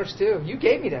wearing yours too? You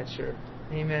gave me that shirt.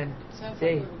 Amen. Sounds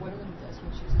Dave. like we're wearing this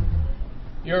when she's in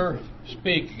the You're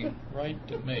speaking right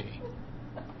to me.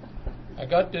 I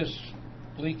got this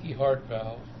leaky heart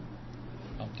valve.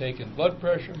 I'm taking blood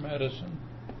pressure medicine.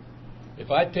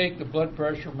 If I take the blood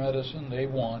pressure medicine they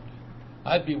want,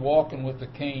 I'd be walking with a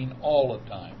cane all the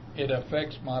time. It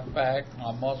affects my back,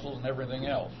 my muscles, and everything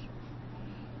else.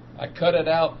 I cut it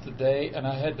out today, and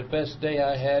I had the best day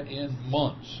I had in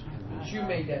months. But you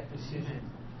made that decision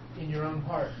in your own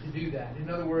heart to do that. In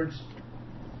other words,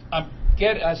 I'm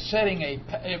setting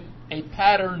a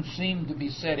pattern seemed to be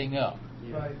setting up.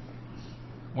 right.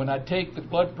 When I take the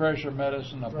blood pressure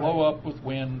medicine, I blow up with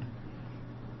wind,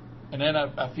 and then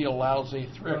I feel lousy.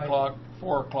 3 o'clock,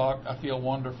 4 o'clock, I feel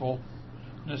wonderful.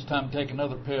 This time take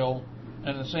another pill,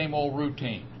 and the same old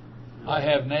routine. I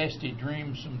have nasty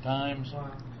dreams sometimes.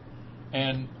 Wow.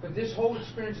 But this whole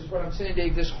experience is what I'm saying,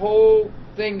 Dave. This whole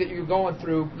thing that you're going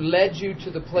through led you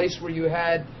to the place where you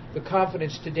had the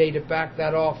confidence today to back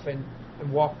that off and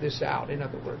walk this out. In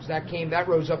other words, that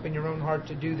rose up in your own heart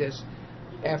to do this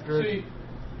after. See,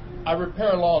 I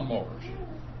repair lawnmowers.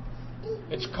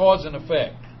 It's cause and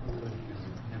effect.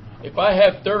 If I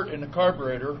have dirt in the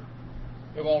carburetor,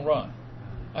 it won't run.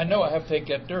 I know I have to take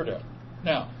that dirt out.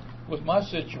 Now, with my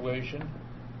situation,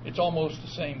 it's almost the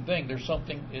same thing. There's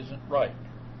something isn't right.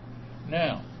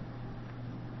 Now,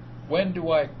 when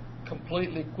do I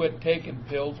completely quit taking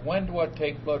pills? When do I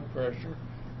take blood pressure?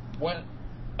 When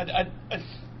I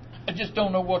just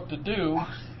don't know what to do.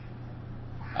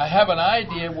 I have an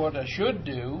idea what I should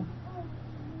do.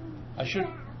 I should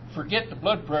forget the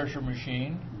blood pressure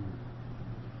machine.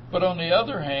 But on the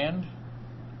other hand,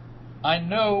 I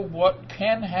know what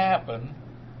can happen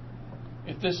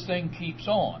if this thing keeps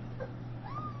on.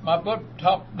 My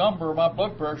top number of my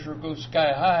blood pressure goes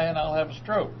sky high and I'll have a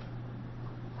stroke.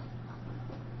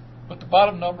 But the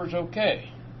bottom number is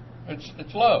okay.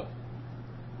 It's low.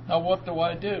 Now what do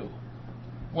I do?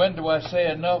 When do I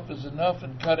say enough is enough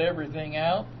and cut everything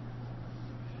out?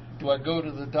 Do I go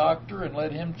to the doctor and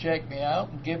let him check me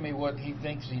out and give me what he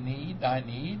thinks I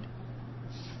need?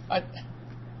 Right,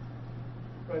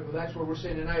 well, that's what we're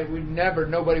saying tonight.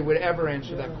 Nobody would ever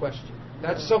answer that question.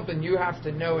 That's something you have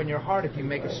to know in your heart if you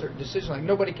make a certain decision. Like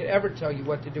nobody could ever tell you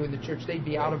what to do in the church. They'd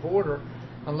be out of order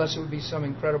unless it would be some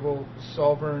incredible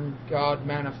sovereign God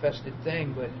manifested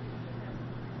thing. But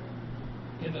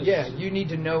you need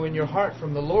to know in your heart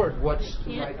from the Lord what's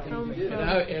the right thing to do. In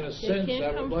a sense,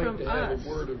 I would like to have a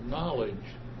word of knowledge.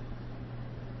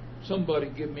 Somebody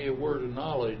give me a word of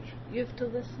knowledge. You have to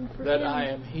listen for that him. I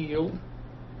am healed,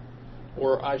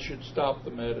 or I should stop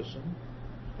the medicine.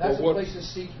 That's a place of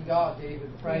seeking God, David,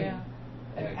 praying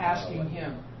and asking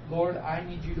Him, Lord, I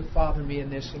need you to father me in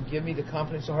this and give me the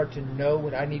confidence of heart to know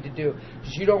what I need to do.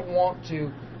 Because you don't want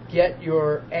to get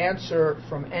your answer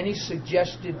from any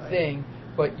suggested thing,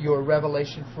 but your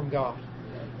revelation from God.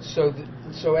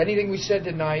 So anything we said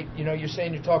tonight, you're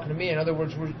saying you're talking to me. In other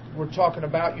words, we're talking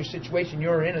about your situation.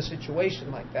 You're in a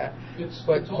situation like that.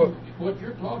 What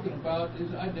you're talking about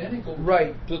is identical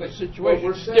to the situation. What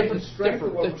we're saying, the strength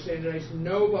of what we're saying tonight is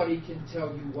nobody can tell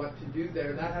you what to do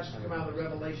there. That has to come out of the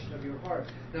revelation of your heart.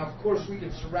 Now, of course, we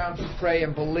can surround you, pray,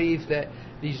 and believe that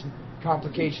these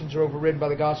complications are overridden by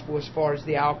the gospel as far as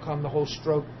the outcome, the whole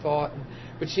stroke thought.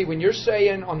 But see, when you're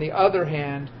saying, on the other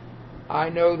hand, I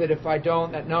know that if I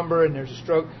don't, that number, and there's a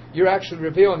stroke, you're actually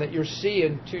revealing that you're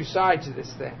seeing two sides of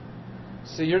this thing.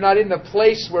 So you're not in the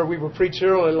place where we were preaching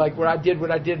earlier, like where I did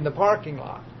what I did in the parking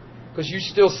lot. Because you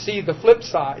still see the flip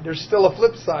side. There's still a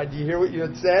flip side. Do you hear what you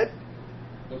had said?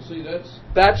 Well, see,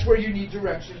 that's where you need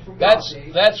direction from God.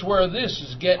 That's where this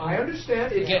is getting. I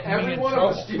understand. Every one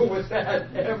of us deal with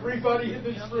that. Everybody in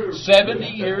this room. 70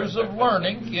 years of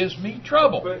learning gives me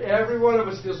trouble. But every one of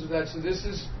us deals with that. So this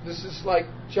is like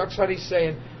Chuck Sutty's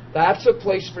saying. That's a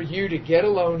place for you to get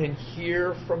alone and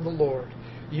hear from the Lord.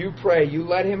 You pray. You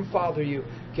let Him father you.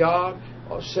 God,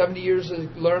 70 years of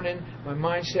learning, my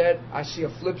mindset, I see a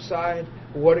flip side.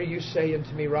 What are you saying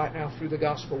to me right now through the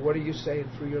gospel? What are you saying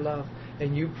through your love?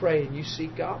 And you pray and you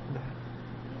seek God in that.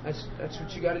 That's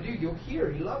what you got to do. You'll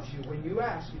hear. He loves you. When you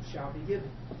ask, it shall be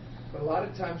given. But a lot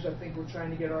of times I think we're trying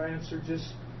to get our answer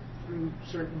just through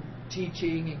certain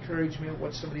teaching, encouragement,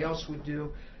 what somebody else would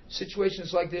do.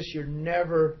 Situations like this, you're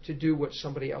never to do what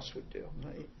somebody else would do.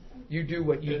 You do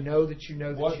what you know that you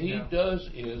know that what you know. He does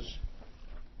is,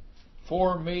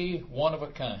 for me, one of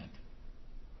a kind.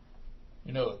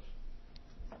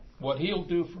 What He'll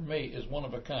do for me is one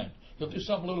of a kind. He'll do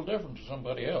something a little different to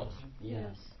somebody else.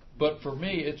 Yes. But for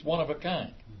me, it's one of a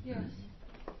kind. Yes.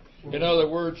 In other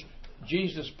words,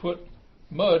 Jesus put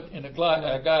mud in a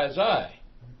guy's eye.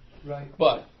 Right.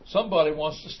 But somebody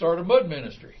wants to start a mud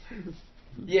ministry.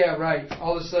 Yeah, right.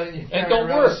 All of a sudden you and don't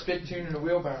around work. a spit tune in a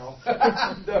wheelbarrow.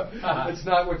 No, it's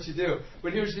not what you do.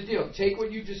 But here's the deal. Take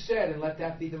what you just said and let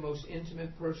that be the most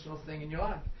intimate, personal thing in your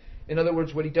life. In other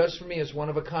words, what He does for me is one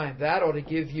of a kind. That ought to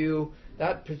give you,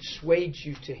 that persuades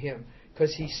you to Him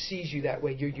because He sees you that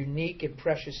way. You're unique and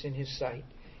precious in His sight.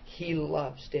 He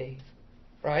loves Dave.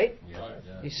 Right?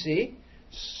 Yeah. You see?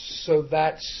 So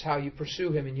that's how you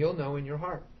pursue Him, and you'll know in your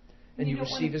heart. And you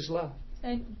receive His love.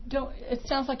 And it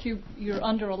sounds like you're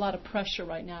under a lot of pressure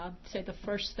right now. I'd say the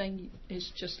first thing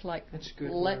is just like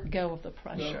let go of the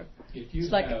pressure.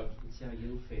 No,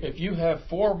 if you have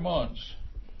 4 months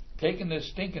taking this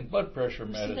stinking blood pressure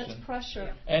medicine, that's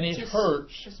pressure. And it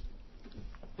hurts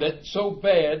that's so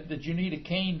bad that you need a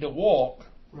cane to walk.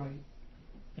 Right.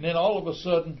 And then all of a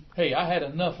sudden, hey, I had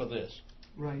enough of this.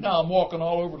 Right. Now I'm walking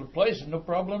all over the place and no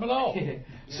problem at all.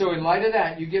 So in light of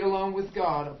that, you get alone with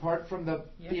God, apart from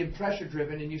being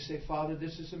pressure-driven, and you say, Father,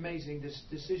 this is amazing, this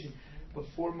decision. But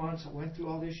 4 months, I went through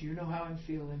all this. You know how I'm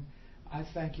feeling. I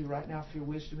thank you right now for your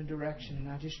wisdom and direction, and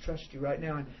I just trust you right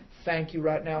now. And thank you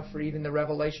right now for even the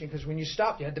revelation, because when you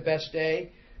stopped, you had the best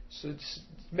day. So it's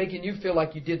making you feel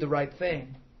like you did the right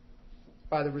thing.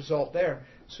 by the result there.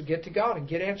 So get to God and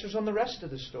get answers on the rest of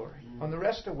the story, on the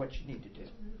rest of what you need to do. Do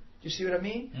you see what I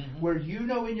mean? Mm-hmm. Where you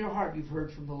know in your heart you've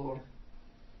heard from the Lord.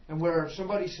 And where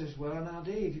somebody says, well, now,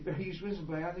 Dave, you better use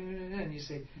wisdom. And you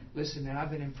say, listen, man, I've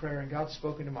been in prayer and God's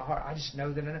spoken to my heart. I just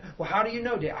know that I know. Well, how do you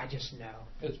know, Dave? I just know.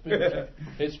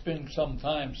 It's been some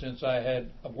time since I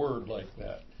had a word like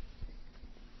that.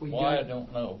 Well, why, I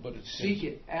don't know. But seek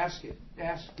it. Ask it.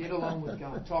 Get alone with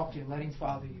God. Talk to Him. Let Him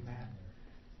father you, man.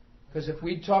 Because if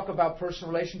we talk about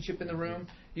personal relationship in the room,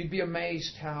 you'd be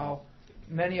amazed how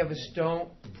many of us don't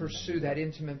pursue that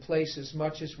intimate place as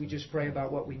much as we just pray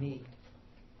about what we need.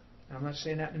 I'm not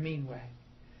saying that in a mean way.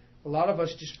 A lot of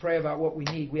us just pray about what we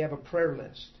need. We have a prayer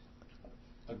list.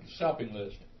 A shopping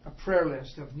list. A prayer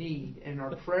list of need. And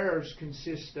our prayers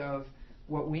consist of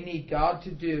what we need God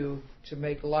to do to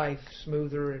make life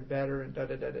smoother and better and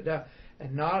da-da-da-da-da.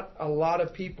 And not a lot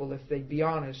of people, if they be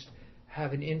honest,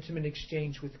 have an intimate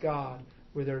exchange with God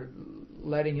where they're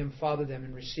letting Him father them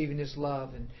and receiving His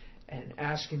love and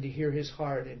asking to hear His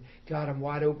heart. And God, I'm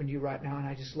wide open to you right now, and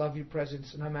I just love your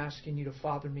presence, and I'm asking you to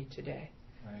father me today.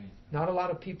 Right. Not a lot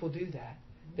of people do that.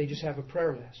 They just have a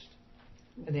prayer list.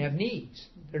 And they have needs.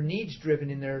 They're needs driven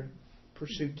in their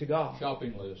pursuit to God.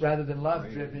 Shopping list. Rather than love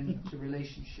driven to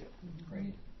relationship.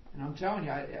 Great. And I'm telling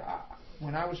you,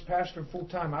 when I was pastoring full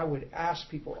time, I would ask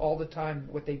people all the time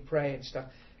what they pray and stuff.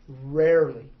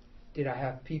 Rarely did I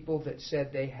have people that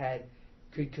said they had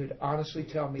could honestly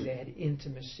tell me they had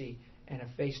intimacy and a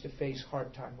face-to-face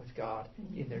heart time with God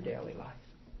in their daily life.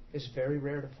 It's very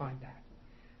rare to find that.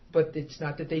 But it's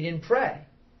not that they didn't pray,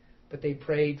 but they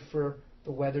prayed for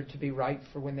the weather to be right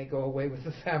for when they go away with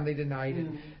the family tonight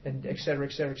and et cetera,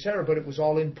 et cetera, et cetera. But it was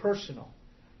all impersonal.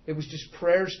 It was just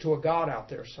prayers to a God out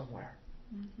there somewhere,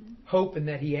 hoping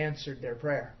that He answered their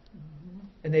prayer.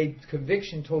 And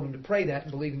conviction told them to pray that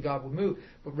and believing God would move.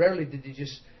 But rarely did they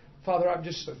just, Father, I'm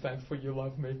just so thankful you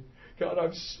love me. God,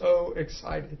 I'm so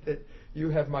excited that you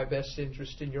have my best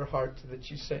interest in your heart, that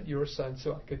you sent your Son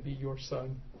so I could be your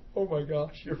son. Oh my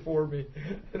gosh, you're for me.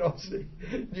 And also,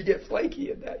 you get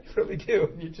flaky in that. You really do.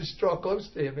 And you just draw close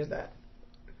to Him in that.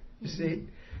 You see?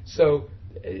 So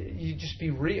you just be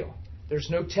real. There's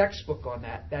no textbook on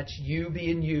that. That's you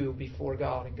being you before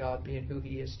God and God being who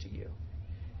He is to you.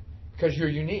 Because you're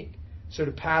unique. So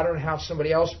to pattern how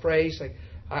somebody else prays, like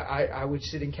I would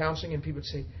sit in counseling and people would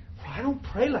say, well, I don't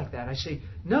pray like that. I say,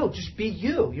 no, just be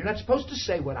you. You're not supposed to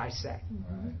say what I say.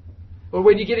 Right. Or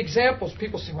when you get examples,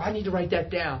 people say, well, I need to write that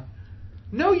down.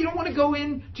 No, you don't want to go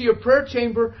into your prayer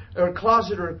chamber or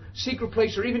closet or secret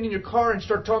place or even in your car and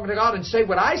start talking to God and say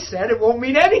what I said. It won't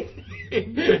mean anything.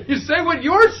 You say what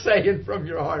you're saying from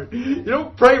your heart. You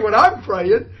don't pray what I'm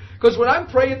praying, because what I'm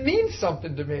praying means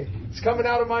something to me. It's coming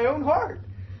out of my own heart.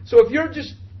 So if you're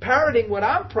just parroting what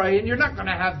I'm praying, you're not going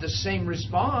to have the same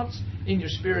response in your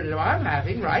spirit that I'm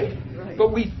having, right?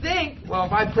 But we think, well,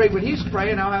 if I pray what he's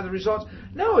praying, I'll have the results.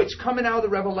 No, it's coming out of the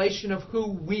revelation of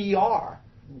who we are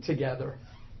together.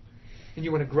 And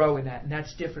you want to grow in that, and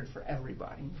that's different for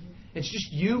everybody. It's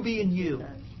just you being you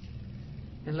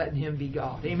and letting Him be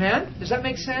God. Amen? Does that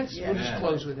make sense? Yeah. We'll just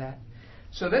close with that.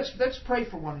 So let's pray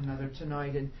for one another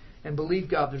tonight and believe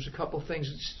God. There's a couple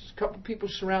things. A couple people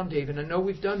surround Dave, and I know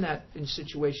we've done that in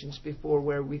situations before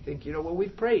where we think, well,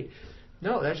 we've prayed.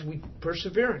 No, that's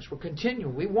perseverance. We're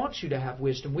continuing. We want you to have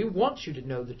wisdom. We want you to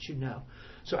know that you know.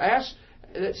 So ask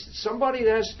somebody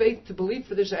that has faith to believe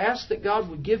for this. Ask that God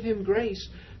would give him grace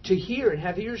to hear and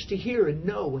have ears to hear and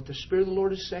know what the Spirit of the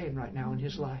Lord is saying right now in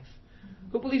his life.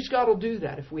 Who believes God will do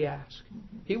that if we ask?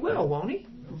 He will, won't He?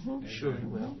 Sure He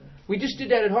will. We just did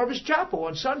that at Harvest Chapel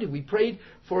on Sunday. We prayed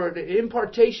for the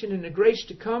impartation and the grace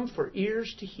to come for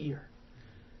ears to hear.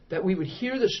 That we would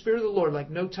hear the Spirit of the Lord like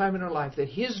no time in our life. That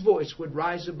His voice would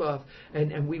rise above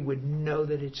and we would know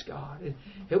that it's God. And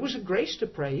it was a grace to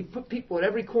pray. He put people at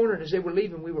every corner, and as they were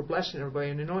leaving, we were blessing everybody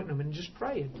and anointing them and just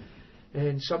praying.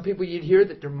 And some people you'd hear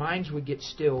that their minds would get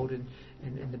stilled and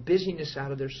the busyness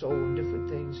out of their soul and different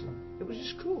things. And it was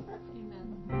just cool.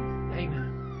 Amen.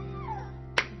 Amen.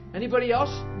 Anybody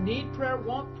else need prayer,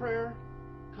 want prayer,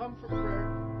 come for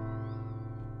prayer?